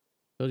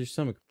 Fills your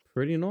stomach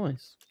pretty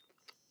nice.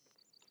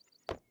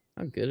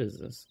 How good is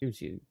this?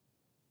 Gives you a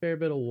fair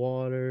bit of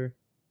water,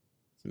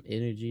 some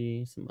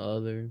energy, some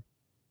other.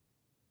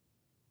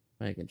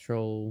 I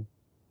control.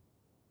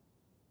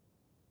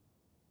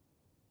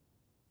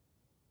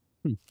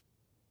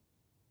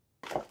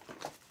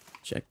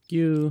 Check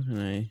you, and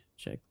I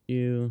check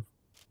you.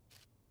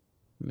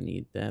 I'm gonna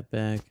need that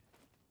back.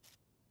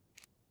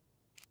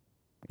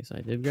 Guess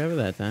I did grab it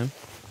that time.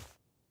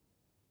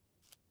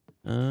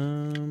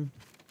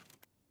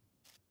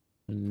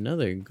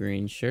 Another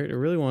green shirt. It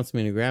really wants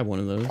me to grab one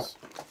of those.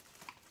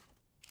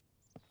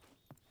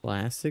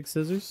 Plastic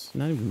scissors,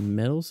 not even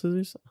metal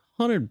scissors.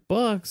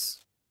 $100.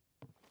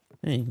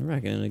 Hey, we're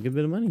racking in a good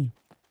bit of money.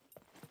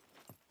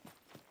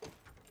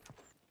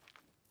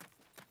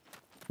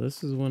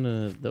 This is one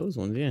of those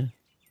ones, yeah.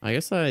 I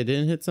guess I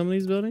didn't hit some of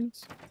these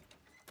buildings.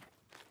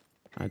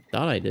 I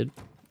thought I did.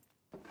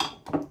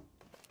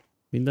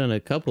 We've done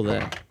a couple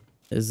that.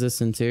 Is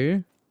this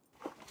interior?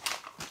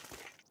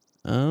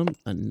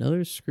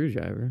 Another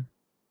screwdriver.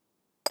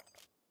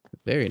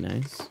 Very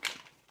nice.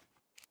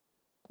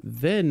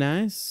 Very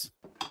nice.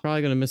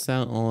 Probably gonna miss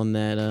out on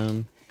that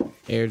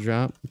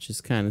airdrop, which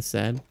is kind of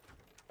sad.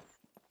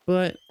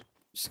 But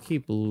just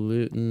keep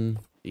looting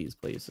these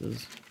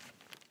places.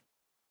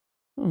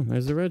 Oh,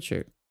 there's the red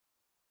shirt.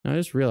 Now I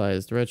just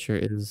realized the red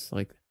shirt is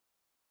like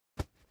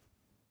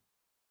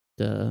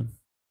the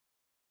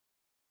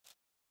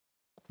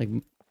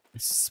I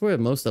swear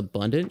most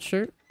abundant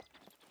shirt.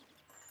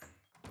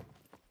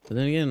 But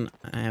then again,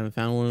 I haven't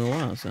found one in a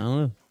while, so I don't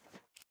know.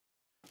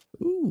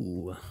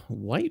 Ooh,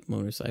 white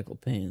motorcycle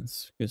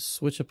pants. Gonna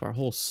switch up our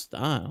whole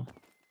style.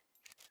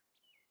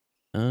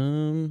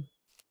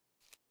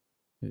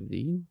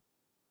 V.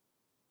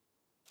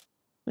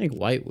 I think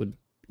white would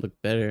look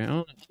better.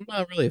 I'm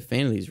not really a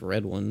fan of these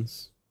red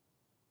ones.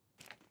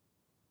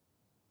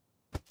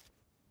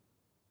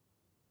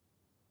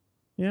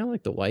 Yeah, I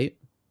like the white.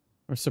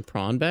 Or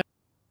Sopron bag.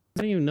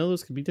 I didn't even know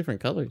those could be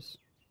different colors.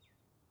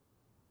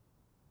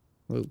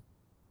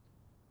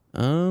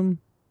 Whoa.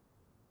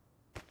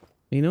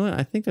 You know what?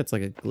 I think that's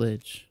like a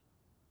glitch.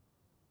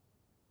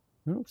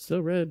 Oh,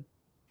 still red.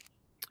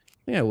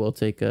 Yeah, we'll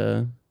take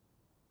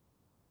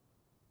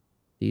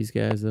these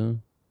guys though.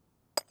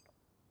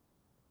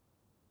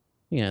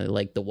 Yeah,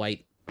 like the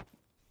white.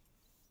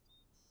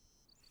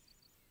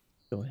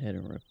 Go ahead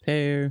and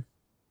repair.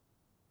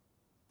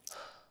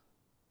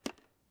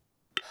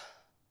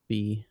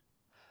 Be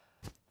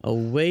a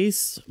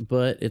waste,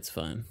 but it's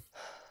fun.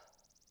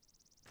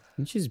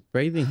 And she's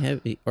breathing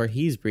heavy, or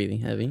he's breathing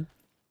heavy.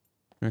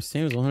 Our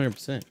stamina was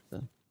 100%.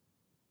 So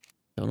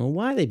don't know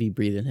why they'd be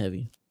breathing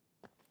heavy.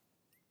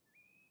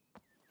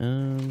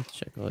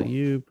 Check all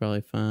you.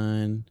 Probably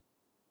find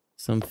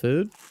some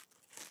food.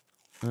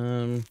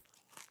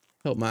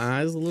 Help my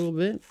eyes a little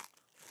bit.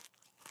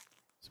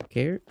 Some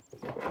carrot.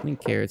 I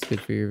think carrot's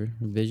good for your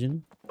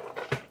vision.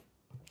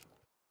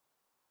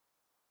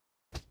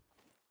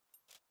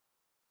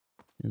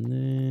 And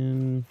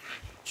then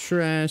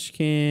trash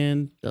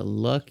can, the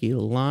lucky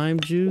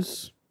lime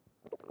juice.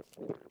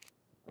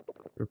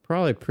 We're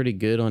probably pretty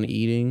good on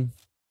eating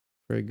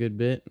for a good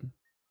bit,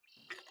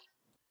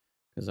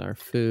 because our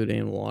food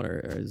and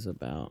water is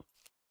about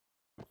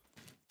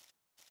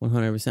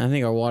 100%. I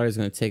think our water is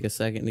going to take a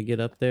second to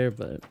get up there,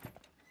 but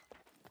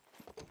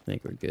I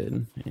think we're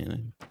good.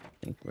 And I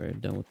think we're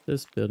done with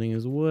this building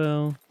as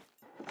well.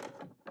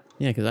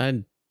 Yeah, because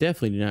I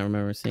definitely do not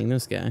remember seeing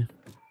this guy.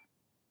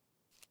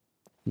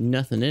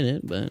 Nothing in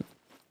it, but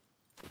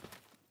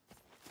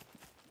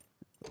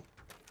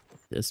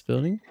this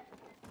building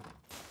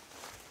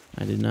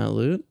I did not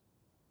loot.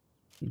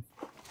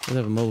 Does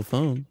have a mobile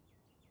phone.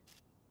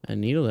 A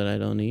needle that I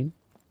don't need.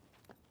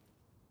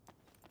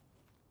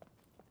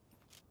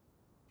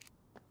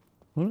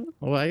 What?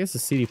 Well, I guess a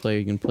CD player,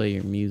 you can play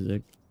your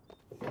music.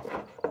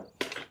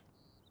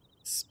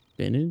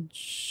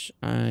 Spinach.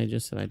 I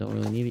just said I don't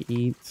really need to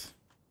eat.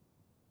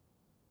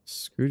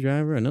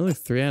 Screwdriver. Another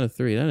 3 out of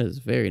 3. That is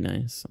very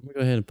nice. I'm gonna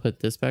go ahead and put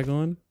this back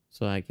on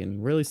so I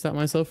can really stop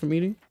myself from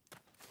eating.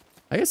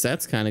 I guess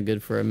that's kind of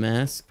good for a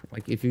mask.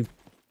 Like if you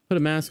put a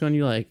mask on,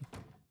 you like,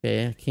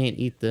 okay, I can't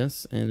eat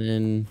this, and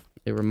then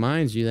it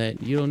reminds you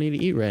that you don't need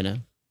to eat right now.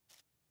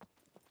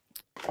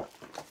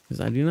 Because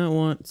I do not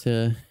want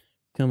to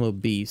become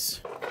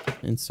obese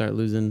and start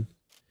losing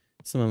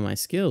some of my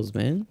skills,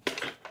 man.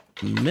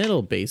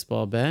 Metal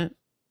baseball bat.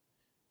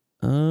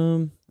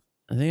 I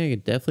think I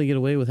could definitely get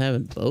away with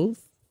having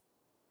both.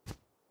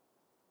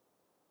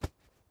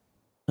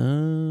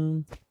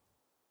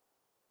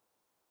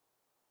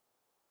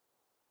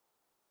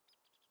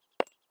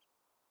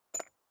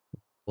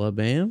 Well,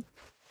 bam.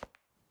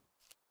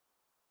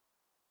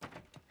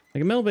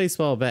 Like a metal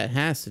baseball bat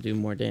has to do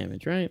more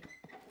damage, right?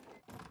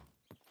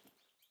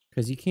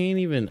 Because you can't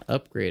even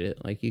upgrade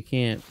it. Like you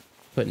can't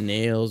put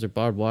nails or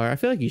barbed wire. I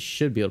feel like you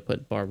should be able to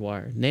put barbed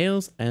wire.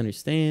 Nails, I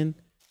understand.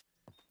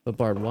 But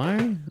barbed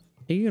wire?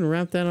 You can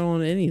wrap that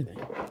on anything.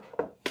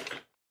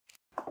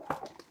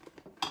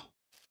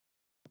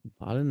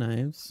 A lot of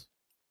knives.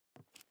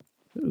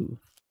 Ooh,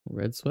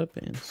 red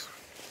sweatpants.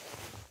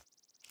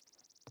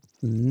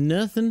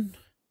 Nothing.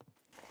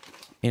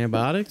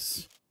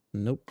 Antibiotics?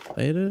 Nope.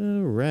 I had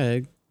a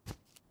rag.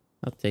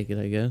 I'll take it,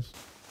 I guess.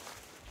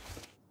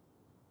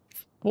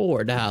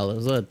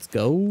 $4. Let's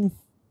go.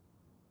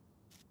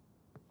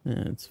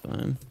 That's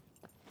fine.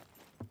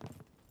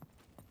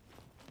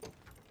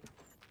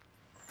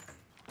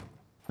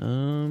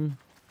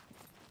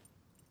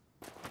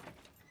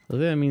 So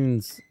that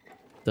means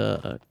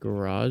the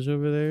garage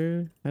over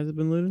there hasn't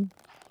been looted.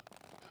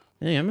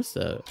 Hey, I missed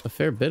a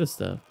fair bit of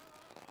stuff.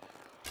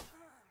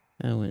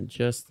 That went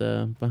just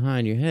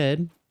behind your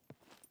head,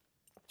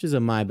 which is a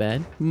my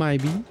bad. My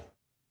be.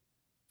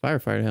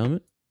 Firefighter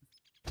helmet.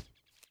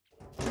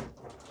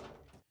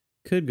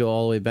 Could go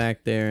all the way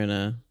back there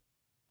and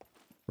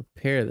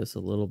repair this a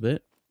little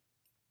bit.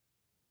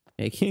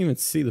 Yeah, you can't even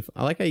see the.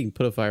 I like how you can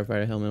put a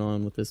firefighter helmet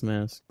on with this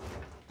mask.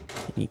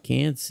 You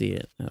can't see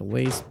it. A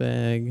waste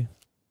bag.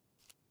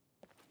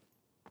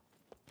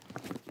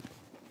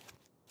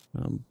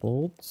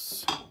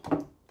 Bolts.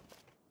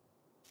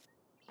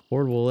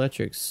 Portable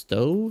electric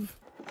stove.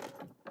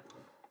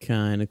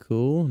 Kind of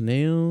cool.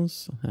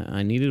 Nails.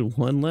 I needed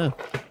one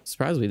left.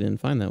 Surprised we didn't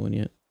find that one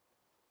yet.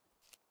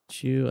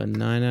 Chew a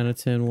 9 out of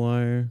 10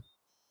 wire.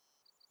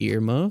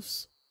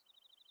 Earmuffs.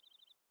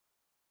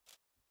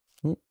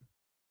 Oh.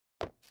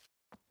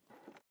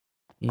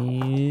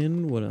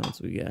 And what else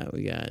we got?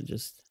 We got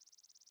just.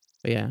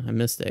 Oh yeah, I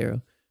missed the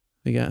arrow.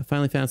 We got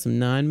finally found some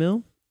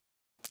 9mm.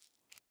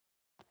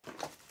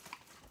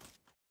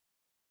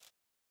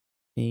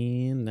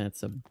 And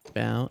that's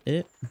about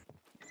it.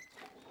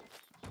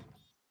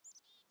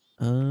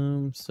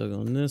 Still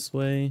going this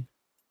way.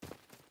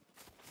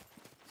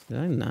 Did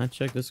I not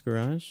check this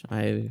garage?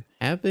 I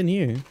have been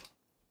here.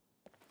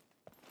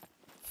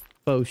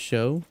 Faux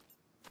show.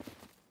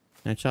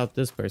 I chopped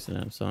this person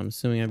up, so I'm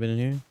assuming I've been in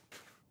here.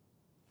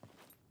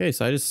 Okay,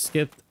 so I just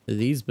skipped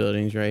these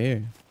buildings right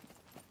here.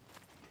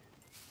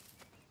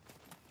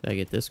 Did I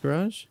get this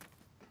garage?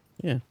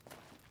 Yeah.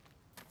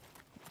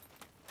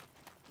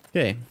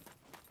 Okay.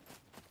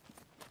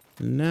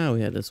 Now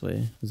we head this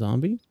way.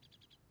 Zombie?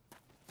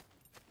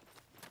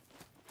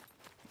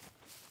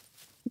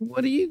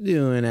 What are you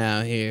doing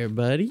out here,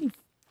 buddy?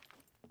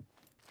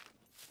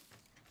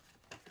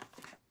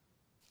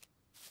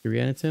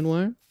 3 out of 10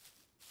 wire?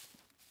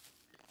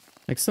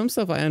 Like some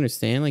stuff I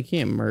understand, like you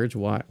can't merge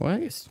wire. Well, I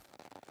guess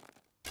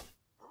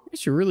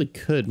you really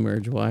could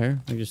merge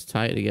wire. Like just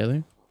tie it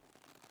together.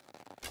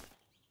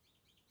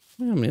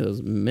 How many of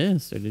those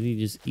missed, or did he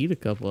just eat a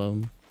couple of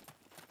them?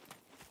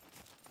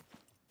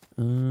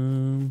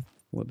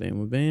 What bam,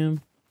 what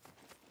bam.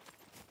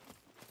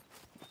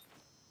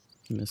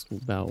 Missed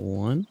about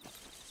 1.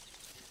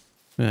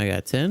 I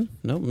got 10.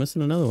 Nope,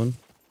 missing another one.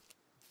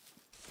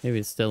 Maybe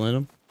it's still in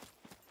them.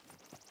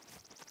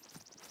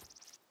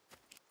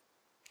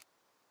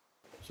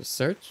 Just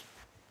search.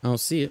 I don't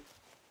see it.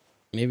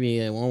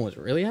 Maybe one was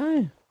really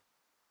high.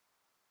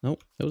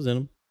 Nope, it was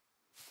in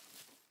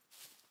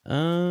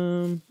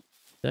them.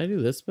 Did I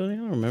do this building?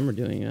 I don't remember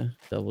doing a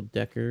double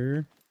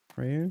decker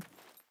right here.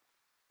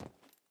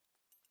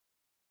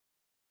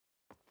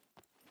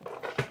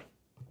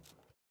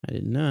 I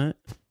did not.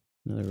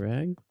 Another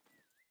rag.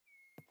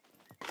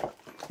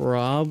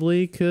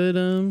 Probably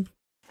could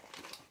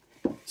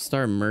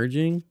start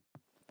merging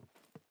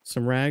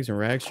some rags and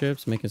rag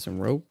strips, making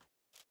some rope.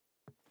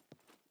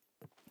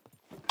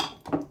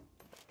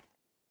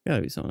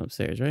 Gotta be someone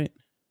upstairs, right?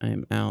 I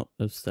am out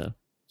of stuff.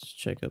 Let's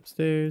check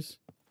upstairs.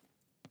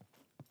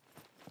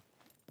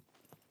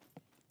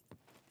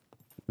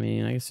 I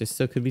mean, I guess there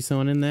still could be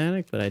someone in the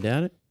attic, but I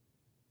doubt it.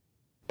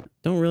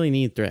 Don't really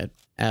need thread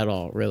at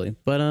all, really.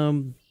 But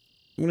I'm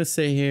gonna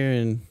sit here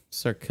and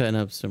start cutting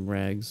up some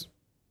rags.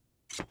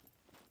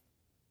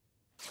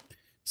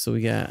 So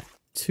we got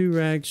 2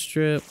 rag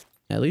strip.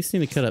 At least need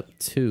to cut up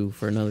 2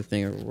 for another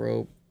thing of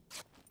rope.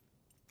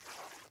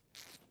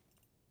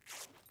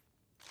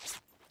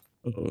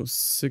 Oh,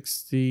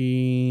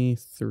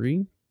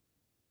 63.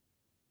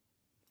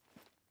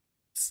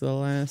 It's the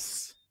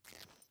last.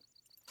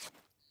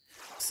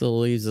 Still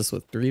leaves us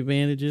with 3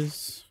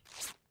 bandages.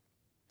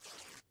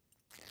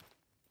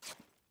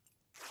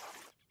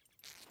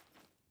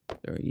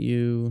 There are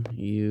you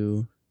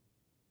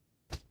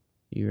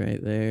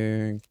right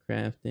there.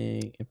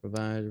 Crafting,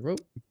 improvise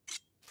rope.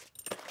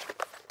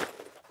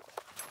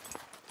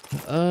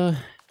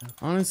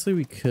 Honestly,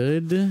 we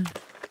could.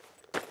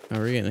 Oh,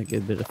 we're getting a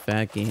good bit of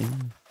fat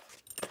gain.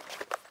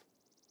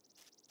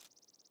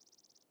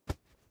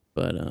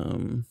 But,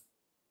 oh.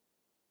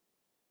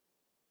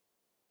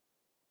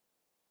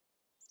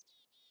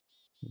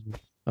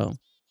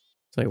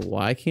 It's like,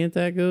 why can't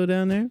that go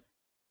down there?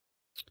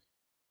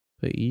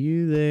 Put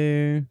you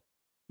there.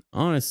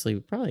 Honestly,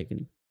 we probably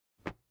can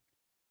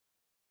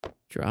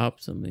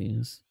drop some of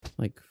these.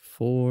 Like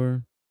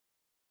 4.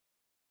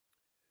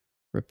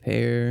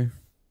 Repair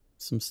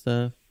some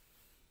stuff.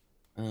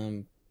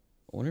 I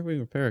wonder if we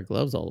can repair our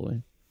gloves all the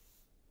way.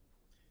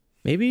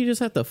 Maybe you just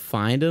have to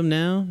find them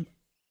now.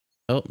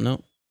 Oh,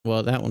 no.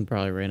 Well, that one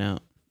probably ran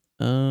out.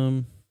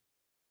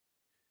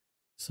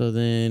 So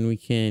then we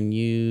can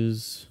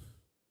use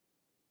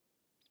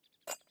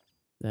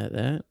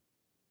that.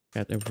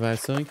 Got the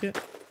improvised sewing kit.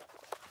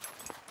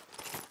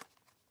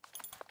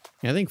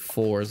 Yeah, I think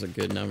 4 is a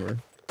good number.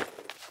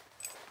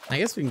 I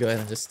guess we can go ahead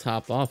and just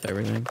top off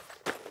everything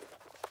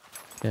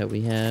that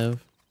we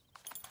have.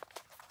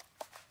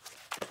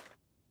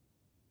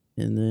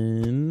 And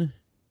then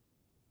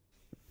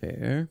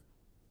repair.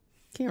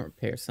 Can't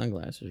repair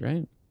sunglasses,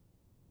 right?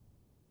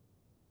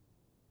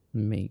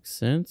 Makes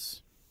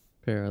sense.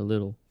 Repair a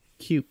little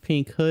cute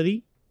pink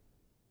hoodie.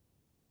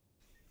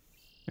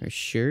 Our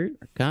shirt,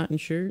 our cotton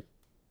shirt.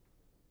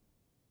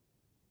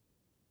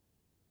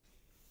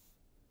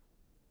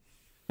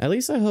 At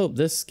least I hope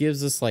this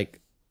gives us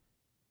like,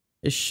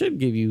 it should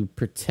give you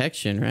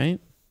protection,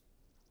 right?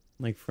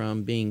 Like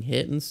from being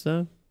hit and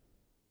stuff.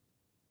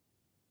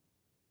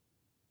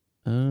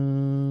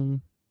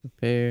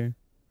 Repair.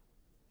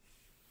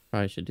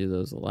 Probably should do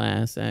those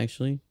last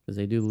actually, because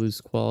they do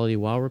lose quality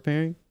while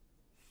repairing.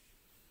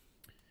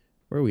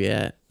 Where are we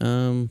at?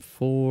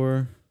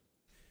 4.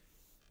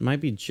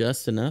 Might be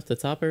just enough to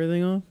top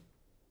everything off.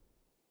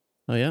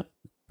 Oh yeah,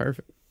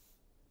 perfect.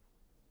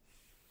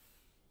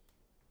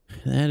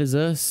 That is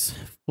us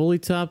fully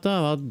topped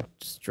off. I'll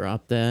just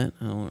drop that.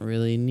 I don't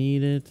really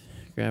need it.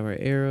 Grab our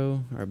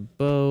arrow, our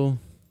bow,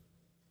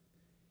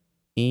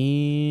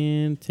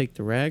 and take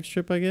the rag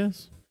strip, I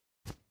guess.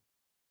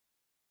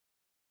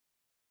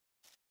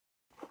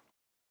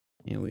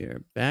 And we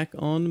are back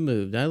on the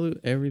move. Did I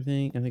loot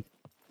everything? I think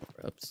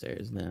we're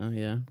upstairs now,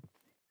 yeah.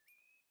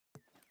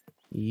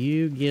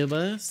 You give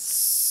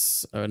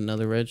us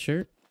another red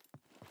shirt.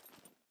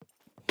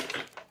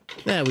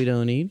 That we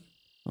don't need.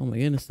 Oh my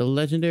goodness, the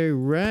legendary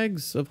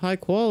rags of high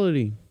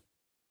quality.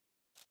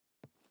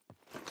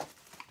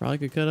 Probably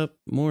could cut up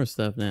more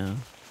stuff now.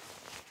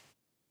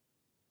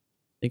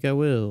 Think I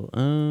will.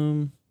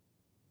 Cutting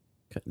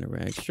the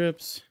rag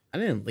strips. I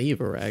didn't leave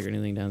a rag or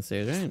anything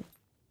downstairs, right?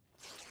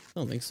 I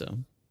don't think so.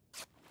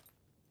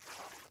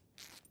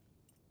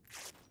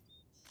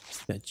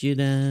 Cut you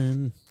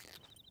down.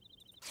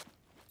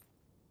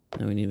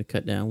 Now we need to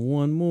cut down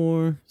one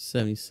more.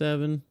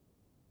 77.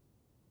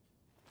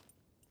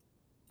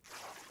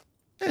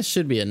 That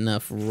should be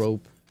enough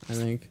rope, I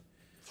think.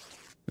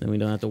 Then we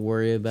don't have to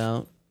worry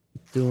about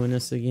doing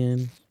this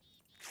again.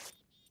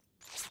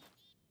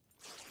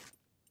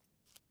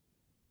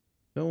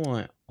 Don't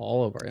want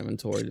all of our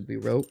inventory to be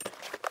rope.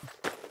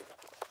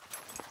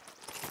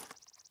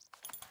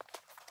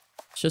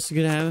 It's just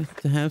good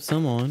to have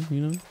some on,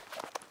 you know?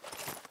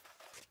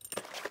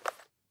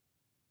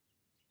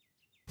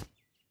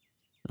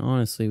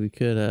 Honestly, we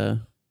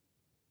could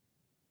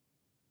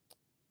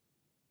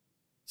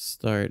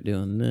start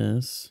doing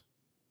this.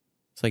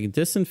 So I can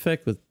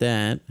disinfect with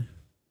that.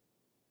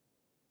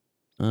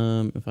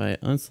 If I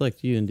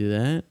unselect you and do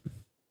that,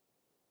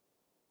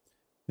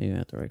 maybe I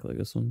have to right click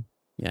this one.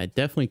 Yeah, I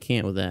definitely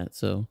can't with that.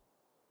 So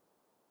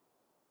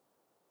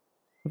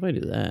if I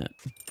do that,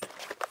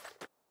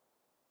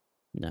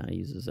 nah, it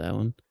uses that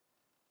one,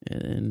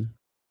 and then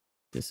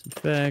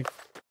disinfect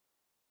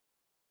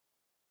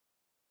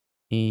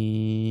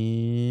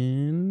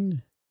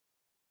and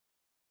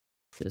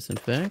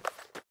disinfect,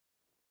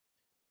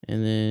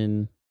 and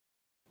then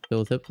fill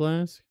with hip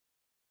flask,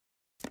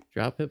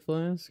 drop hip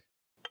flask,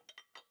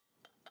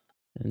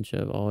 and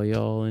shove all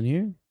y'all in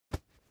here.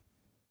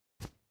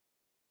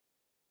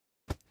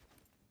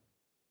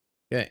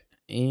 Okay,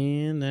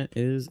 and that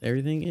is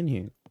everything in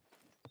here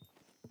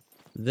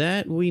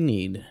that we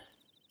need.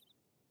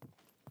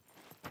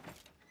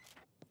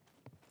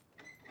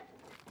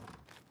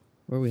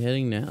 Where are we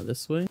heading now?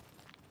 This way?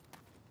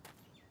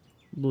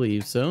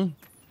 Believe so.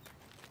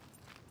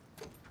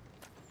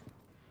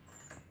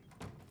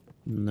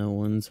 No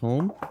one's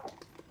home.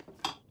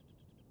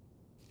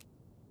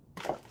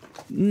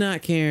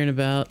 Not caring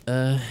about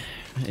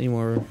any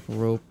more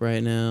rope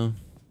right now.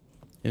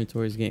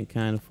 Inventory's getting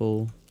kind of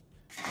full.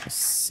 A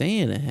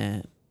Santa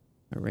hat.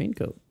 A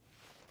raincoat.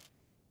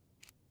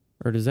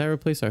 Or does that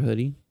replace our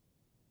hoodie?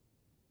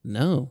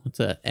 No, it's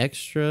an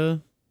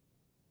extra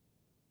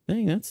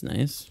thing. That's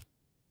nice.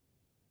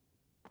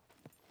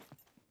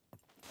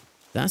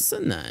 That's a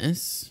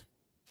nice.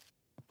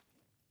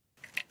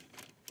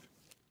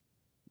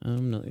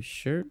 Another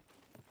shirt.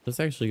 Let's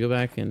actually go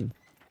back and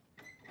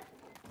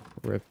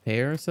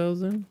repair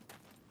ourselves in.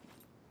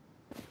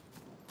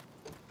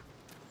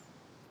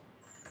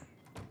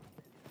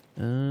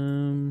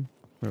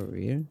 Where were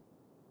we here?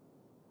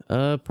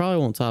 Probably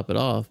won't top it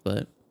off,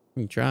 but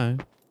we can try.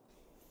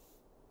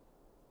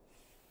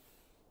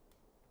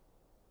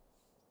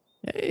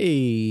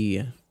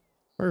 Hey,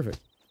 perfect.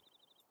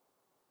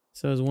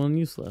 So there's one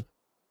use left.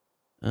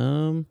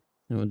 And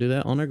we'll do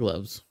that on our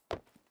gloves.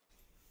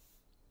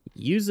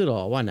 Use it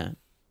all. Why not?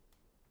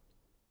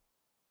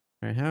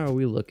 All right, how are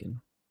we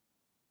looking?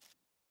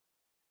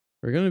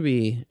 We're gonna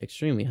be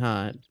extremely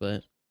hot,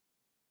 but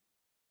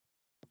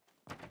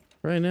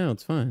right now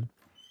it's fine.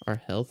 Our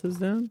health is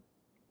down.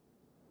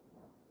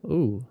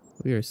 Ooh,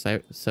 we are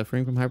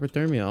suffering from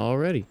hypothermia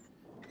already.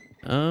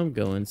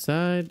 Go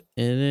inside,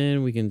 and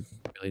then we can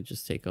really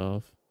just take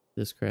off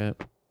this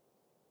crap.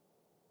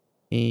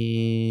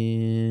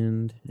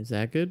 And is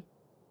that good?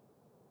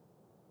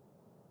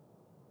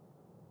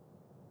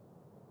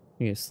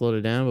 We slowed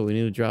it down, but we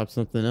need to drop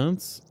something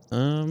else.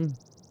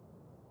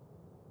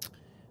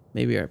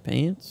 Maybe our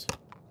pants,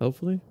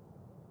 hopefully.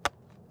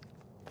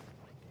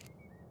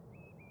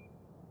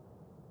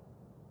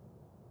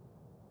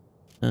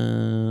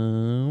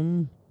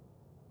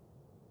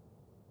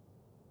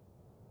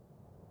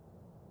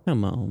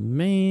 Come on,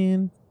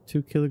 man.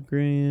 2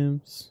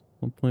 kilograms,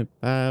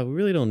 1.5. We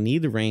really don't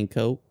need the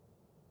raincoat.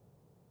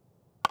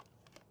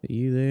 Put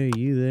you there,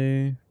 you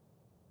there.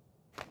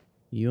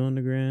 You on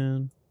the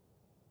ground.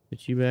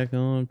 Put you back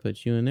on,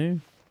 put you in there.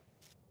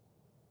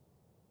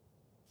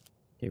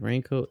 Okay,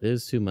 raincoat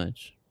is too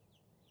much.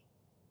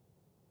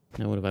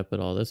 Now what if I put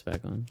all this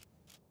back on?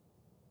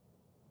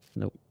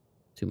 Nope,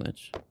 too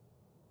much.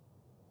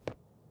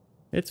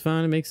 It's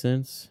fine, it makes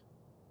sense.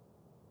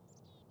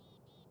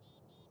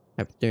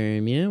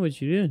 Hypothermia, what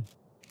you doing?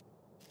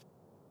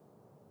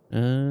 I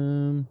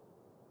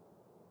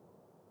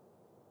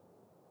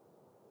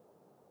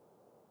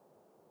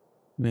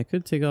mean, I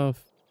could take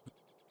off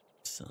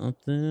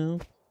something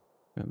else.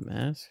 A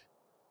mask.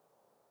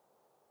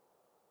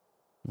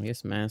 I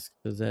guess mask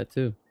does that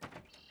too.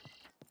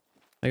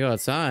 I go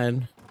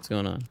outside. What's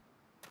going on?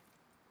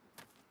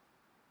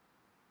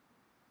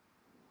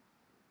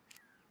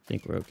 I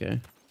think we're okay.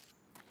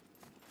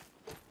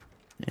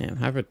 Damn,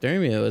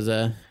 hypothermia was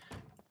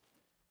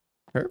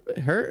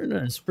hurting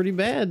us pretty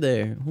bad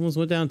there. Almost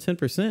went down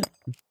 10%.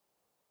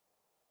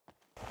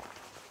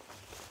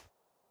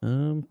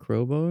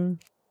 Crowbar. Okay,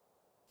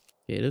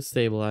 it is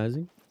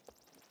stabilizing.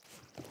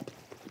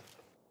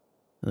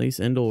 At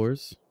least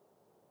indoors.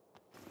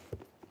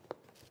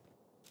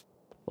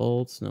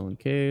 Bolts, no one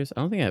cares. I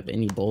don't think I have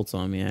any bolts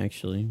on me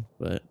actually,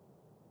 but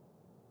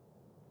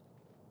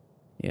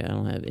yeah, I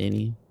don't have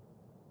any.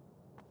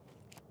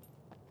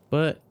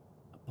 But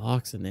a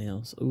box of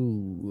nails.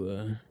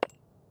 Ooh.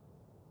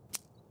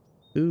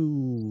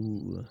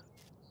 Ooh.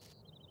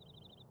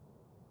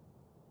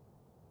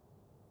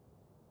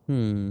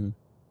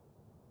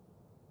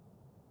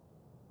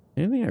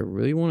 Anything I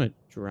really want to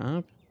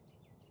drop?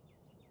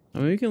 I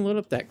mean, we can load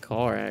up that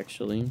car,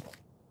 actually.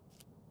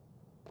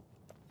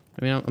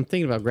 I mean, I'm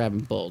thinking about grabbing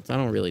bolts. I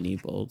don't really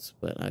need bolts,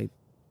 but I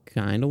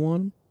kind of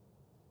want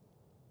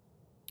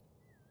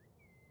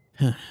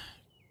them.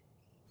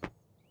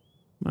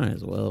 Might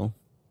as well.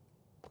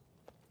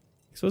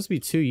 It's supposed to be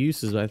 2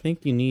 uses, but I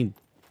think you need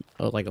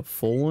like a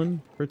full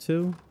one for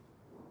 2.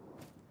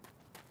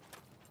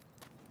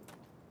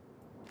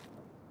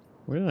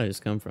 Where did I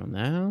just come from?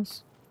 That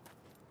house?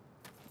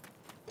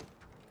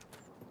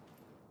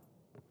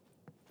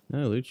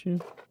 Did I loot you?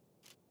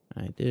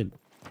 I did.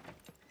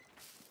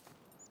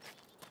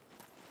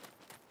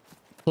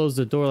 Close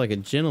the door like a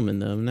gentleman,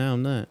 though. Now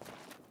I'm not.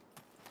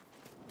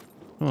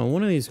 Come on,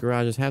 one of these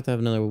garages have to have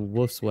another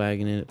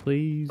Volkswagen in it,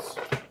 please.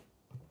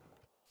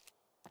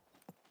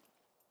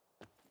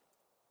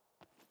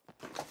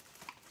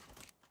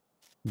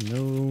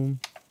 No.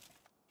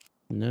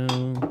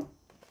 No.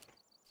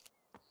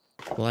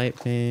 Light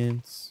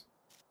pants.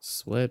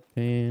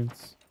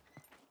 Sweatpants.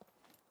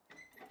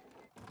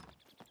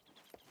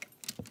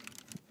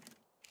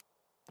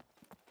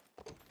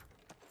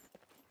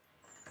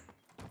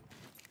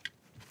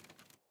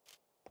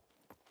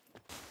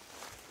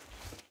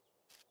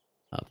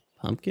 A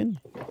pumpkin?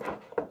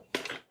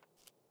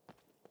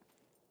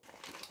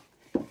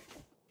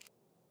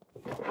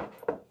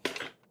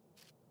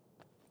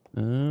 I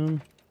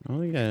don't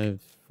think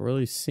I've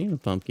really seen a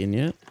pumpkin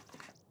yet.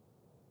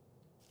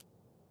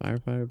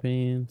 Firefighter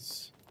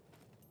pants.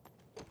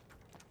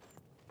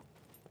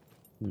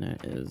 And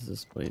that is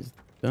this place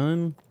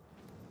done.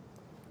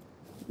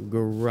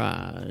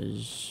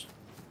 Garage.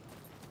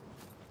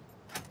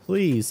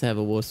 Please have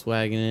a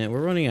Volkswagen in it.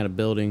 We're running out of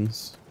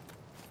buildings.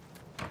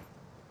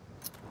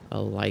 A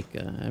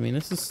Leica. I mean,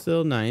 this is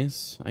still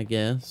nice, I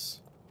guess.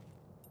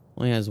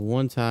 Only has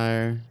 1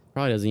 tire.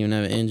 Probably doesn't even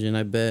have an engine,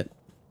 I bet.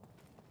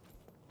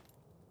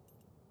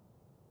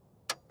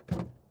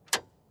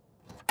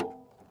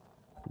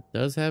 It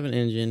does have an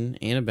engine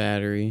and a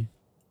battery.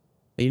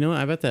 But you know what?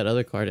 I bet that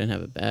other car didn't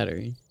have a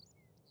battery.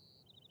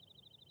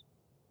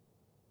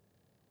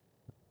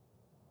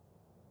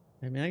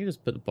 I mean, I can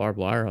just put the barbed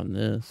wire on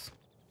this.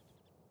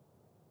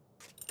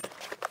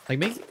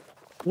 Like,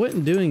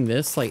 wouldn't doing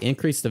this, like,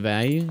 increase the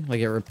value?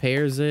 Like, it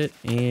repairs it,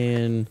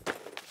 and...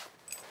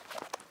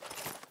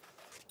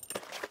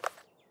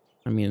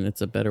 I mean,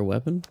 it's a better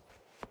weapon.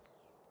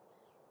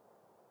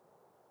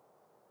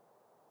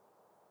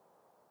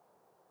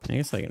 I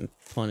guess I can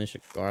punish a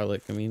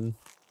garlic. I mean,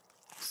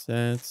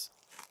 stats.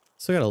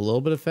 Still got a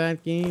little bit of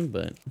fat gain,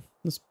 but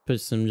let's put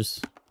some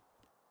just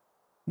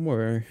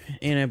more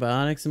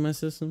antibiotics in my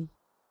system.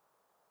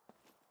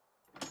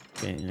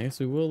 Okay, I guess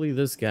we will leave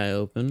this guy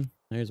open.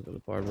 There's where the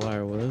barbed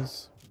wire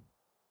was.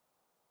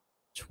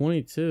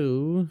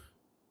 22.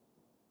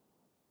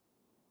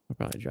 I'll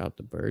probably drop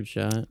the bird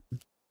shot.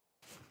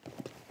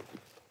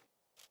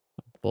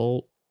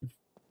 Bolt.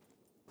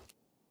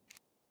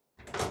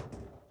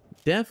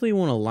 Definitely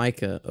want a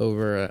Leica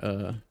over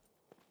a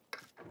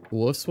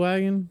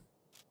Volkswagen.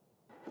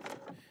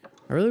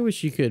 I really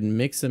wish you could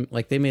mix them.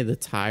 Like, they made the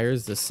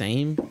tires the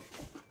same.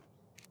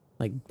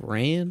 Like,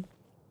 brand.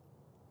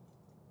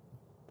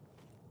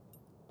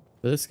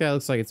 But this guy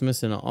looks like it's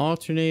missing an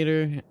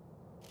alternator,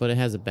 but it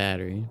has a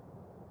battery.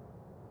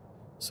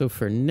 So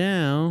for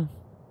now,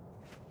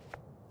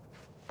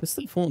 this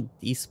stuff won't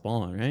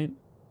despawn, right?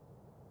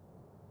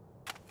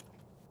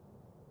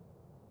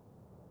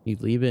 You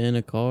leave it in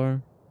a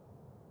car?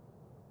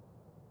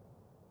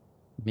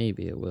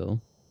 Maybe it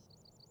will.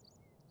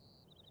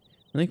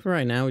 I think for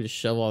right now, we just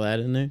shove all that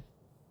in there.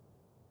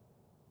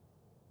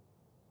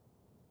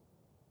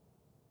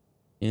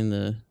 In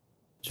the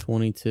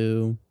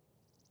 22.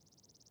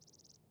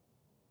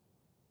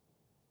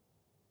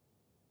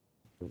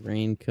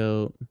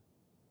 Raincoat.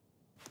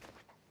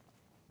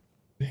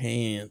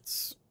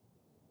 Pants.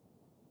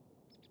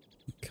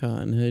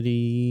 Cotton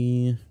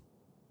hoodie.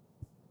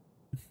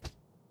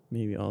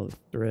 Maybe all the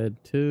thread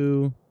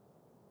too.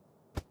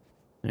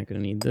 Not gonna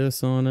need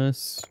this on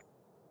us.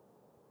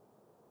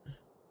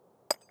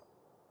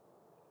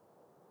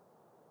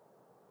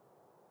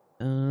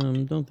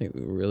 Don't think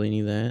we really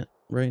need that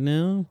right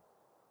now.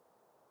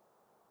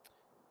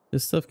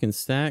 This stuff can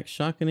stack.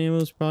 Shotgun ammo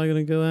is probably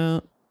gonna go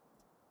out.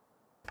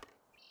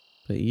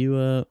 Put you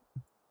up.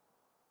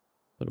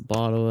 Put a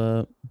bottle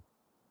up.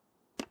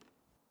 Put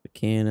a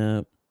can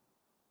up.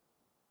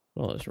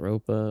 Put all this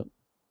rope up.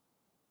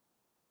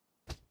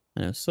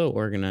 I know, so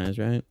organized,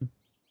 right?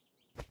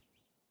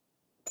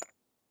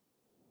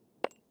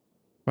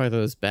 Probably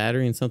throw this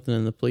battery and something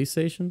in the police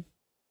station.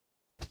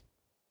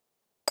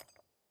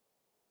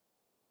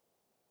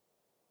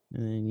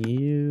 And then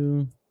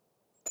you...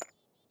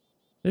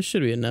 This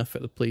should be enough for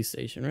the police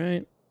station,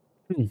 right?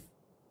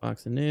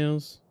 Box of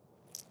nails.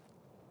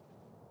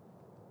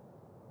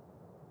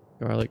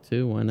 Garlic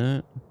too, why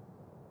not?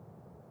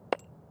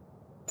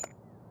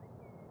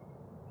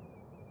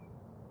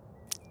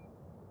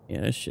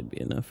 Yeah, this should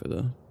be enough for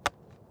the...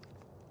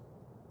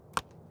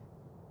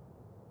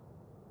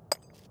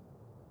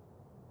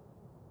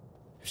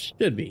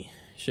 Should be.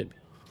 Should be.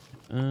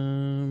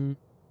 I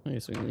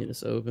guess we can leave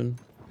this open.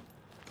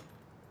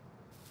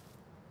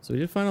 So we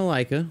did find a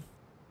Leica.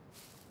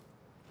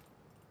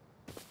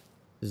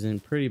 Is in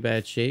pretty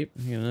bad shape.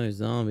 I got another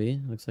zombie.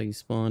 Looks like he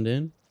spawned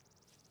in.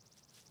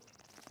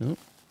 Nope.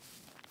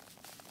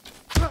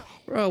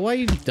 Bro, why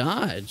you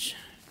dodge?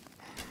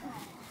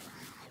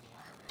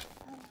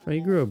 Bro,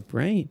 you grew a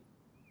brain.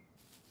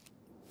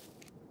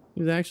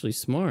 He was actually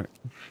smart.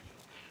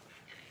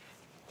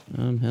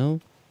 Hell.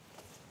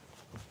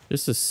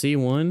 Just a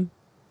C1.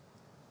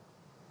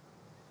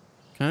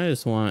 Kinda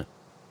just want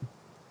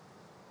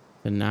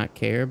to not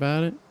care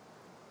about it.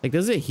 Like,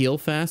 does it heal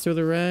faster,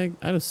 the rag?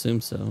 I'd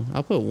assume so.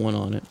 I'll put 1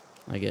 on it,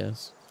 I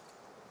guess.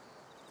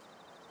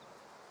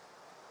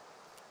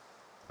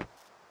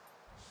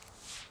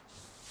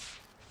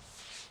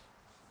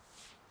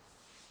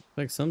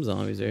 Like some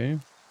zombies are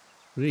here.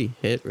 What did he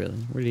hit, really?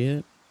 Where did he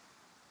hit?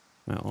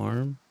 My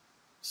arm.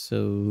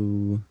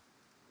 So...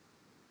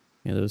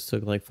 yeah, those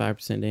took like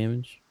 5%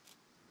 damage.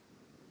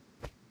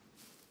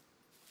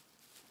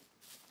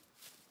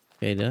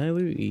 Okay, did I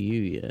loot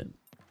you yet?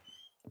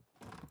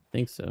 I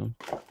think so.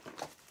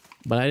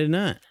 But I did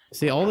not.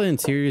 See, all the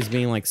interiors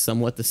being like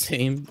somewhat the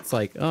same. It's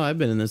like, oh, I've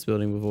been in this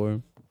building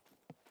before.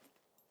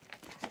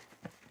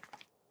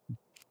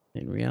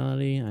 In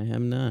reality, I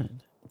have not.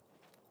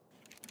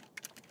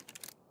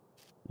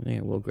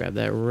 Yeah, we'll grab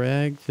that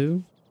rag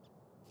too.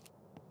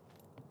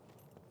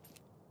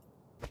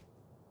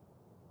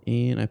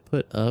 And I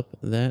put up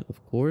that,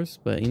 of course,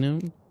 but you know,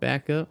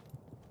 back up.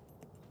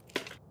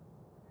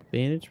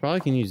 Bandage.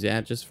 Probably can use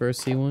that just for a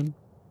C1.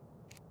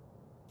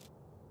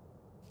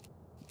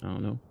 I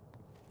don't know.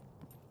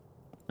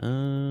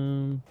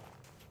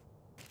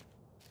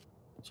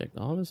 Checked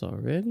all this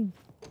already.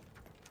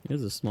 It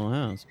is a small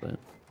house, but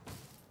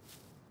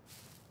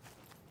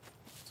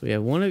so we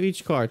have 1 of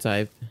each car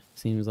type.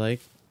 Seems like.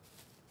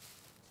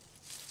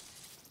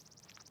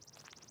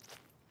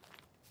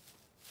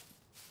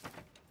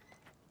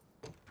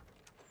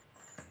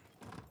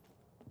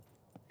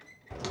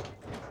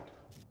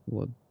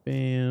 What?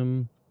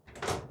 Bam.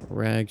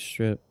 Rag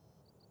strip.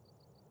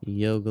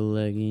 Yoga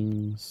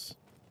leggings.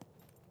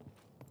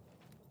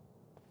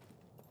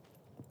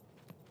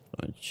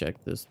 I'll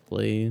check this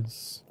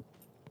place.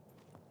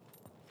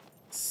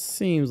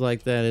 Seems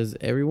like that is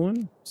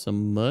everyone.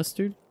 Some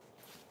mustard.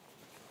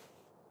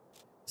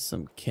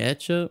 Some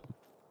ketchup.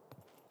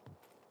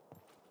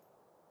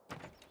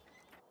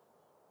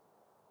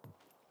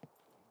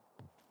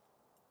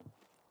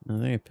 I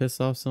think I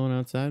pissed off someone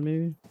outside,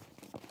 maybe.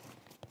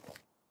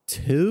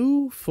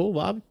 2 full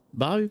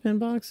bobby pin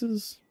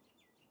boxes?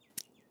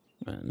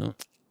 I don't know.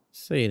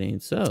 Say it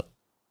ain't so.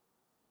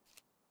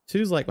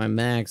 2's like my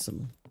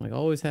maximum. Like,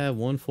 always have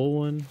 1 full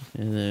one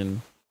and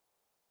then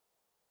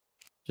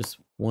just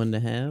 1 to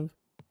have.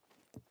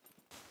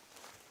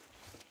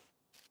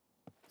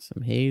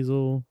 Some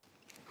hazel.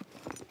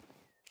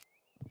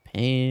 A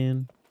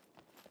pan.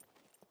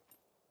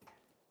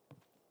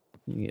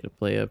 You get to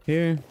play up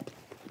here.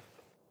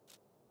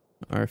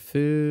 Our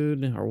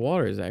food. Our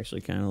water is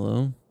actually kind of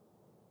low.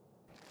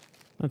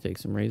 I'll take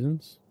some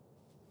raisins.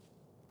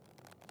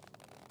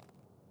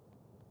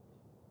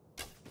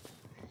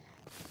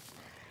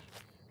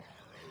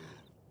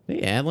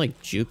 They add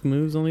like juke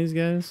moves on these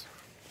guys?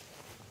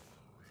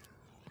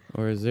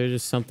 Or is there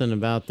just something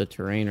about the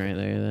terrain right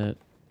there that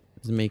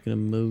is making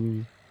them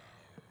move?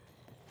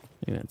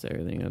 I think that's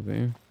everything up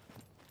here.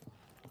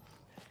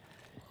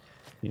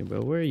 Yeah,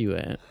 bro, where are you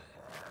at?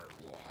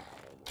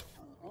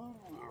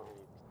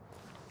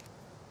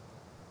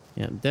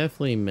 Yeah,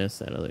 definitely missed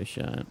that other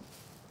shot.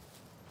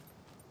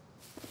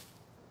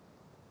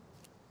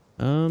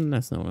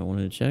 That's not what I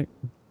wanted to check.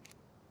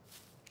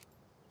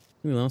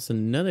 We lost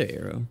another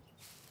arrow.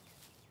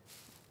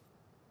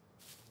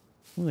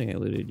 I don't think I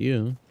looted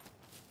you.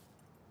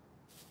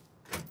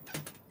 I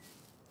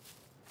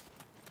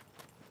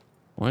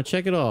want to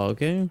check it all,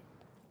 okay?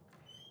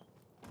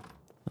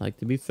 I like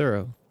to be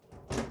thorough.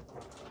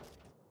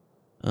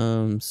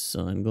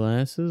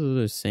 Sunglasses. Those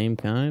are the same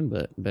kind,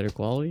 but better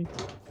quality.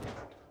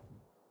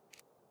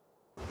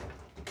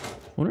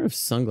 I wonder if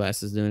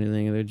sunglasses do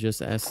anything, or they're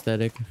just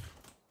aesthetic.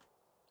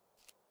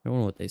 I don't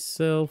know what they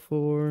sell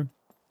for.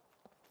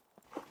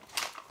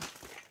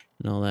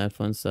 And all that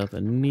fun stuff.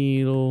 A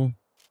needle.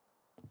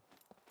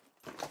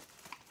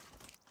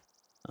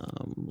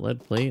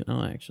 Lead plate.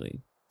 I'll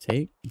actually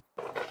take.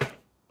 I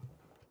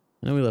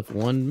know we left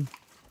 1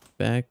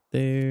 back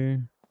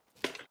there.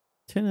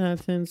 10 out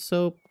of 10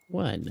 soap.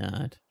 Why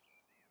not?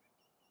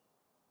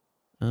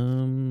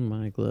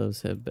 My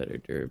gloves have better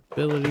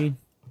durability.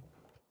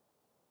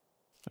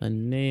 A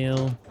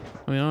nail.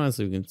 I mean,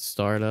 honestly, we can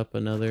start up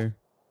another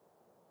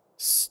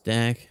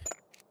stack.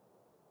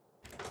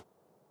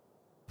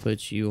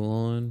 Put you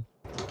on.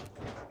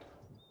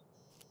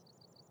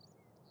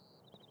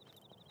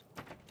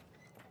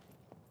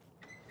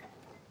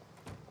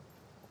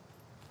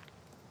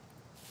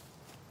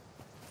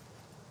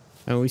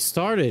 And we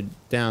started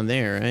down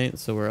there, right?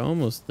 So we're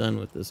almost done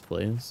with this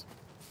place.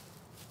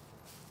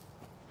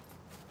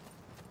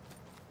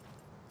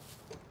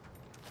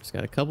 Just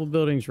got a couple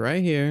buildings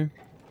right here.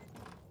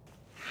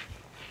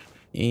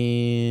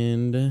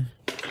 And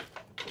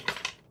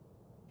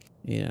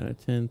 8 out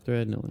of 10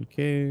 thread, no one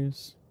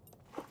cares.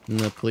 And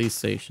the police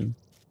station.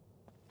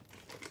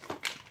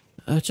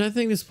 Which I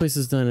think this place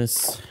has done a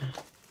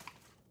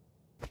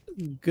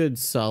good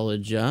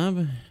solid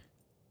job.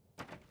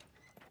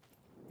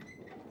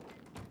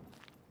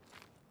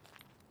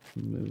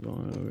 Move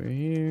on over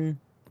here.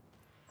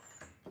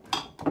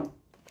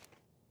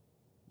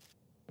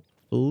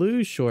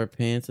 Blue short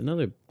pants,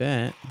 another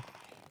bat.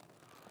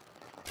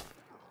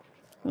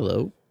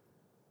 Hello.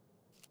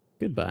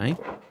 Goodbye.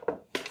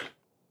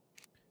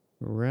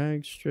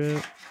 Rag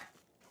strip.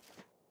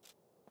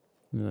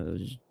 No,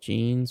 those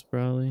jeans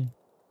probably.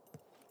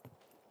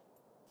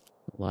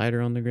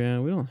 Lighter on the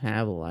ground. We don't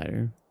have a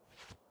lighter.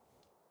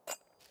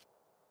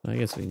 I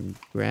guess we can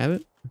grab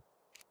it.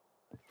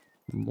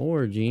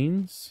 More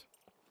jeans.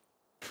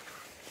 I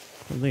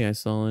don't think I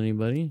saw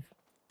anybody.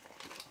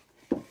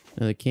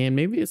 Another can.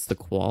 Maybe it's the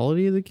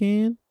quality of the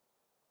can.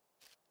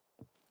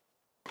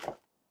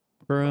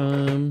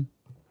 From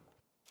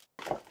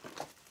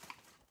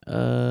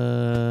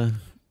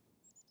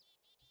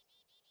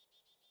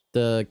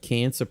the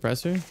can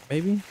suppressor,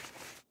 maybe.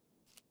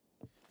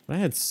 But I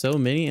had so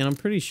many, and I'm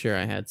pretty sure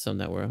I had some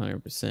that were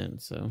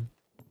 100%, so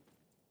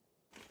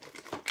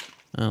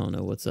I don't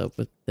know what's up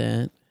with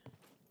that.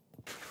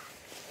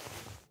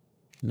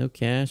 No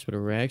cash, but a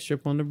rag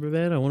strip on the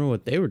bed. I wonder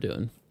what they were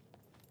doing.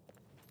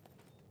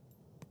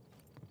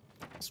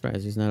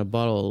 Surprised there's not a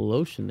bottle of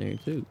lotion there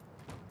too.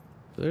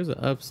 So there's an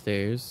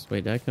upstairs.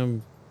 Wait, did I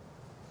come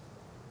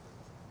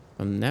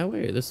from that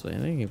way or this way? I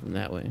think I came from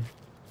that way.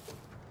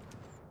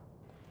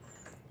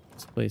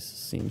 This place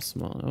seems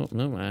small. Oh,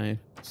 no, I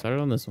started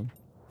on this one.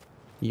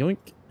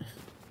 Yoink.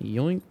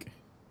 Yoink.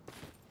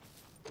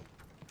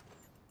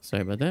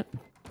 Sorry about that.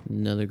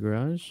 Another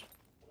garage.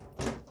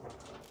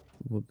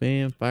 Well,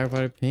 bam.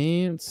 Firefighter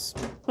pants.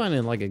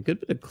 Finding like a good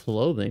bit of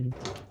clothing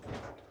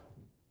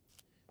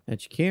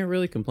that you can't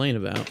really complain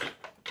about.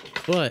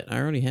 But I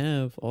already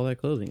have all that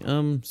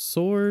clothing.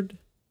 Sword.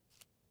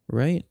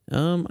 Right?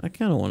 I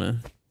kind of want to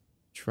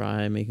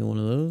try making one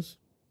of those.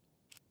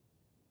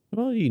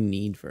 What all do you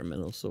need for a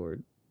metal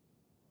sword?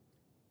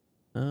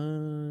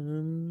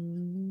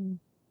 Bam.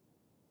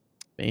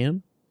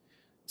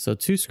 So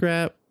 2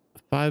 scrap,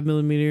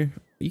 5mm.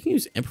 You can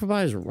use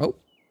improvised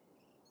rope,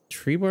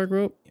 tree bark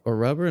rope, or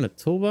rubber in a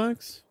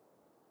toolbox.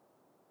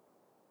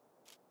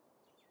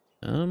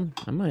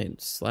 I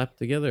might slap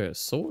together a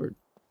sword.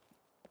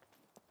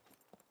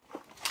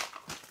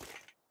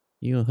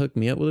 You gonna hook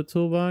me up with a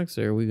toolbox,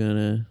 or are we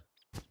gonna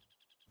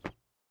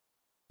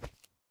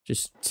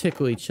just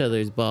tickle each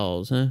other's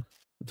balls, huh?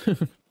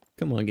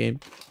 Come on, game.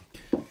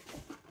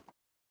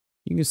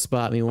 You can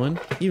spot me one.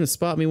 Even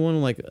spot me one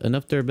with like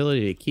enough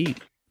durability to keep.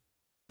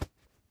 I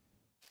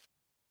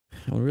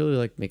would really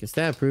like to make a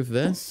stab proof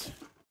vest,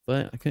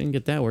 but I couldn't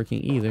get that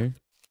working either.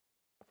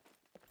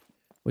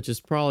 Which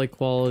is probably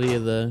quality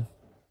of the...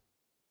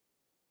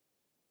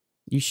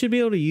 You should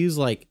be able to use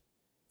like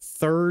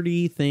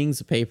 30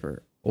 things of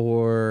paper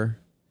or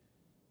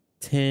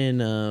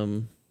 10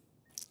 or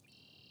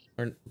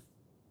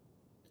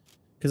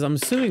because I'm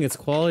assuming it's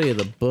quality of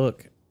the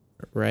book,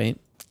 right?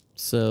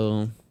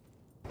 So,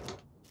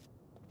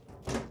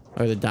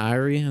 or the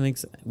diary, I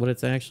think's what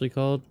it's actually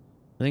called.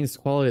 I think it's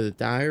quality of the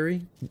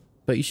diary,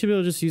 but you should be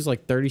able to just use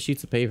like 30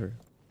 sheets of paper.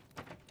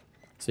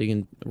 So you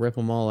can rip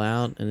them all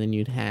out and then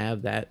you'd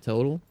have that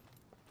total.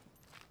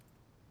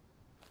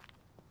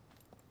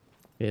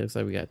 Okay, looks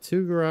like we got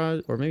 2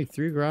 garage or maybe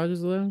 3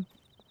 garages left.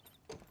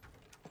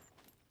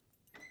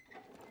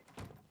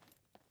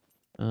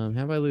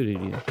 Have I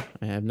looted you?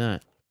 I have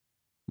not.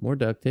 More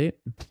duct tape.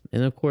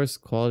 And of course,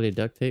 quality of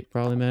duct tape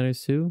probably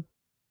matters too.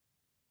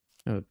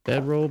 I have a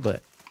bedroll,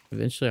 but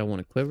eventually I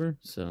want a quiver,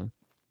 so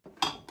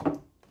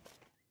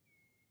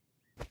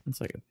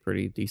it's like a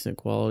pretty decent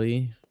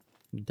quality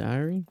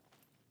diary.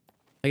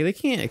 Like, they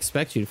can't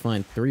expect you to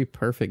find 3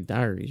 perfect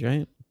diaries,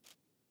 right?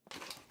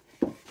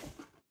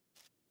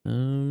 I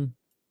mean,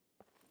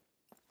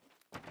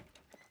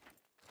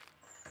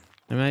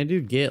 I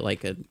do get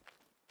like a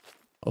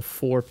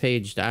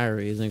 4-page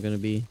diary isn't going to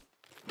be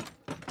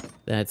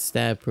that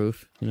stab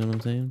proof. You know what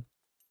I'm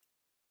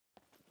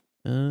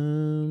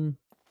saying?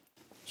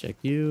 Check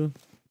you.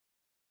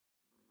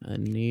 A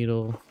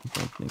needle.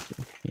 Don't think so.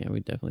 Yeah, we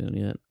definitely don't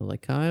need that. A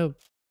Lakai.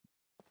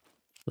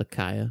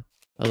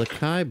 A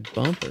Lakai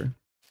bumper.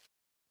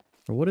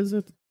 Or what is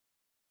it?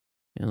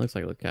 Yeah, it looks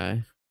like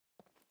Lakai.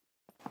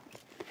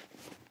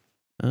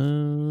 I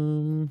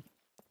mean,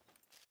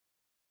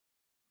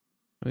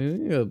 we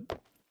can go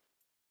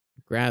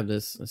grab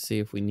this. Let's see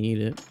if we need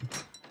it.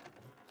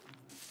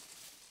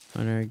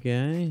 On our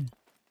guy.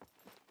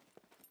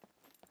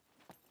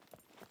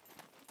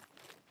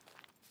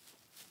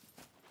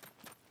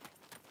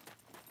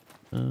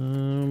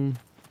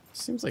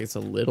 Seems like it's a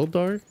little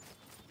dark.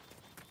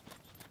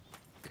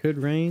 Could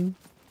rain.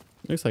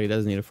 Looks like it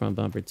does need a front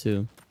bumper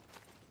too.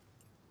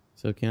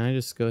 So can I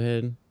just go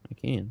ahead? I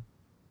can.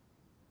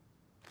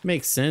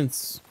 Makes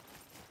sense.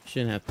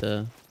 Shouldn't have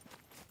to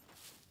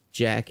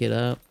jack it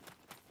up.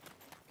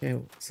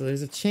 Okay, so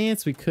there's a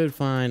chance we could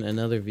find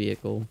another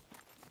vehicle.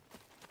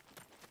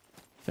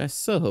 I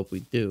so hope we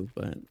do,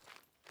 but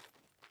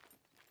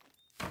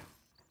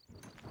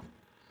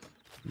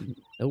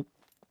nope,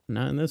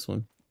 not in this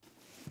one.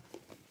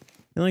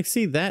 And like,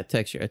 see that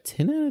texture, a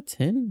 10 out of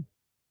 10.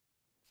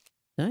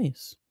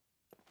 Nice.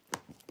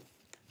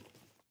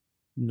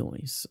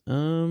 Noise.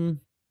 Grab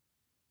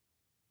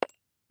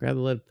the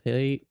lead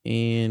plate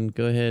and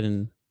go ahead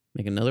and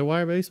make another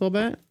wire baseball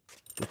bat.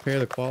 Repair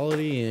the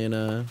quality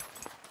and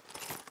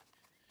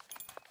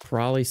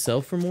probably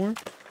sell for more.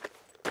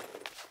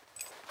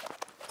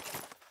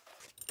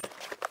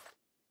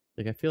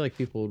 Like, I feel like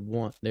people would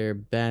want their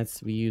bats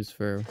to be used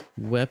for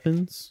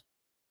weapons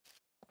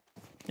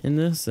in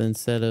this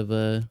instead of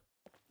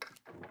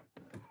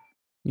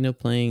you know,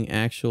 playing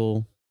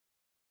actual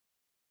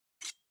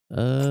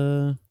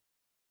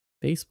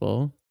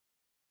baseball.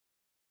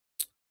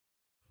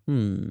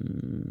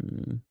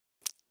 Okay,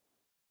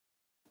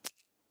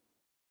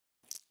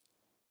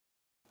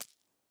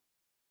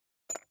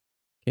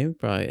 we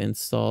probably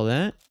install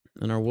that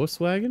in our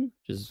Volkswagen,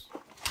 which is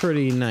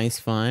pretty nice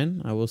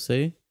find, I will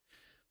say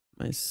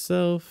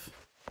myself.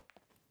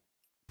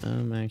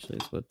 Actually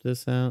swap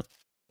this out.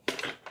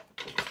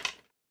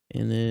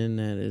 And then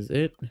that is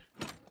it.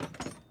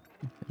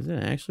 Is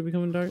it actually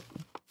becoming dark?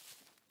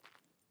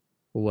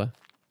 Or what?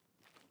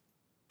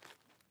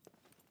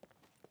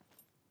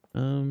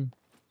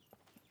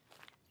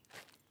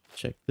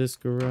 Check this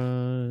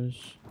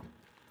garage.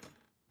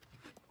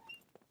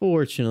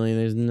 Fortunately,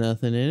 there's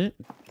nothing in it.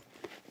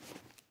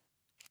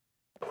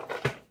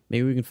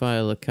 Maybe we can find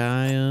a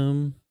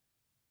Lakai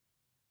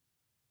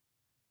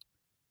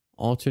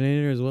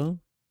alternator as well.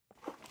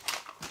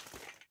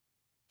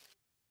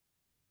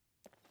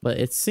 But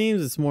it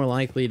seems it's more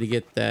likely to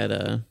get that,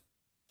 I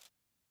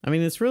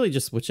mean, it's really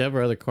just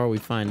whichever other car we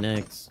find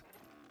next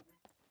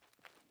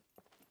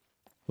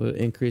will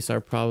increase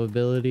our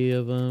probability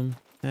of,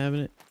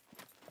 having it.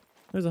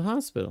 There's a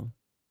hospital.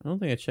 I don't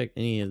think I checked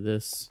any of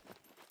this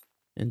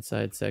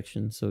inside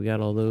section, so we got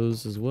all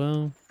those as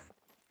well.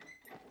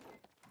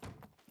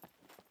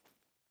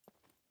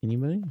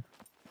 Anybody?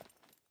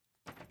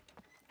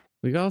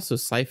 We can also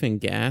siphon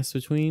gas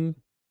between,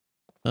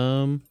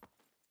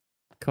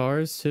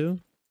 cars too,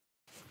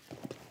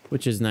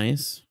 which is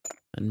nice.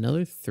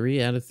 Another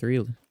 3 out of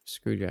 3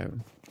 screwdriver.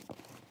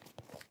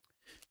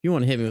 If you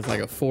want to hit me with like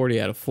a 40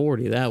 out of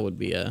 40, that would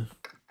be a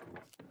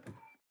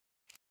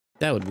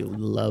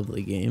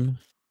lovely game.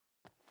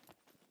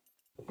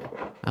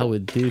 I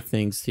would do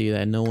things to you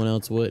that no one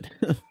else would.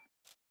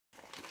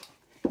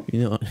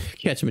 You know,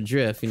 catch 'em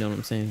adrift, you know what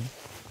I'm saying?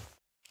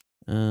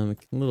 A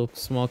little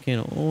small can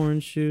of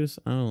orange juice.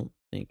 I don't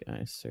think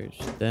I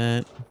searched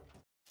that.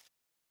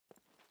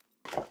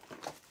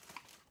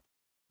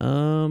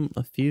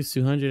 A Fuse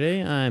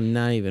 200A. I'm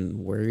not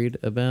even worried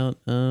about,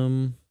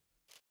 you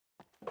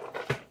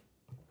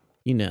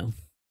know,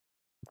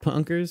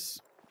 punkers.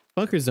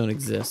 Punkers don't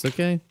exist,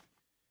 okay?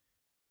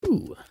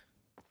 Ooh,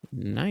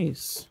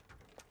 nice.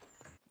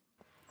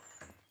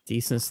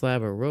 Decent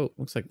slab of rope.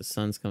 Looks like the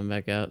sun's coming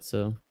back out,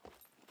 so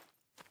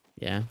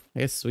yeah. I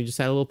guess we just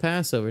had a little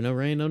Passover. No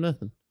rain, no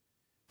nothing.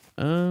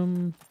 I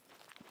don't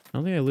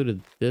think I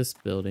looted this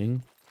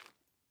building.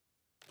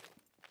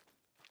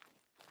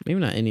 Maybe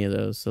not any of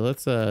those. So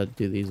let's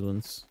do these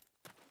ones.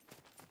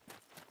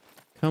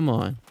 Come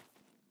on.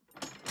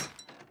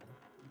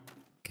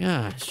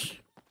 Gosh.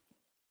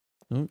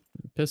 Oh,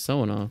 pissed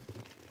someone off.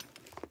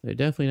 They're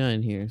definitely not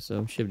in here,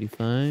 so should be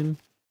fine.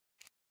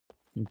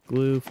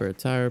 Glue for a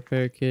tire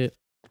repair kit.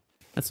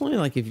 That's only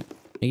like if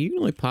you can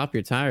only pop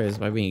your tires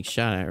by being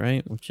shot at,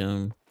 right? Which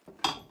I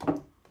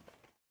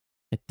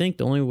think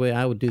the only way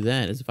I would do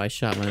that is if I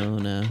shot my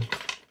own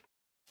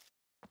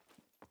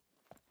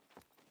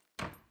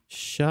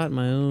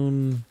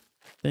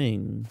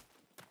thing.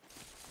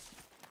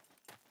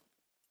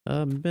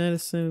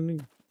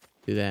 Medicine.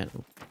 Do that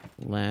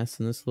last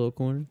in this little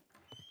corner.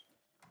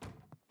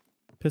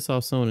 Piss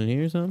off someone in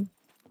here or something?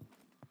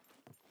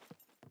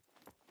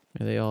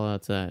 Are they all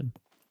outside?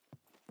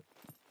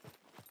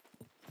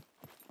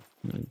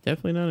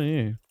 Definitely not in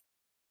here.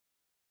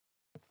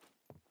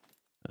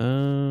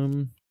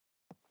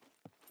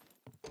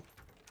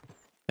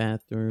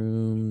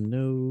 Bathroom,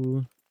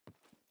 no.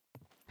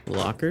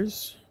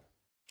 Lockers.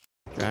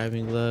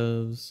 Driving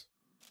gloves.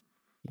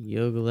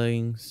 Yoga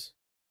leggings.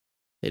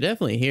 They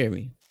definitely hear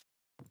me.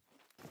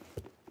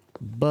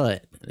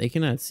 But they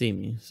cannot see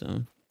me,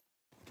 so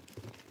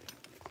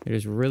they're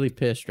just really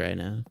pissed right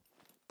now.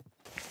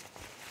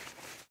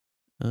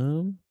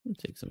 I'll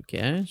take some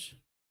cash.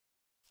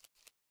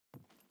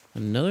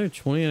 Another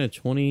 20 out of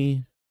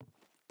 20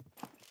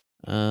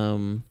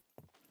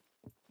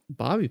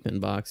 bobby pin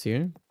box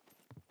here.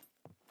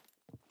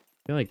 I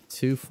feel like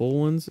 2 full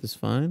ones is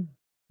fine.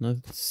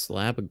 Another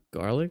slab of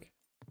garlic.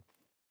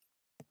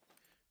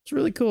 It's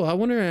really cool. I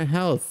wonder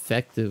how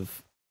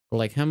effective, or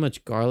like how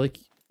much garlic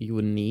you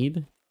would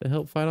need to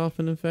help fight off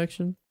an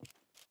infection.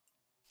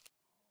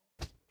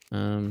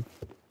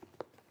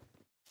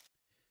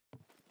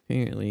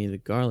 Apparently the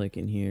garlic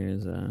in here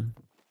is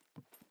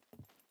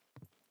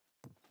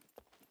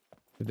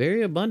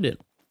very abundant.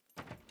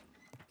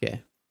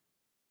 Okay.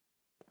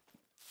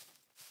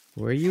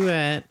 Where you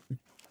at?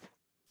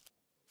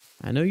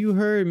 I know you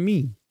heard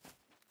me.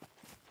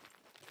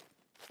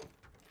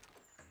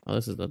 Oh,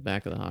 this is the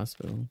back of the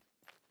hospital.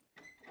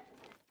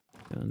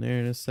 Down there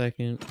in a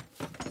second.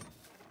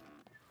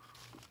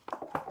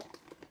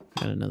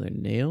 Got another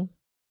nail.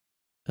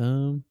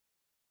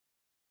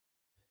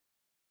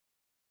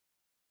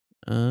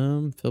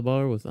 Fill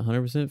bottle with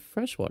 100%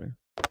 fresh water.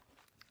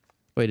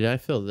 Wait, did I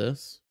fill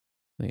this?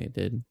 I think I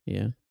did.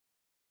 Yeah.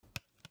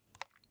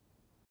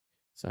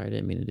 Sorry, I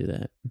didn't mean to do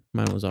that.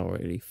 Mine was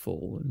already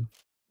full. I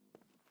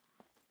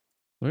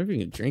wonder if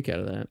you can drink out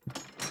of that.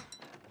 It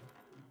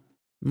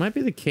might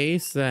be the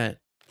case that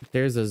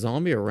there's a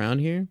zombie around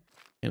here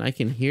and I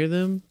can hear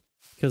them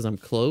because I'm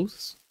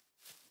close,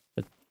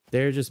 but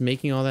they're just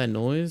making all that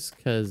noise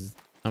because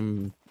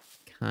I'm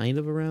kind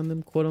of around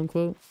them, quote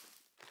unquote.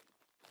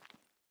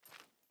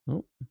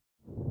 Oh.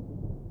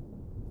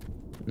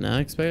 Now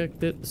I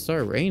expect it to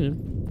start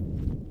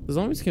raining. The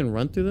zombies can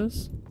run through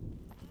this?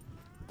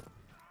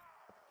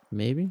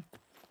 Maybe?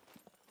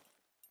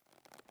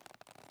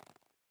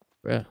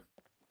 Bruh.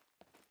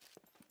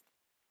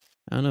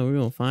 I don't know, we're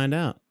gonna find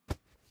out.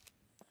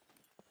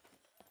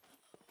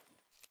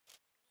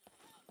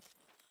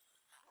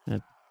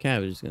 That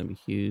cabbage is gonna be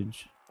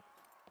huge.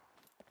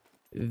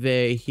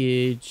 Very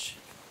huge.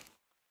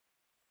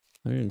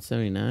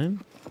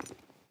 179?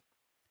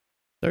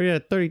 30 out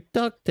of 30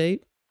 duct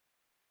tape?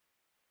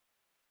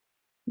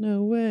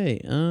 No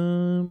way.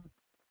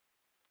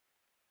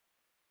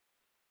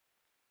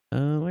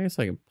 I guess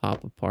I can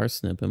pop a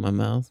parsnip in my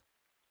mouth.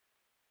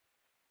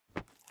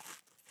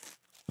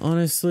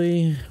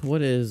 Honestly,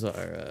 what is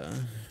our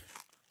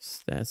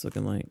stats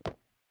looking like?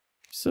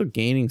 Still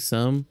gaining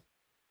some,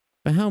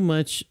 but how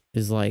much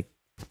is like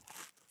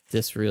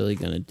this really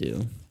gonna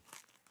do?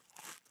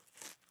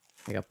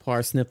 Like a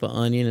parsnip, an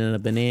onion, and a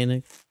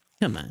banana?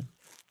 Come on.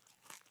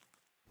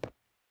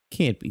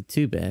 Can't be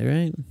too bad,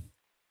 right?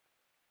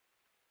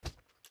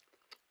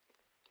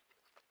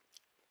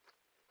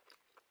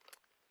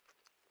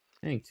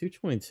 Dang,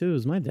 222.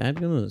 Is my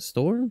dad going to the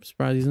store? I'm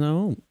surprised he's not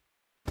home.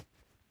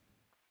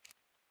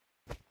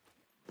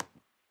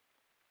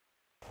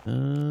 I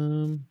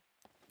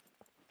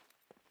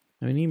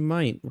mean, he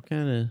might. We're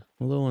kind of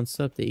low on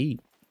stuff to eat.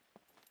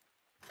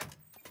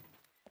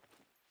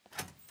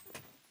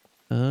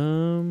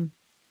 Damn,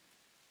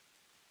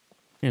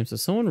 so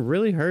someone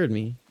really heard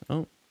me.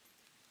 Oh.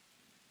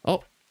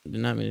 Oh,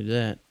 did not mean to do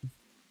that.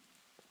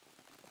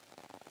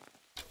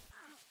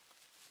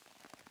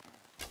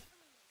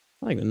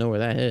 I don't even know where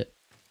that hit.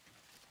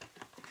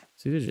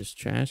 See, they're just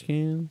trash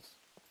cans.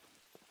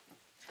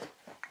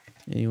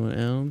 Anyone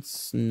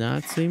else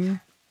not see me?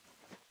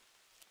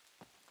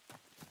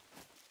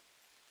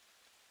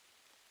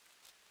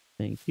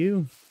 Thank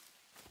you.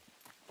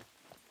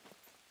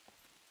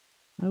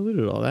 I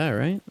looted all that,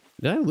 right?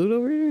 Did I loot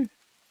over here?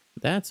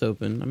 That's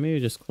open. I maybe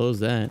just close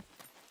that.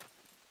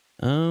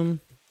 Let's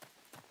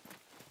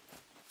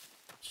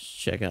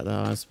check out the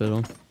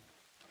hospital.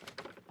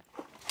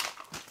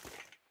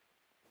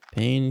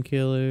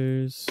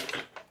 Painkillers.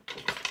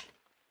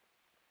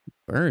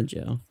 Burn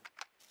gel.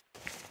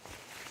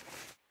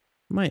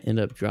 Might end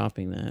up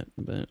dropping that,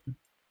 but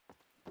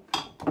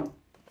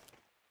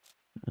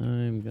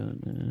I'm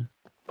gonna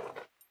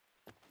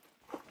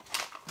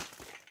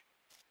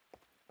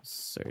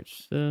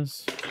search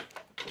this.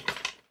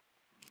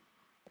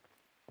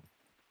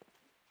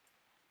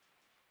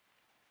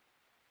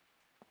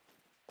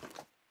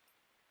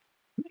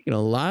 Making a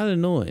lot of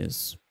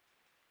noise.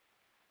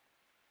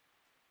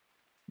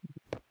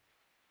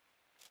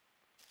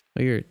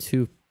 Oh, you're a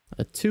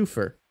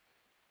twofer.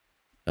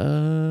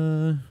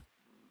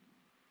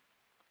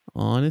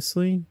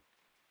 Honestly,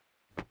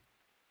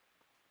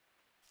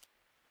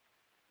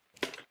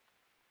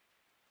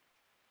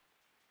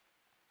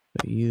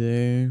 put you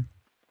there.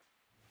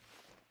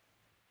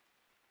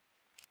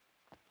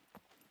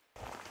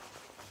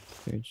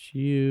 Search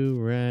you,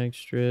 rag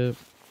strip,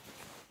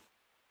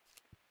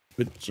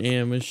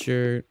 pajama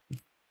shirt.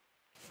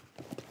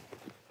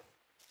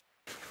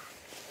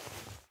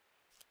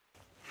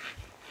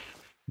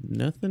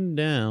 Nothing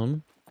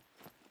down.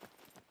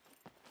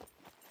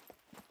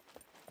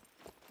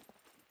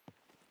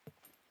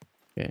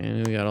 Okay,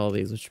 and we got all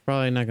these, which are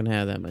probably not gonna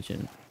have that much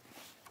in.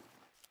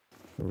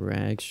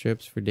 Rag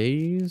strips for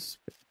days,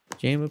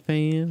 pajama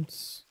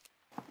pants,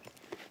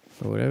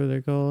 or whatever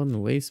they're called, and a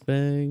waist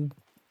bag.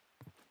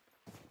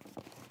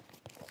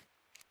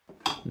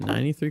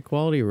 93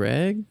 quality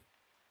rag.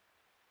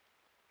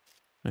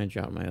 I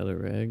dropped my other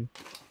rag.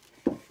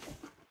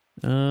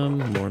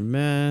 More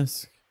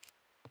mask,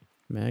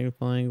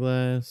 magnifying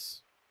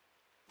glass.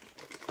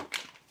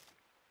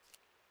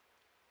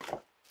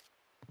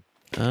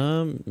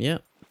 Yeah.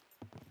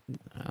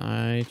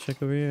 I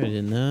check over here. I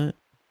did not.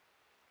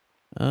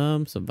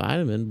 Some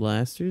vitamin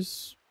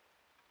blasters.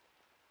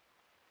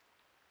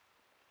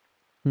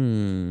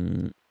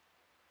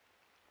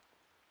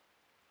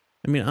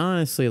 I mean,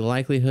 honestly, the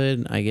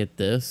likelihood I get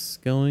this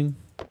going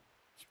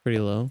is pretty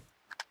low.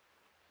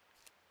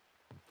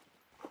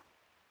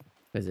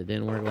 Because it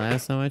didn't work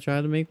last time I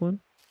tried to make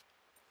one.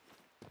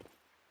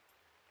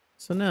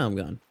 So now I'm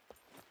gone.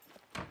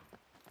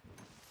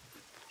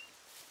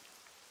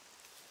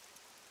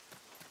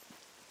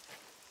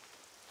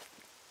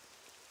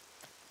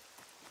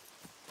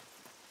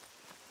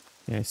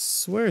 Yeah, I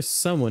swear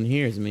someone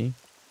hears me.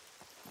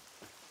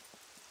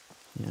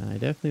 Yeah, I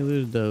definitely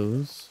looted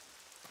those.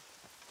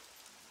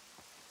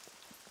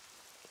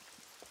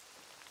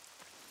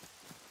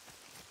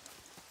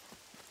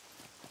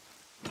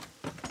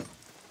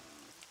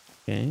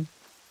 Okay.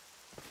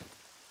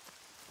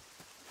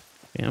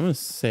 Yeah, I'm gonna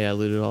say I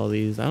looted all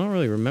these. I don't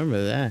really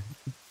remember that.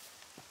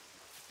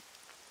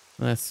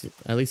 That's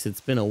at least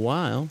it's been a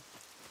while.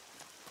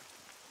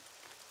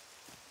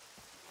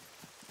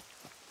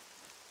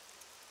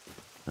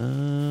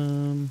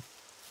 Um,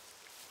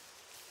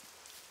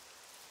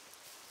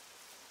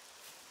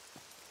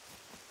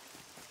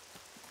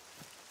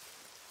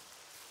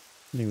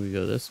 I think we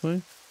go this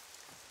way.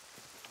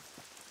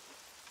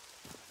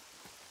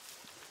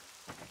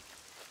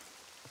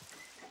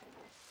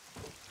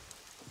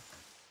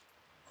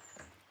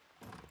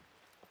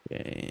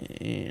 Okay,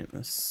 and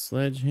a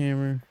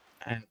sledgehammer.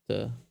 I have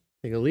to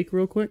take a leak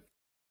real quick.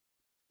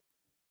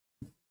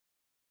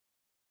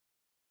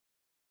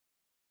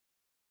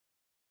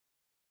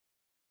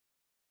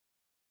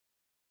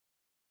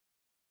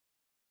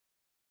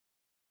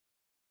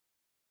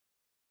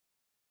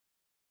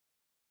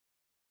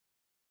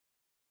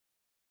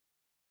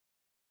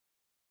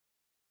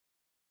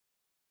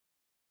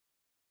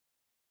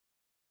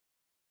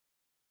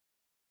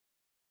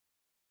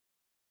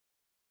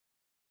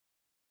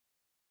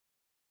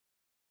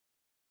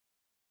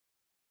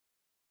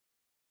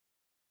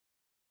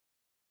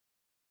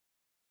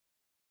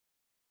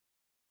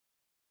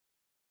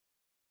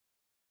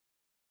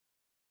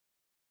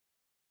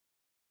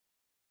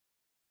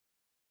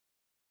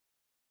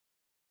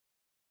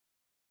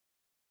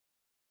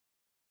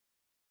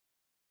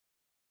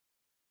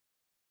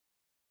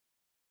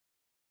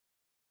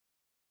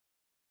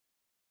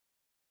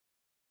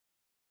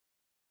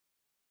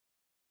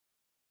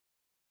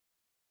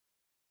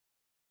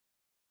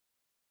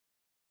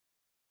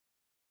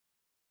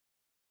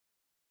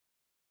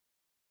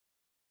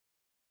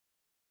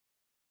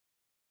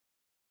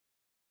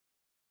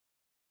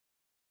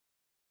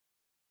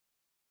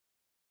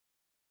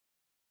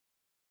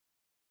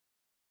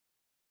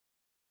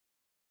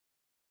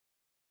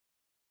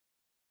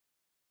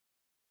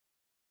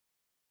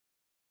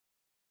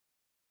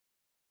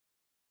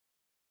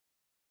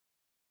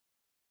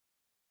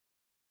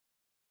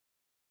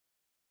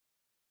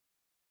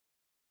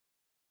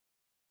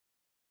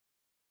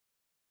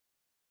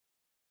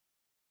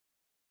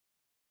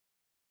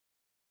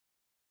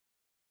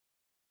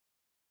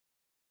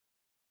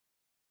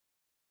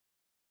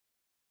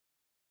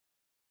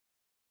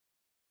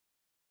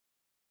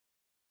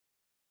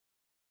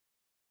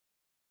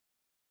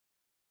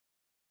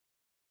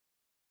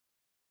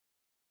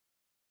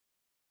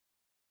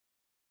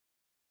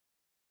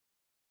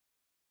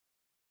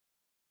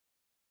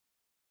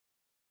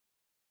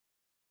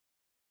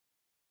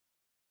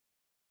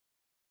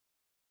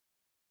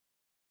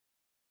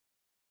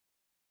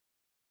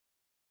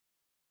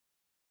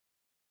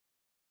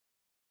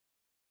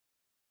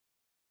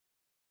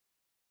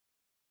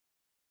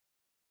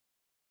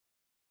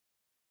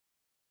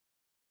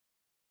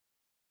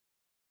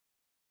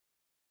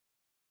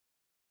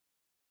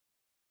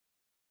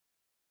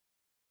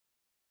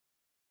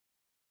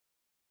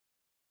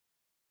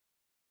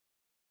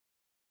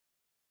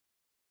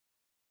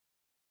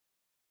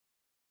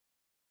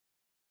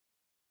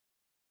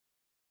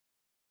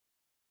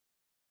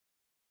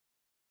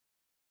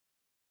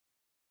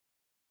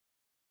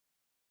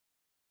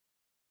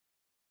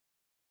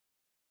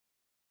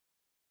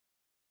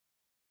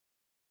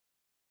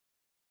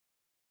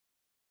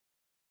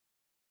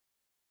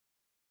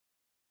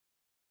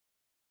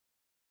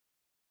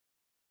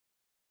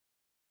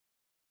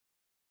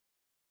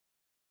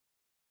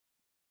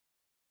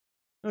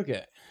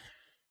 Okay.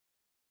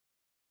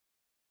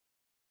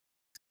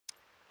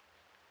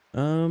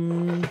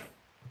 Um,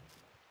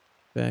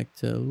 back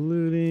to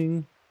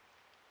looting.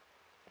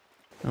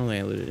 I don't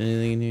think I looted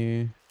anything in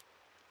here.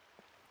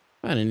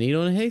 Find a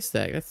needle in a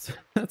haystack.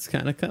 That's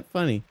kind of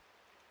funny.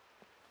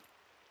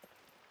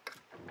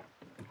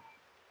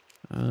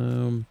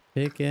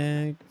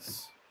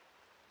 Pickaxe.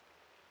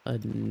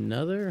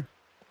 Another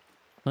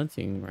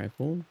hunting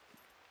rifle.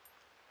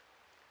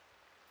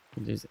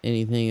 If there's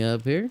anything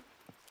up here.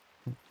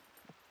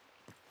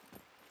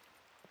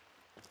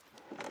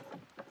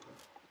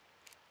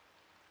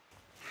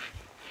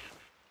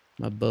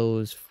 My bow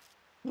is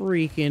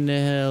freaking the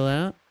hell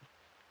out.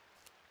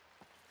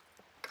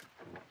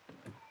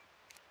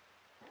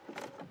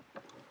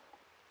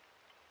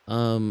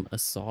 A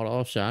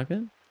sawed-off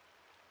shotgun?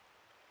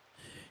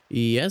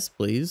 Yes,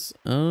 please.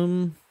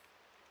 Now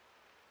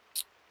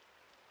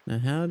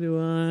how do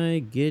I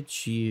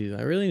get you?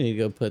 I really need to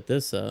go put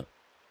this up.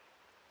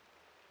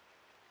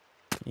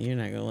 You're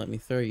not gonna let me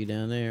throw you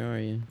down there, are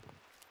you?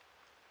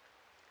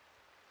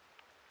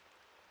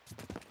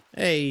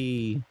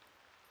 Hey!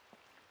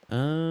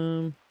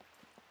 I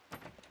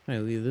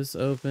leave this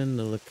open.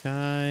 The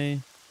Lakai.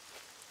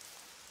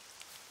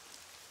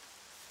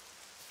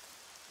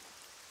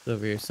 It's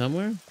over here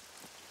somewhere.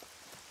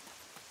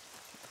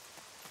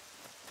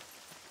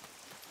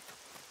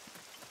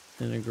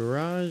 In a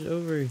garage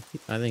over here.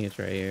 I think it's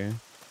right here.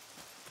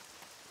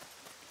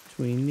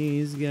 Between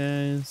these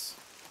guys.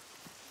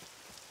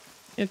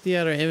 Empty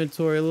out our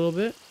inventory a little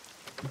bit.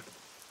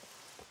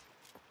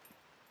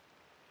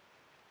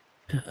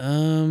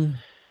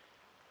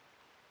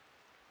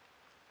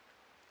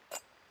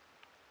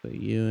 Put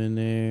you in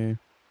there.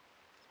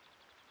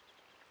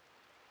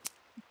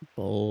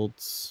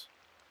 Bolts.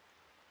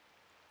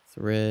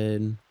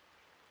 Thread.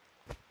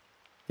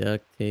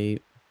 Duct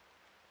tape.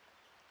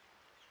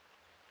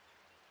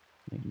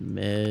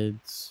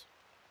 Meds.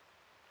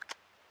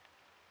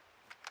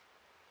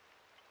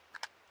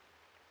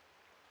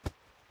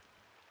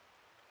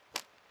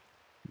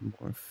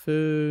 More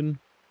food.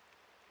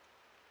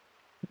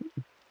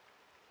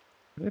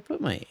 Where did I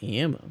put my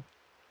ammo?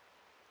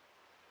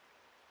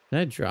 Did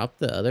I drop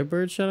the other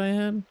birdshot I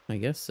had? I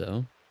guess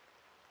so.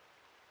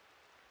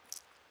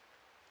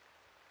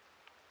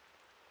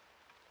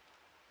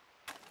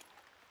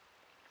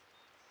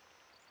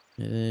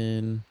 And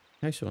then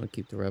I actually want to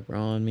keep the rubber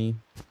on me.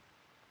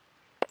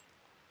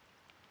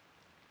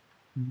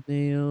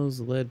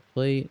 Nails, lead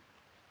plate.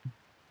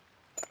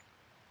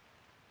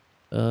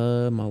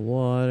 My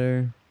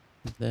water.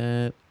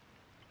 That.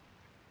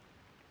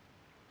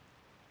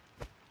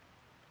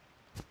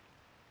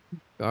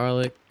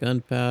 Garlic,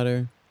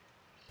 gunpowder,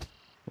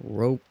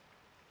 rope.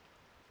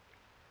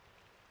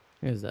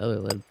 There's the other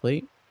lead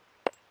plate.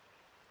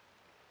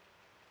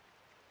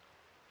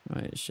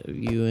 Alright, shove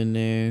you in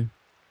there.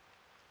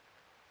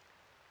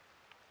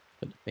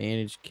 Put the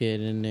bandage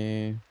kit in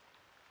there.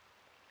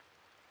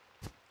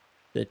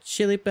 The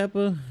chili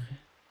pepper.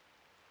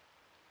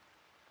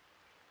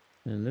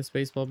 And this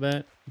baseball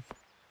bat.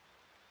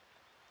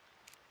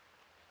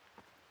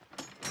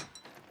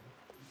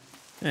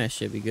 That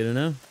should be good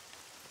enough.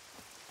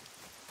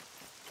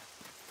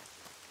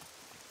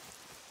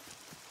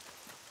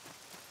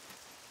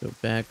 Go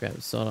back, grab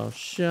a sawed-off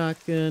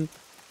shotgun.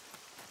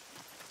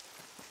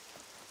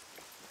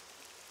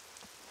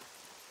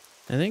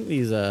 I think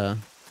these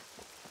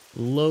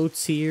low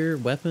tier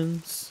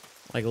weapons,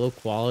 like low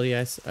quality,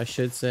 I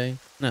should say,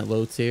 not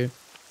low tier.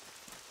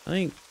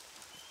 I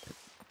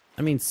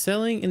mean,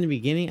 selling in the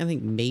beginning, I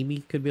think maybe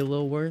could be a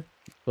little worth,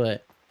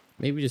 but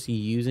maybe just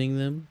using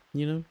them,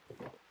 you know,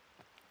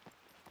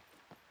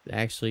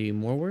 actually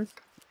more worth.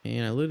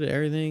 And I looted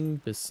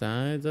everything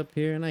besides up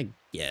here, and I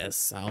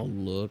guess I'll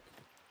look.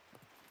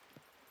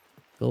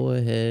 Go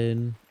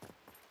ahead.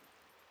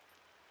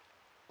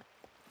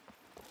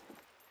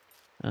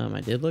 I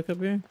did look up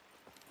here.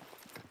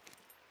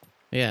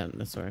 Yeah,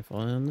 that's where I fall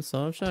on the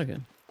sawed-off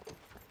shotgun.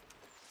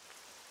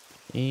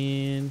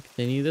 And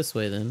continue this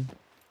way then.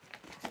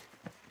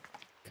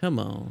 Come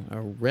on,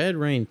 a red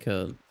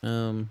raincoat.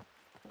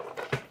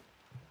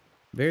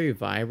 Very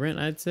vibrant,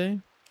 I'd say.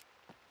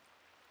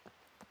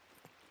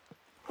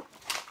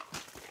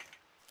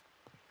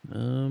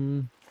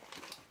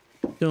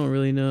 Don't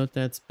really know if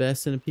that's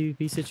best in a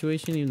PvP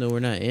situation, even though we're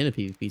not in a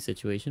PvP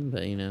situation,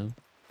 but you know.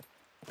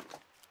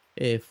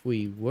 If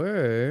we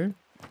were...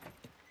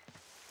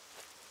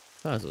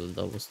 I thought it was a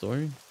double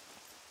story.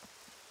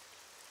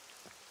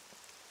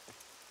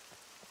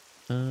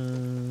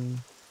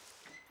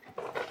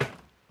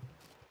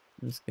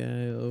 This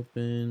guy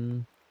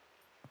open.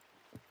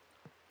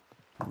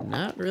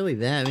 Not really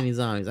that many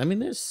zombies. I mean,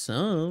 there's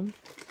some.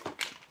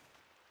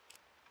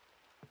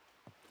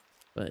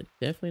 But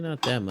definitely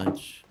not that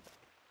much.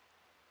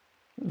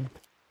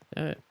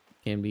 That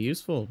can be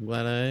useful. I'm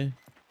glad I'm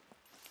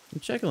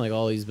checking like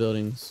all these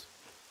buildings.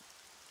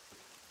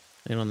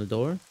 And on the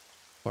door.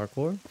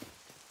 Parkour.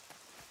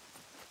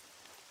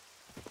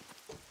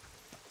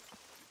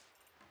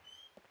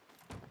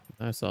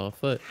 I saw a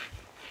foot.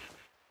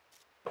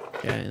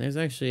 Yeah, and there's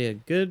actually a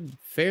good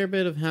fair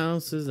bit of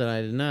houses that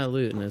I did not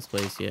loot in this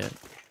place yet.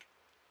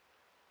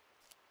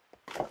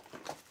 A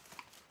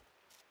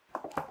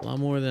lot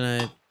more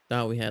than I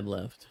thought we had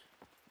left.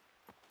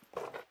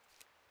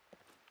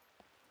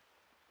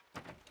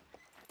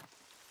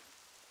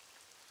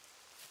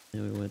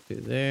 And we went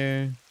through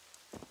there.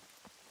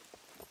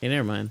 Okay,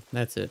 never mind.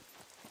 That's it.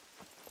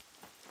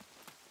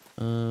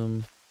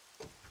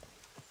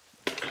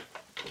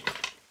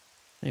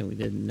 Hey, we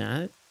did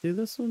not do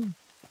this one?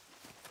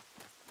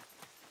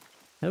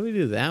 How do we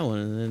do that one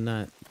and then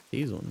not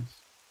these ones?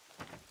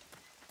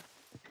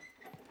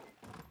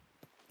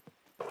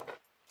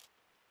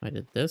 I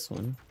did this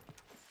one.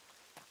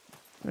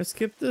 I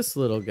skipped this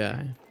little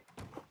guy.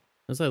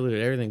 Unless I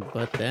looted everything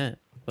but that,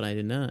 but I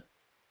did not.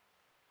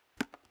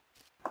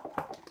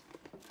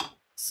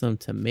 Some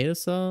tomato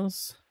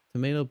sauce,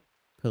 tomato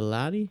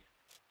pilati,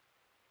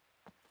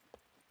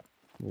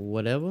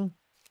 whatever.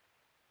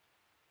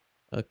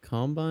 A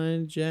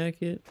combine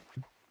jacket.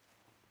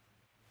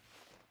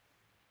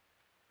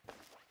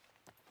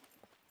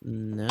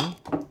 No.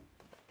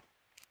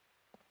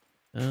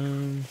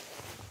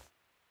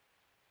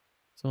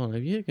 So hold on,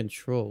 if you hit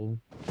control.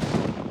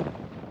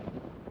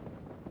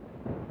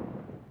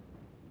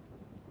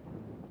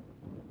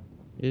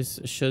 It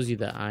just shows you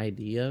the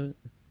ID of it.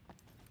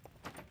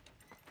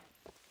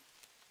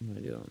 What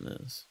do I do on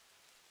this?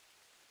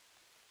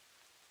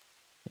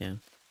 Yeah.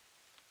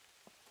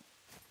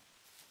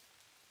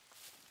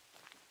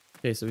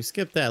 Okay, so we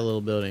skipped that little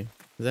building.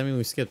 Does that mean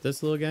we skipped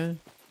this little guy?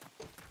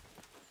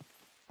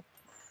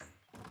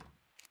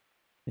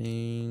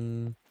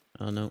 Thing.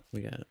 Oh no,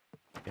 we got it.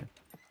 Okay.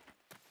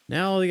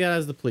 Now all we got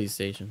is the police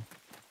station.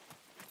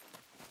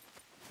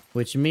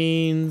 Which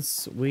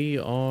means we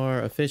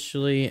are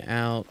officially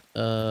out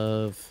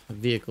of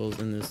vehicles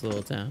in this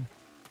little town.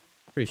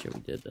 Pretty sure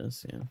we did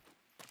this, yeah.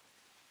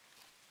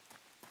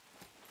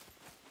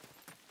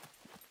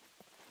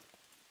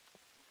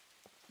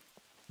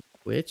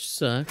 Which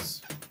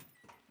sucks.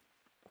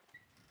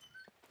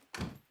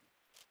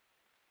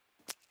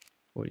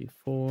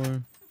 44.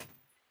 Let's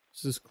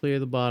just clear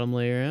the bottom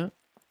layer out.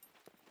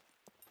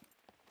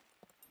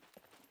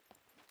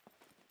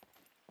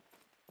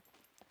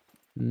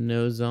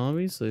 No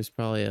zombies, so there's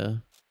probably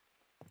a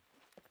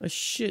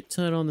shit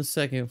ton on the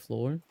second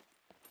floor.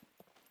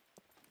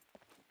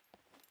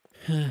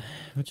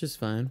 Which is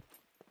fine.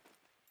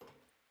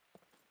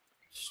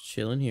 Just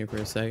chilling here for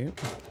a second.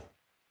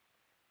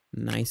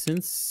 Nice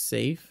and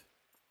safe.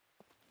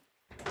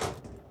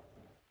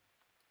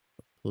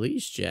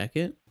 Police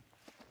jacket.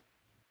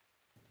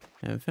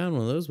 Haven't found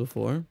one of those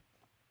before.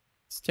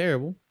 It's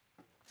terrible.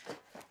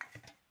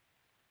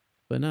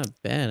 But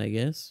not bad, I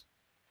guess.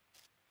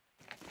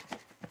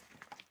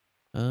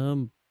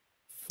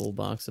 Full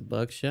box of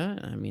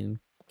buckshot. I mean,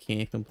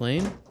 can't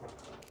complain.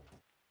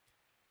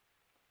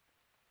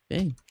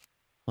 Dang.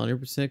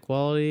 100%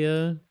 quality,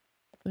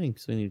 thing.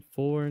 So we need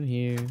 4 in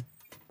here.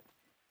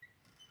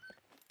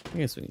 I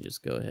guess we can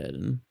just go ahead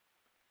and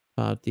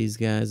pop these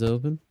guys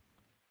open.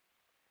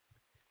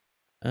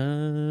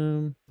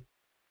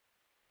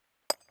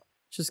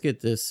 Just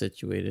get this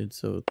situated.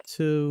 So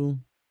 2,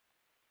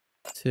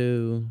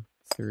 2,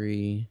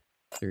 3,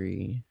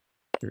 3,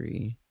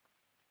 3,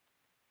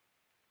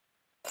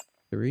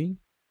 3.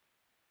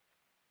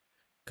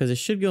 Because it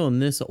should go in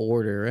this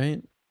order,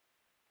 right?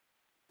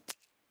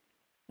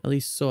 At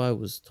least so I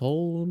was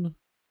told.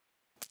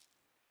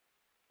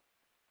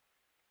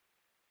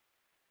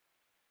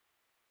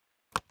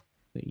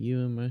 Put you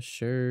in my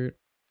shirt.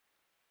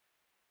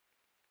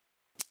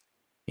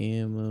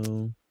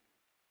 Ammo.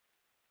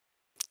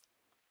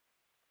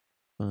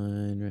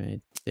 Fine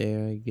right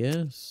there, I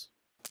guess.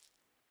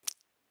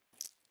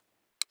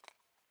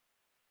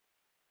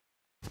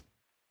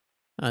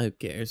 Who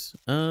cares?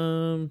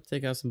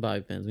 Take out some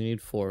bobby pins. We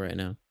need 4 right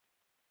now.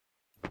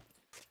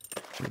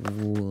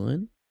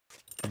 1,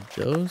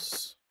 2,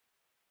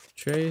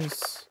 3,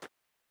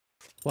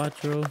 4,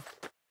 5,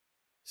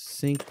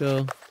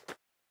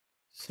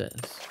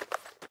 6.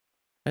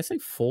 I say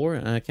 4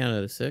 and I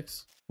counted a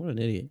 6. What an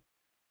idiot.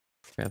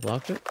 Grab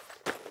lockpick.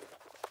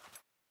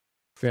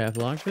 Grab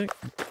lockpick.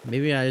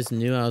 Maybe I just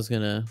knew I was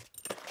gonna,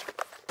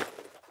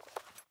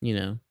 you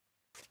know,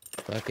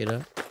 fuck it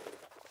up.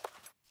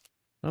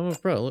 I'm a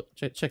pro. Look,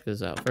 check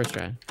this out. First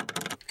try.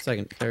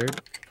 Second, third,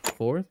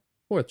 fourth.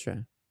 Fourth try.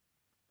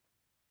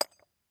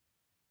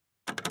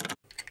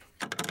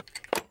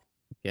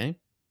 Okay.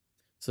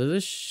 So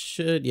this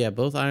should, yeah,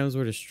 both items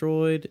were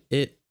destroyed.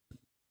 It's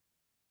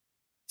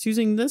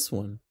using this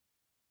one.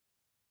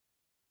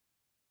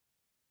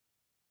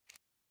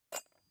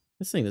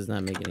 This thing does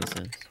not make any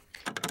sense.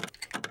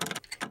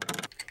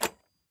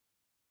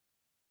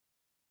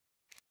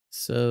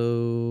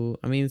 So,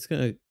 I mean, it's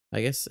gonna,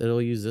 I guess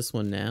it'll use this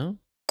one now.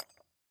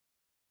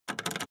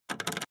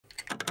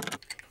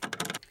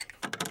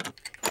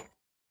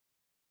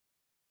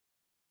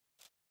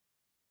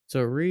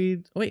 So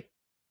read, wait,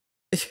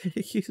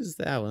 it uses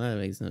that one. That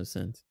makes no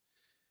sense.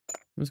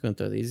 I'm just gonna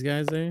throw these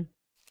guys there.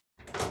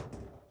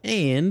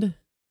 And,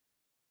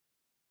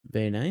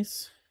 very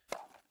nice.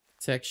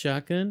 Tech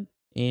shotgun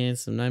and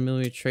some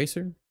 9mm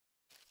tracer.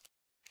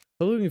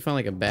 Hopefully we can find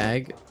like a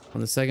bag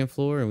on the second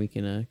floor and we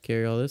can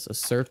carry all this. A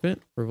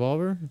serpent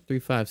revolver,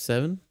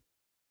 357.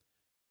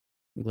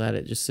 I'm glad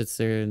it just sits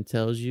there and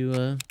tells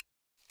you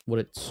what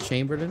it's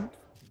chambered in.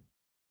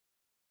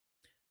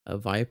 A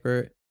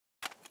viper.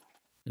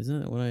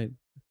 Isn't that what I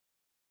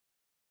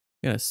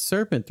got? A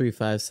serpent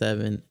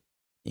 357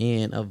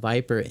 and a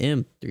viper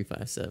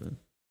M357.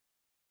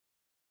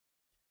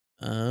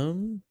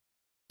 Don't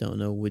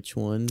know which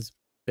one's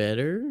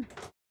better,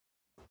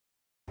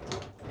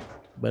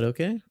 but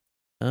okay.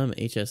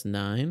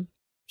 HS9,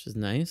 which is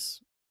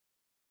nice.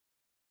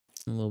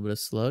 A little bit of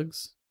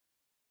slugs.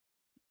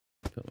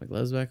 Put my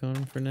gloves back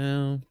on for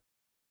now.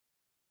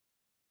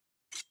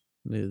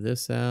 Move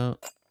this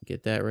out.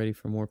 Get that ready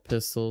for more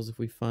pistols if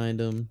we find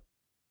them.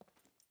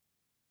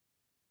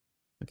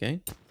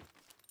 Okay.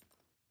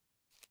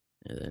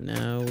 And then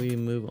now we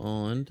move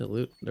on to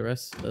loot the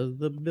rest of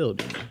the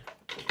building.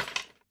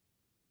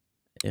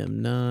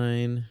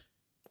 M9,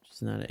 which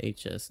is not an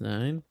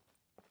HS9.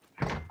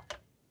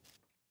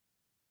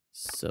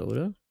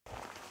 Soda.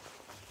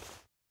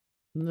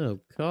 No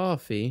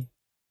coffee.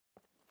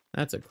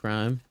 That's a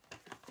crime.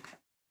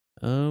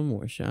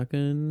 More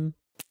shotgun.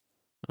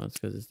 Oh, it's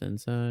because it's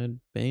inside.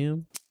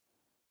 Bam.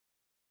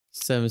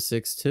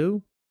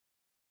 7.62.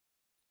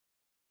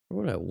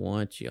 Where would I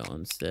want y'all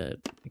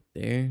instead? Like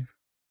there.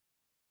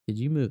 Did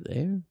you move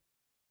there?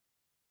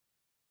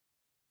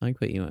 I can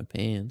put you in my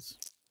pants.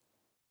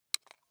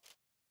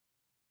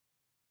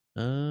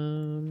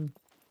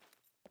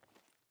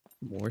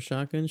 More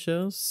shotgun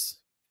shells.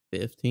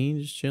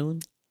 15, just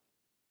chilling.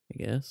 I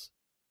guess.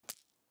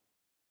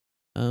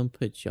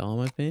 Put y'all in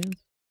my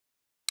pants.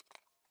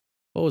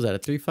 What was that? A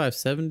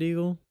 3.57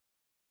 deagle?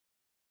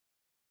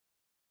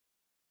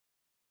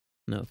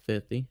 No,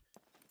 50.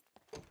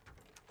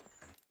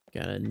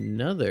 Got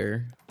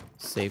another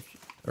safe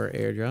or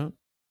airdrop.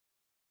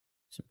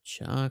 Some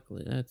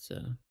chocolate. It's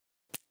a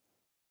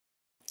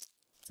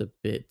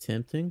bit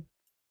tempting.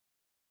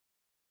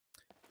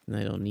 And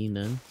I don't need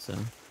none, so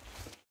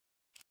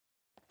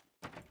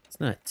it's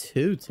not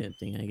too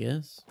tempting, I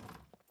guess.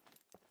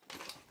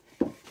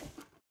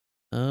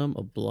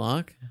 A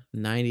block,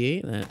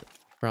 98. That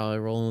probably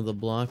rolling with the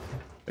block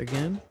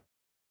again.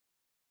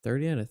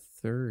 30 out of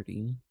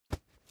 30.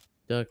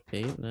 Duct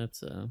tape.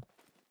 That's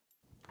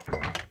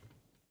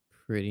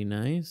pretty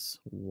nice.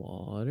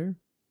 Water,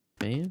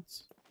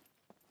 pants.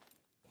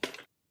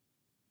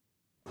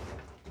 The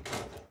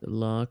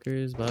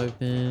lockers, bobby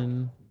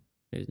pin.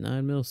 There's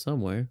 9 mil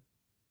somewhere.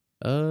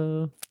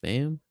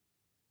 Bam.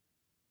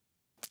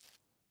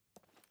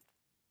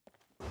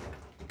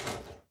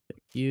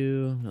 Thank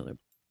you. Another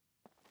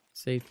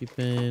safety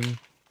pin.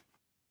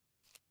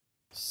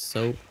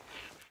 Soap.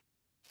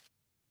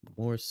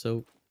 More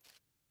soap.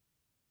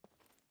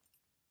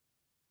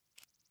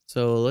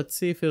 So let's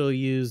see if it'll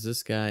use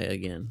this guy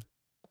again.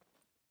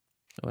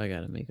 Oh, I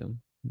gotta make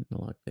him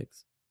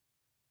lockpicks.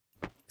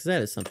 Because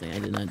that is something I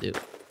did not do.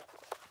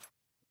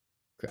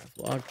 Craft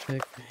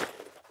lockpick.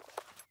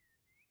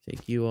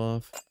 Take you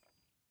off.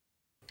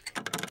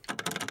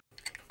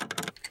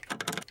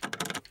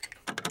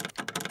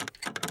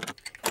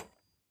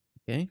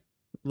 Okay.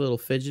 A little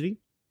fidgety.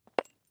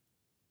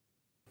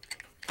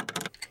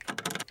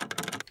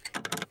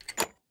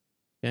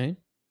 Okay.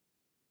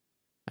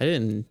 I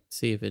didn't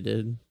see if it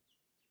did.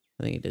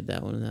 I think it did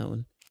that one and that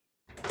one.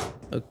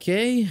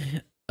 Okay.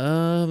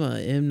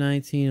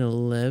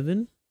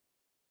 M1911.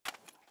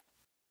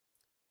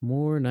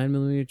 More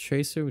 9mm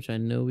tracer, which I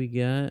know we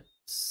got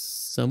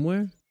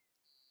somewhere.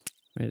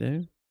 Right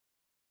there.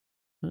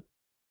 Huh.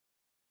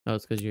 Oh,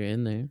 it's because you're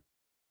in there.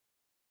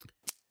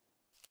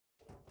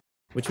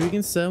 Which we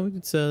can sell. We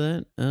can sell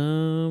that.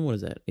 What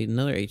is that?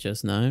 Another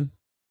HS9.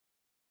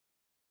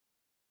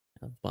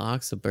 A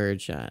box of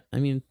birdshot. I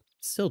mean,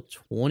 still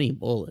 20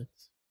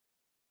 bullets.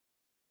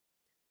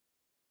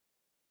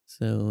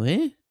 So,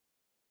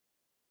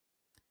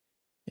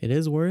 It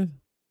is worth.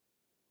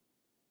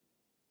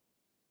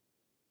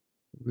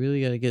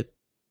 Really gotta get a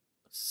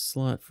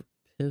slot for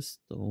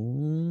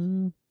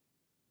pistol.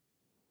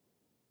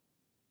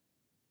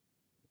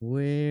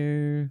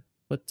 Where?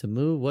 What to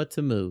move? What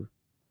to move?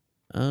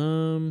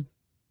 I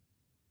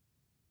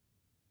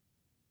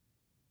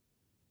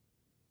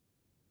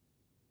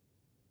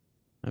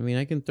mean,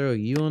 I can throw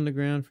you on the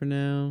ground for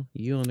now.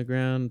 You on the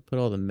ground, put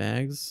all the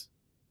mags.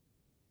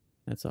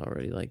 That's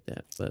already like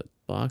that. But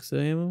box of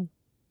ammo.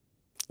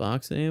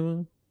 Box of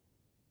ammo.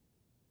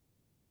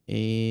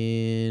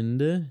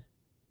 And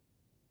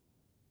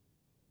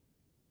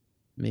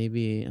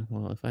maybe,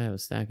 well, if I have a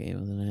stack of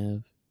ammo, then I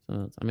have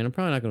something else. I mean, I'm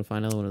probably not going to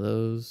find another one of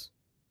those.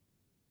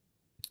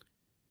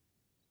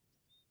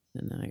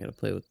 And then I got to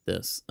play with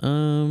this.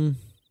 I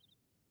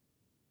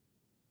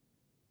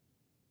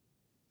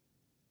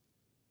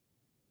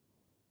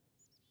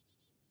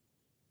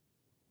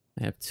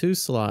have 2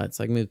 slots.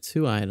 I can move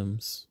 2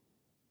 items.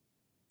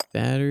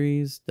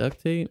 Batteries,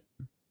 duct tape.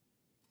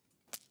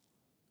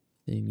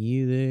 Then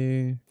you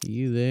there,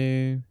 you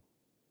there.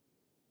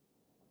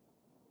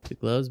 The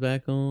gloves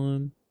back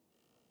on.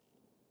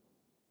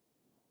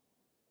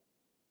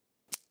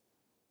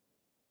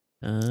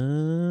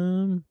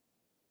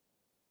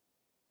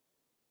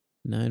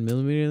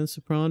 9mm in the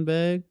Sopron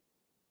bag.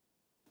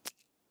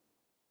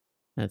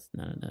 That's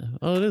not enough.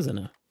 Oh, it is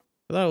enough.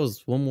 I thought it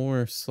was one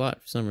more slot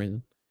for some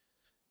reason.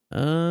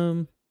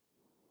 I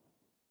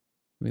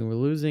mean, we're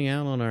losing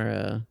out on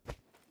our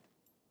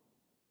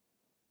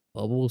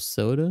bubble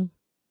soda.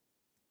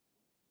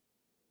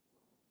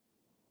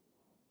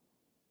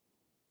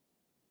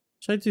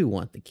 Which I do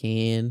want the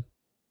can.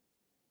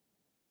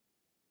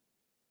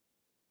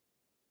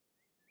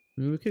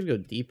 I mean, we could go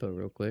depot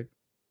real quick.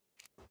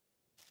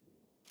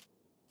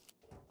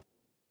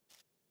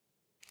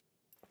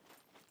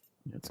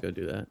 Let's go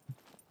do that.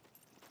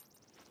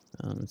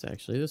 It's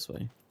actually this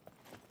way.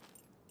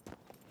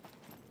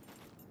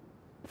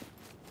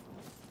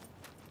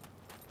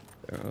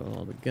 Throw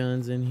all the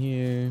guns in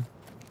here.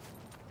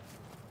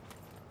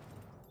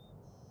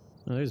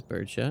 Oh, there's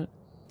birdshot.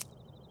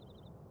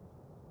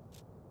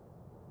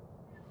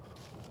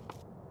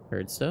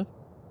 Heard stuff.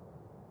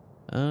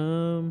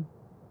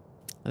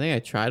 I think I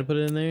tried to put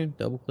it in there,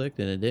 double clicked,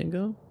 and it didn't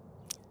go.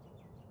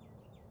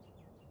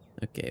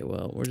 Okay,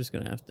 well, we're just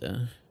gonna have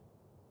to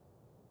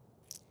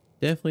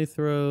definitely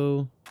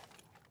throw.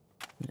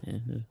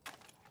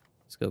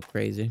 Let's go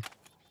crazy.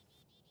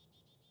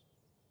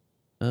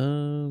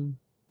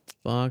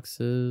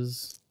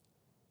 Boxes.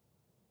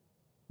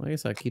 Well, I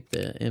guess I'll keep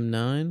the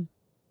M9.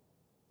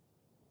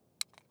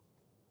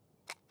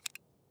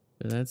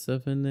 Put that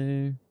stuff in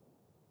there.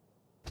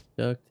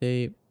 Duct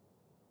tape.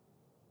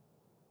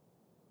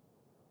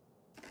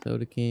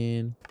 Soda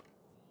can.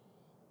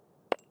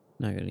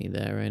 Not gonna need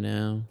that right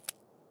now.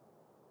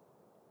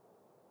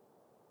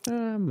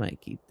 I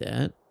might keep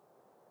that.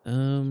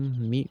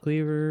 Meat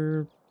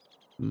cleaver.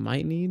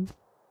 Might need.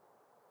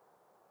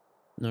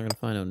 Not gonna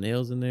find no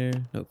nails in there.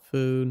 No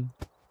food.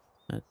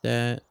 Not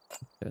that.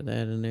 Throw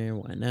that in there.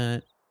 Why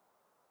not?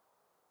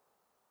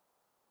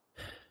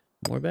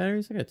 More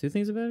batteries? I got 2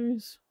 things of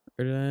batteries?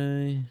 Or did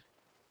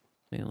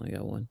I only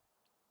got 1.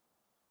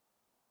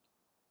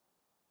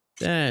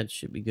 That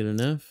should be good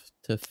enough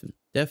to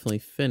definitely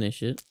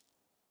finish it.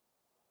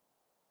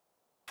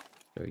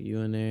 Throw you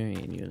in there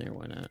and you in there.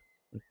 Why not?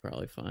 We'll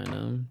probably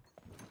find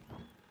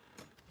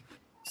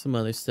some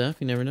other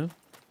stuff. You never know.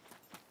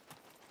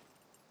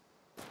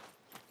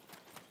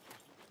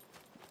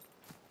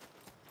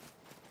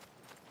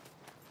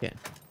 Okay.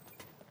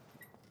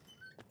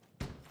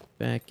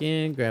 Back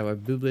in. Grab our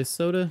Buble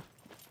soda.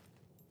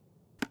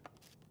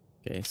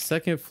 Okay.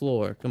 2nd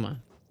floor. Come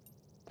on.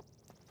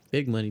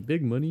 Big money.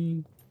 Big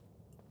money.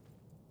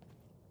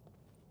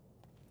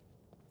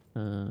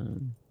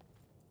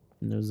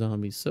 No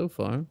zombies so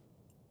far.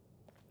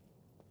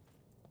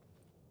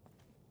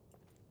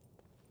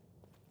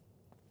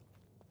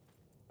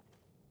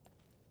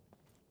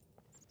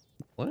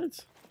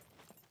 What?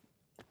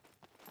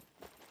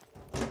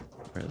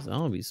 Where are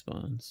zombie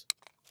spawns?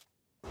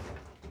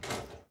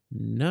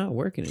 Not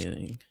working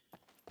anything.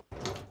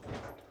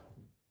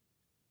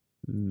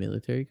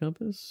 Military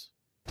compass?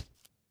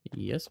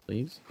 Yes,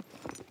 please.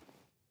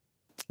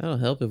 That'll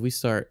help if we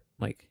start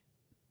like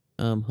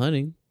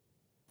hunting.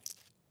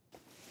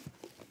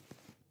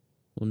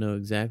 We'll know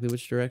exactly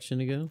which direction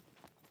to go.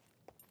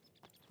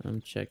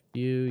 Check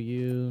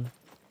you.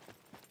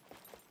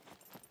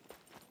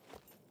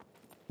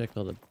 Check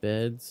all the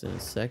beds in a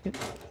second.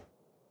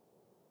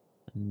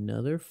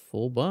 Another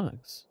full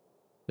box.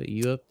 Put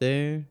you up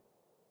there.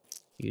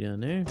 You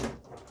down there.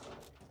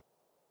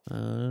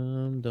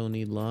 Don't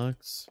need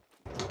locks.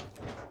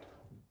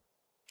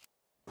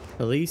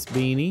 Police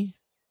beanie.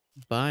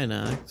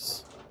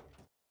 Binocs.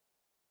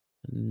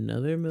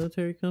 Another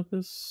military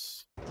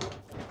compass.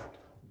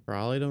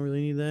 Probably don't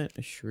really need that.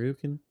 A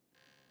shuriken.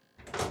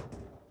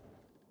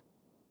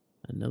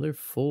 Another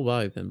full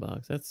bobby pin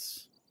box.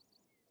 That's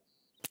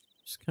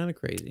just kind of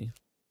crazy.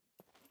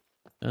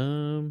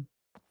 Dang.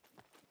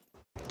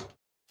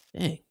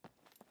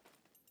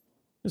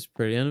 It's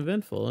pretty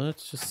uneventful.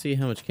 Let's just see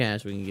how much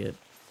cash we can get.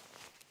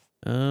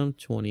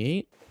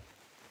 28.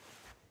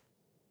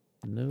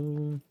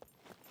 No.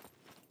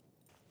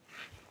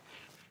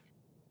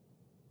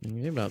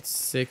 Okay, about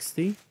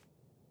 60.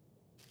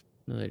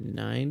 Another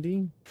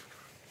 90.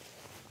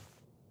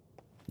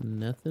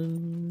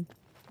 Nothing.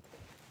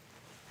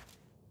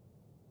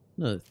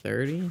 Another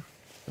 30.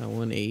 About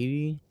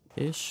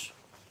 180-ish.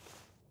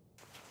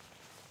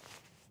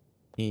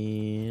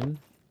 And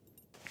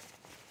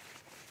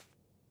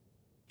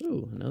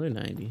ooh, another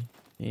 90.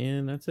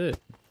 And that's it.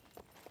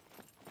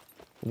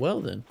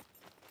 Well then.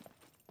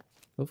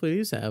 Hopefully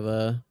these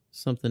have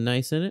something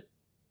nice in it.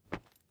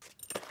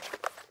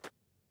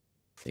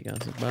 Take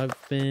out some bobby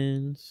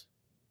pins.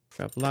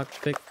 Grab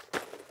lockpick.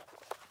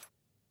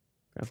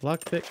 Grab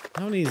lockpick.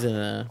 How many is in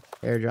a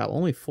airdrop?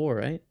 Only 4,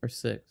 right? Or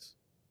 6?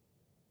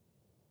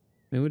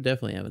 I mean, we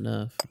definitely have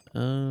enough.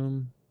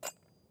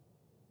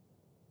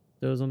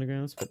 Those on the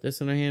ground. Let's put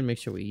this in our hand. Make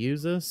sure we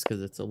use this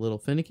because it's a little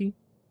finicky.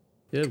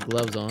 We have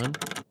gloves on.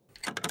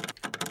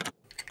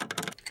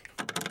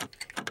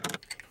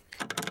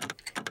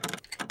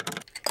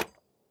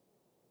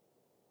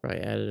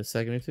 Probably added a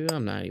second or 2.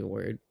 I'm not even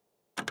worried.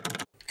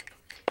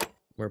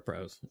 We're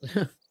pros.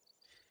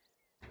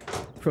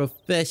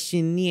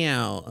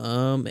 Professional.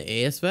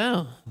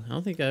 ASVAL.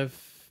 I think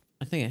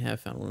I have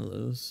found one of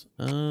those.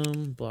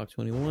 Block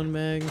 21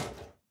 mag.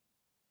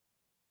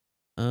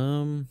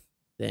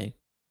 Dang.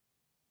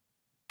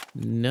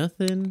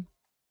 Nothing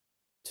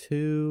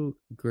too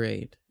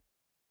great.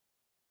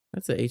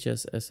 That's a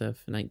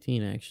HSSF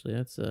 19 actually.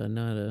 That's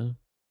not a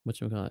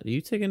whatchamacallit. Do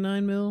you take a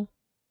 9mm?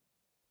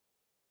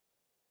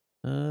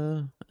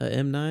 A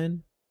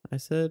M9, I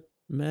said,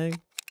 mag.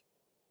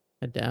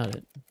 I doubt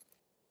it.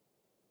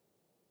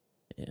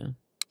 Yeah.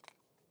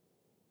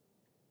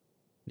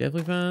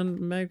 Definitely found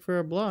mag for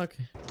our block.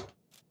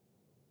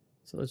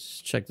 So let's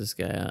check this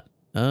guy out.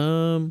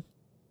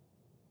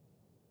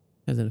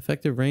 Has an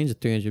effective range of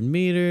 300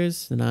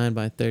 meters,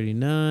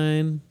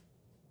 9x39.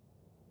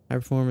 High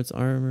performance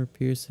armor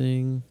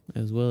piercing,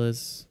 as well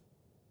as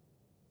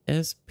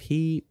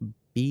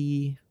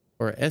SPB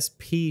or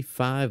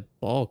SP5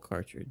 ball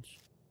cartridge.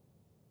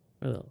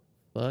 Where the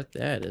fuck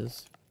that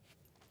is.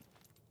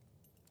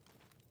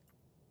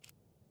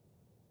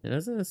 And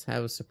doesn't this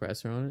have a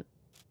suppressor on it?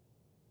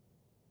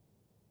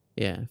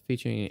 Yeah,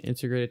 featuring an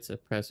integrated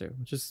suppressor,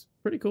 which is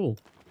pretty cool.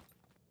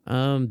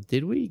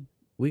 Did we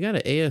got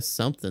an AS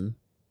something.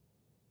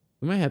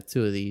 We might have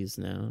 2 of these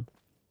now.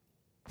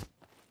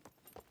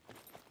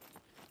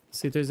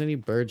 See if there's any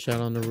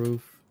birdshot on the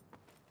roof.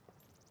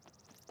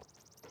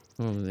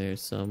 Oh,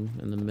 there's some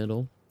in the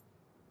middle.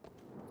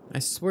 I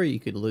swear you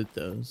could loot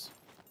those.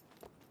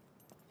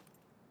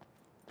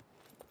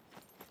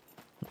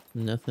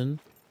 Nothing.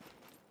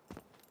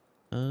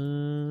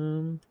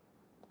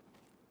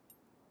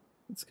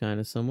 It's kind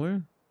of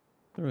somewhere.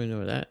 I don't really know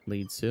where that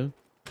leads to.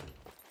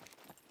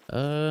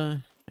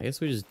 I guess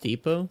we just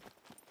depot.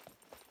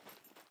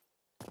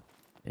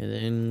 And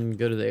then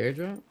go to the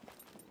airdrop.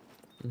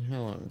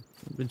 How long?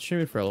 I've been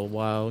streaming for a little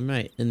while. We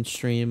might end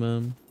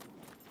stream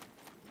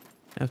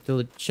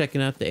after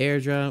checking out the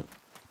airdrop.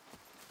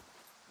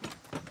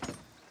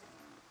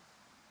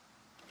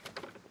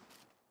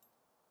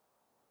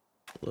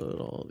 Load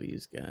all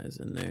these guys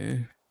in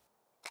there.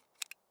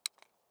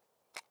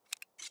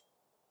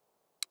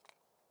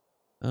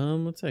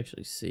 Let's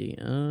actually see.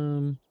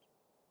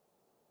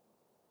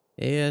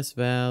 AS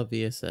Val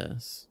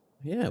VSS.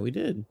 Yeah, we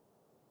did.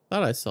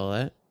 Thought I saw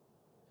that.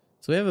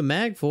 So we have a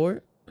mag for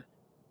it.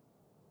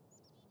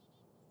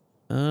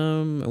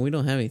 And we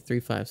don't have any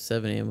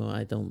 357 ammo,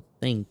 I don't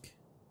think.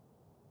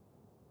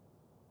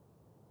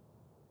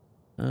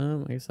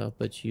 I guess I'll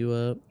put you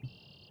up.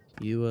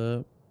 You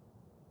up.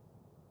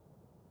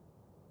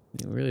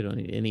 We really don't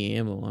need any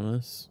ammo on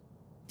us.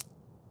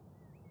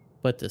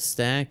 But to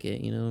stack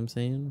it, you know what I'm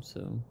saying?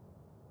 So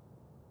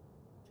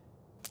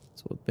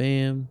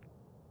bam.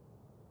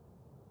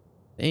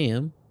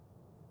 Bam.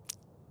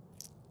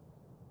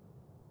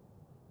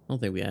 I don't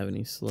think we have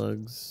any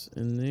slugs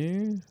in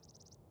there.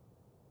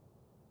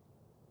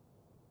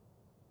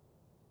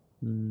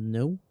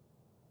 No.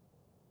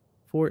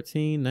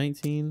 14,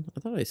 19. I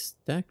thought I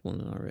stacked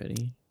one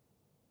already.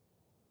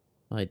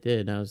 Well, I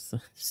did. That was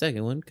the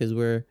second one because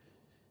we're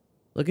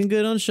looking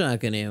good on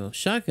shotgun ammo.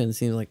 Shotgun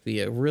seems like to be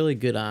a really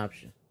good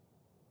option.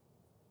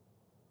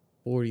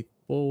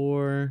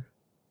 44.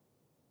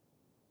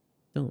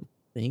 Don't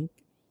think.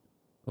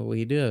 Oh,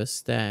 we do have a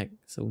stack,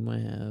 so we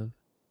might have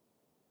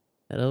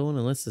that other one,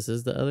 unless this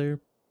is the other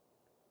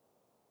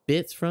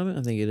bits from it.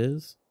 I think it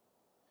is.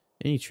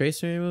 Any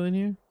tracer ammo in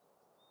here?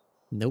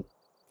 Nope.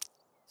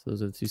 So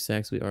those are the 2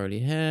 sacks we already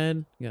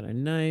had. We got our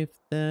knife.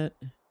 That.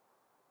 I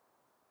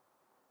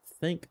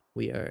think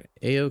we are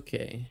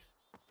a-okay.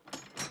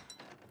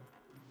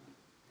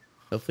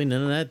 Hopefully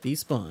none of that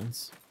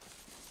despawns.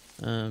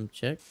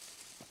 Check.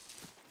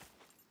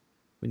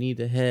 We need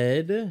to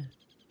head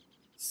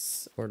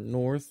or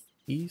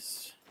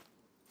northeast.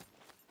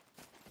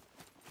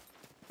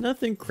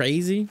 Nothing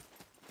crazy.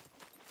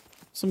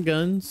 Some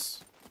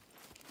guns.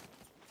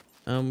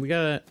 We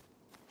got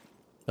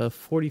a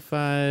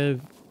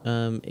 45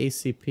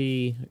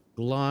 ACP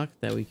Glock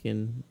that we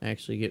can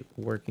actually get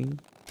working.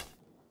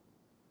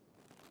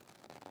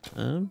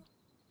 I'm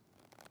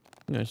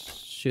gonna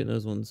shoot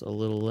those ones a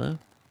little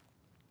left.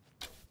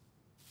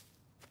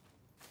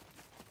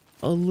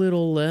 A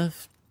little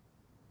left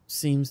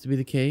seems to be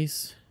the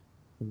case.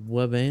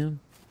 Wabam.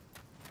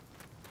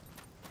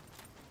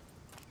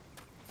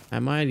 I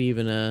might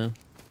even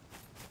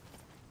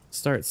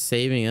start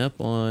saving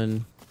up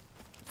on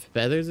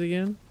feathers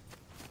again.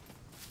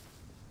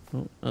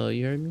 Oh,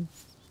 you heard me?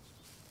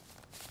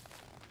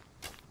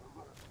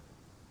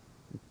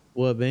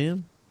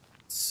 Wabam.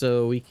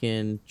 So we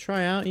can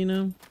try out, you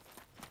know,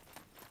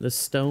 the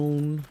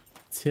stone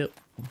tip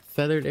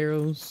feathered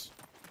arrows.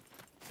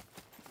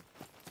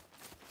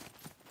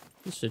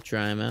 Just to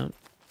try them out.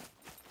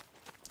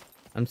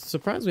 I'm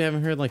surprised we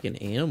haven't heard like an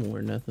animal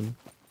or nothing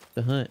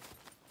to hunt.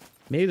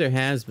 Maybe there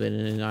has been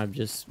and I've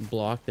just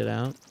blocked it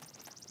out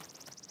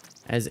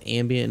as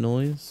ambient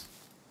noise.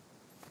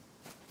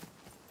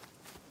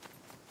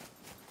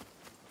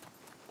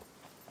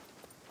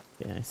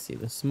 Yeah, I see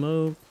the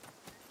smoke.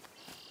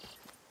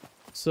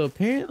 So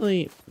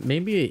apparently,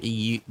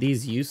 maybe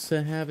these used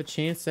to have a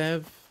chance to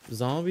have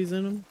zombies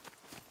in them.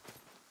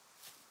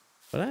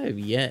 But I have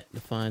yet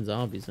to find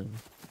zombies in them.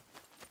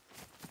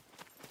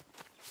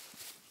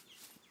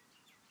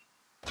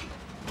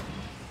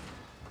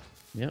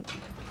 Yep.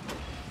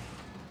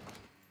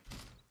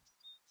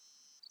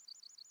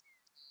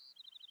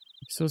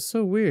 So it's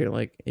so weird,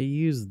 like it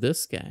used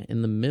this guy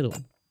in the middle.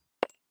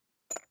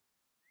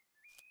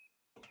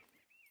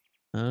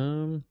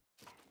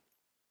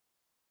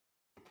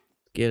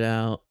 Get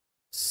out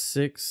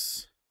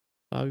 6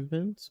 bobby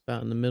pins,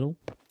 about in the middle.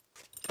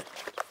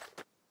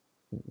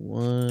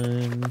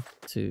 1,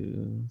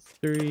 2,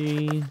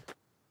 3,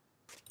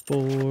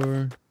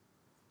 4,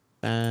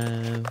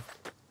 5,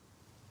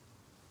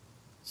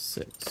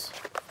 6.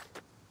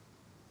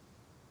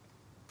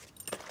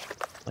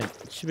 Like,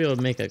 you should be able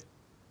to make a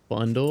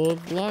bundle of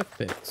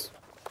lockpicks.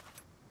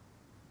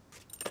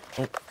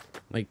 Oh,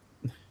 like,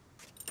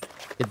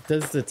 it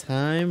does the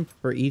time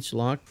for each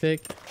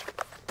lockpick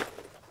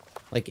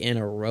like in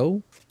a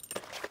row.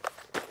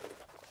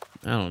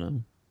 I don't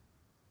know.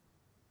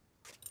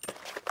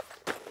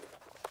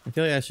 I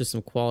feel like that's just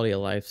some quality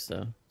of life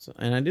stuff. So,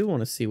 and I do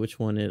want to see which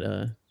one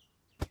it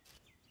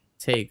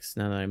takes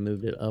now that I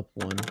moved it up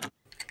one.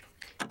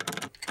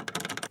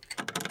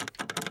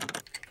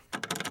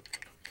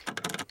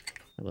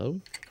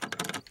 Hello?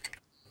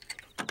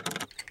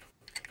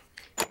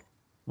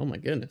 Oh my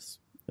goodness.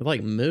 It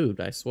like moved,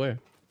 I swear.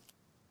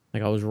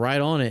 Like I was right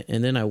on it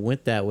and then I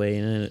went that way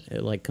and then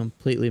it like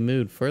completely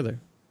moved further.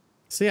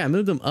 So yeah, I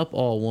moved them up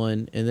all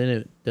one and then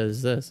it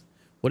does this.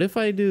 What if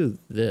I do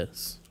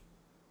this?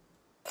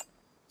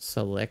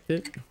 Select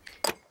it.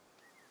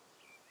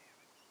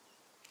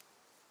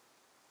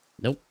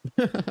 Nope.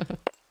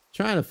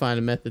 Trying to find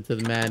a method to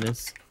the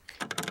madness.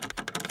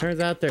 Turns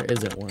out there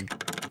isn't one.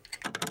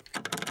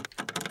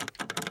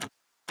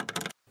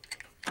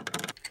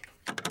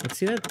 Like,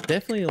 see, that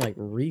definitely like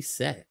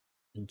reset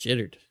and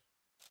jittered.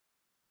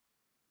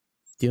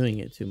 Doing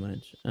it too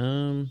much.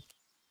 I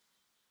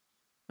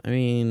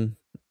mean,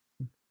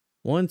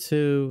 1,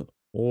 2,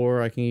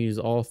 or I can use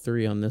all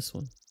 3 on this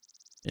one,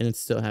 and it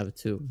still have a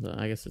 2. So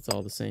I guess it's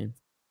all the same.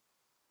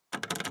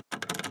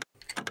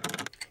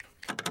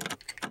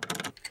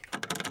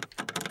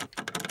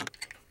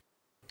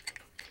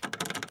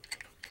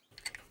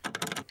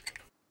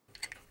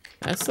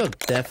 That stuff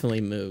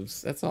definitely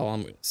moves. That's all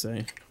I'm gonna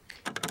say.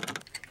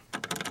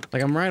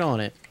 Like I'm right on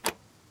it.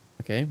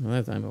 Okay, well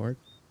that time it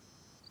worked.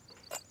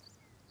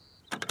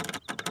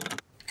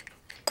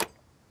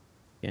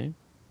 Okay.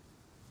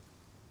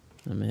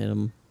 I'm gonna hit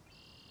him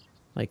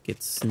like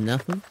it's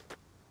nothing.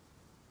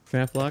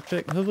 Craft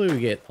lockpick. Hopefully we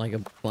get like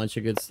a bunch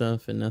of good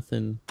stuff and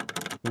nothing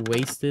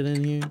wasted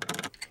in here.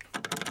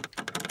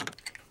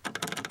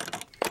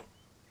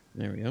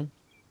 There we go.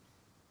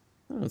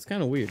 Oh, it's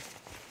kind of weird.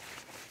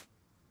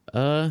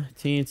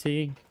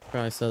 TNT.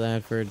 Probably sell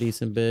that for a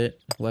decent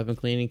bit. Weapon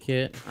cleaning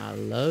kit. I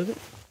love it.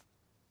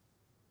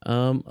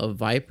 A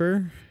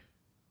Viper.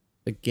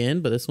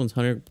 Again, but this one's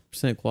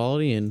 100%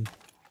 quality and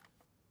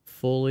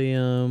fully,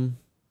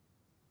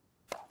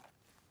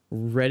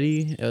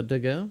 ready to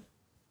go.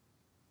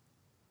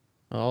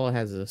 All it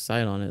has is a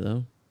sight on it,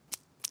 though.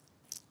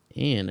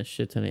 And a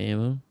shit ton of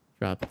ammo.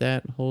 Drop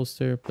that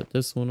holster. Put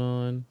this one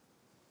on.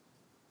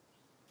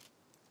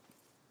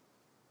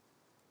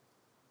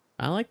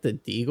 I like the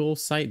Deagle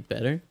sight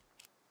better.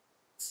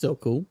 Still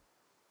cool.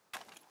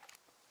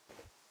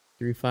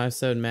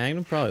 357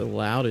 Magnum, probably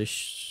loud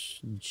as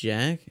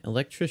jack.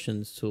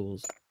 Electrician's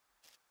tools.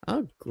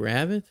 I'll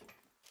grab it.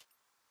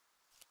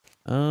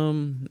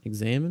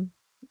 Examine.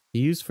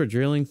 Used for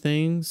drilling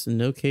things.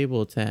 No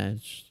cable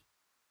attached.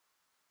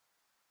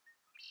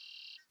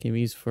 Can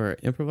be used for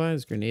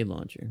improvised grenade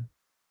launcher.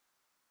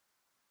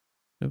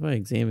 What if I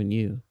examine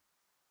you?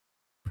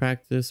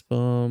 Practice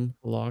bomb.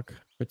 Lock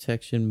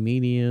protection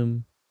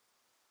medium.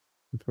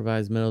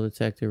 Improvised metal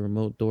detector.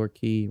 Remote door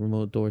key.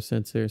 Remote door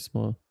sensor.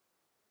 Small.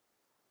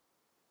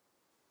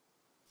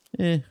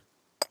 I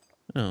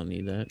don't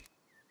need that.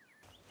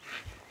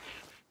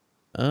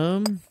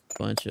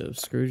 Bunch of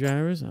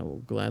screwdrivers I will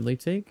gladly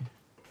take.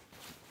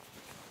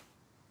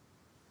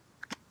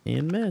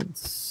 And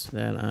meds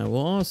that I will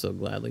also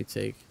gladly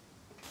take.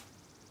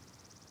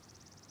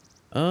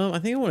 I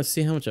think I want to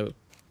see how much a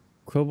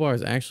crowbar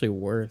is actually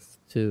worth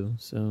too,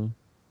 so.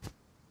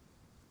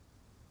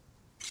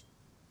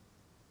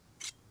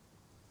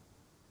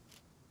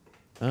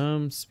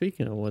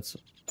 Speaking of what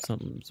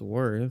something's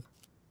worth.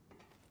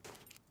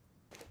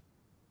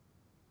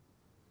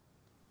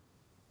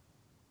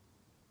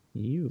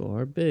 You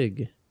are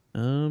big.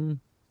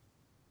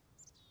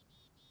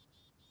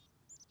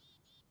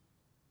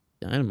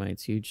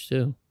 Dynamite's huge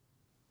too.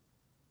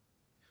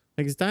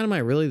 Like, is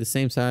dynamite really the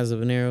same size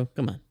of an arrow?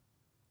 Come on.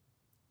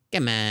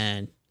 Come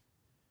on.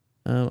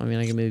 I mean,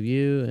 I can move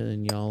you and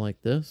then y'all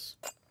like this.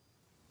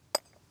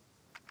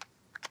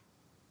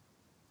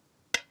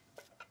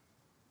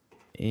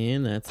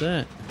 And that's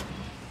that.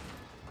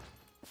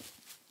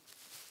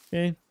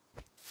 Okay.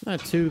 Not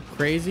too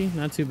crazy.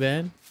 Not too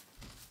bad.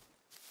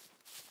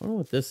 I wonder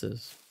what this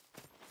is.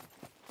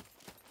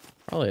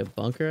 Probably a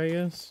bunker, I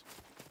guess.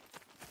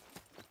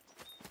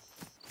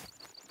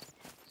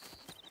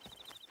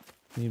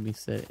 Maybe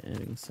set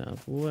heading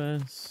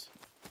southwest.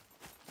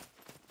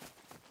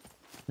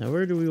 Now,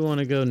 where do we want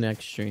to go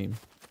next stream?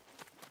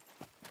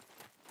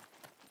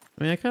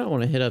 I mean, I kind of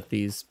want to hit up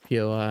these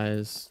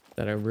POIs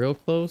that are real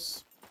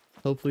close.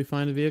 Hopefully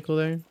find a vehicle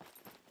there.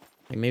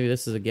 Like maybe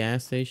this is a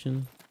gas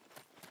station.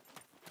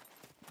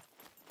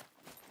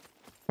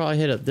 Probably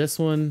hit up this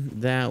one,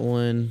 that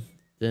one,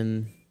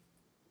 then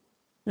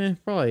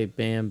probably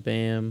bam,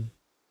 bam.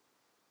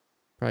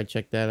 Probably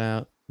check that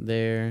out.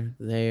 There,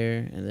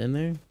 and then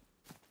there.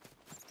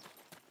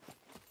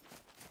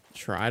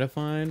 Try to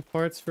find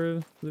parts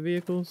for the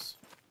vehicles.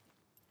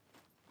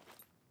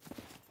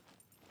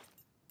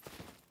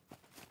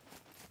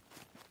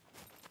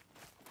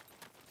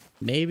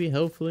 Maybe,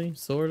 hopefully,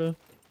 sorta.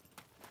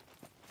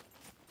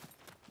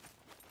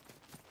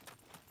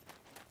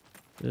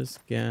 This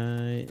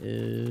guy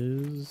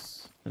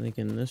is, I think,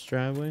 in this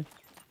driveway.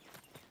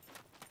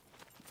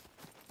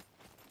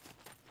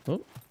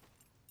 Oh.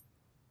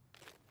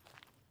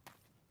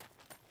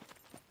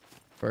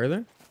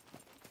 Further?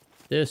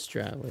 This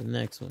driveway, the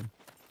next one.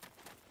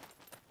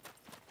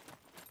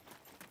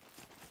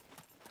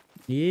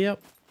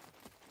 Yep.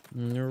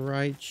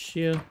 Right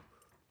here.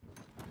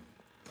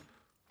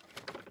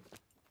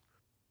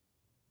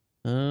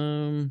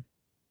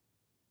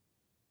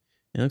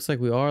 It looks like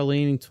we are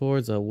leaning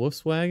towards a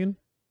Volkswagen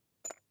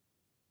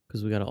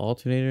because we got an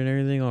alternator and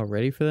everything all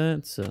ready for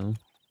that. So,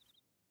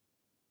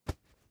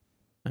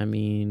 I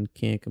mean,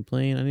 can't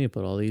complain. I need to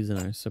put all these in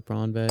our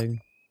Sopron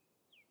bag.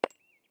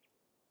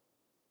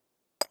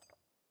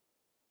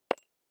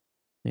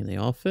 And they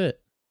all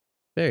fit.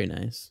 Very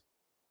nice.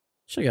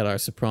 Check out our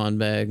Sopron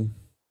bag.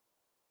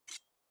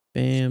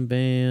 Bam,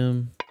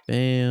 bam,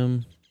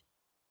 bam.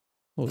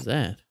 What was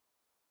that?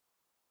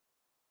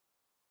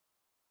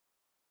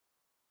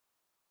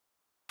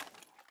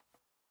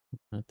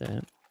 Not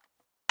that.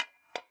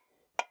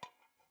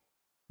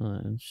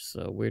 It's just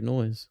a weird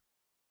noise.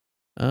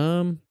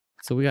 So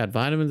we got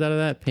vitamins out of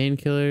that,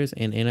 painkillers,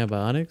 and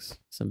antibiotics.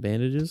 Some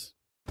bandages.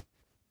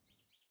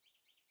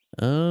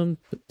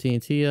 Put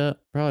TNT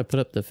up. Probably put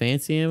up the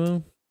fancy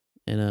ammo,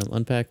 and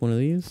unpack one of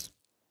these.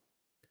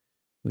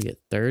 We get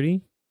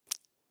 30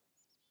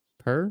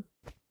 per.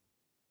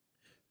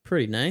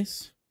 Pretty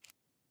nice.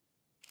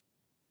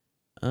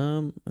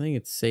 I think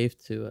it's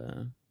safe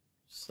to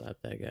slap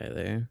that guy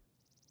there.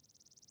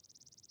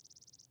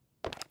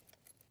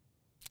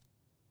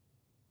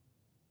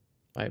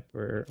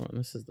 Viper. Oh,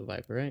 this is the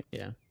Viper, right?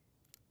 Yeah.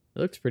 It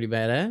looks pretty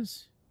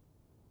badass.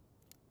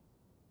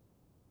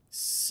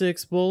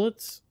 6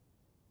 bullets.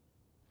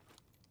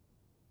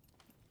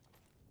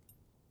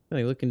 I feel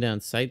like looking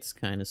down sight's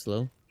kind of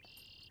slow.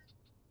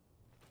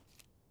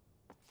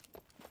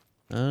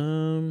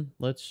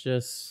 Let's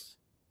just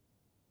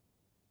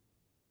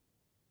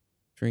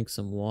drink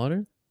some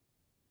water.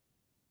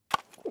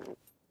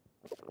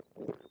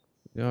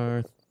 We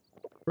are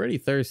pretty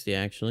thirsty,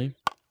 actually.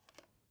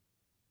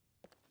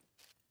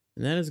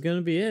 And that is going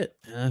to be it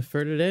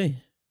for today.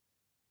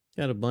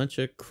 Got a bunch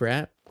of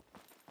crap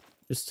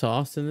just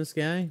tossed in this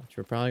guy, which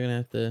we're probably going to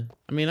have to...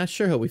 I mean, I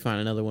sure hope we find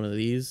another one of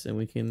these and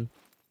we can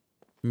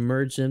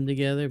merge them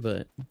together,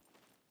 but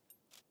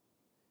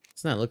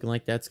it's not looking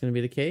like that's going to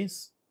be the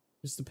case.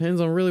 Just depends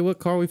on really what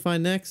car we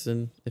find next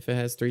and if it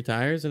has 3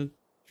 tires and a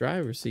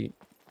driver's seat.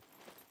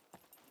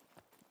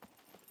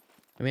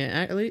 I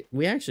mean,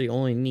 we actually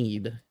only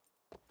need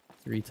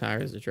 3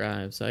 tires to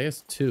drive, so I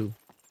guess 2.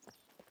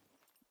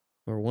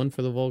 Or 1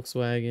 for the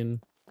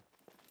Volkswagen.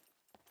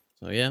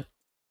 So yeah,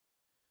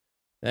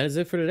 that is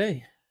it for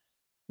today.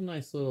 A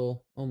nice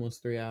little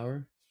almost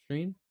 3-hour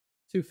stream.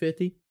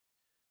 250.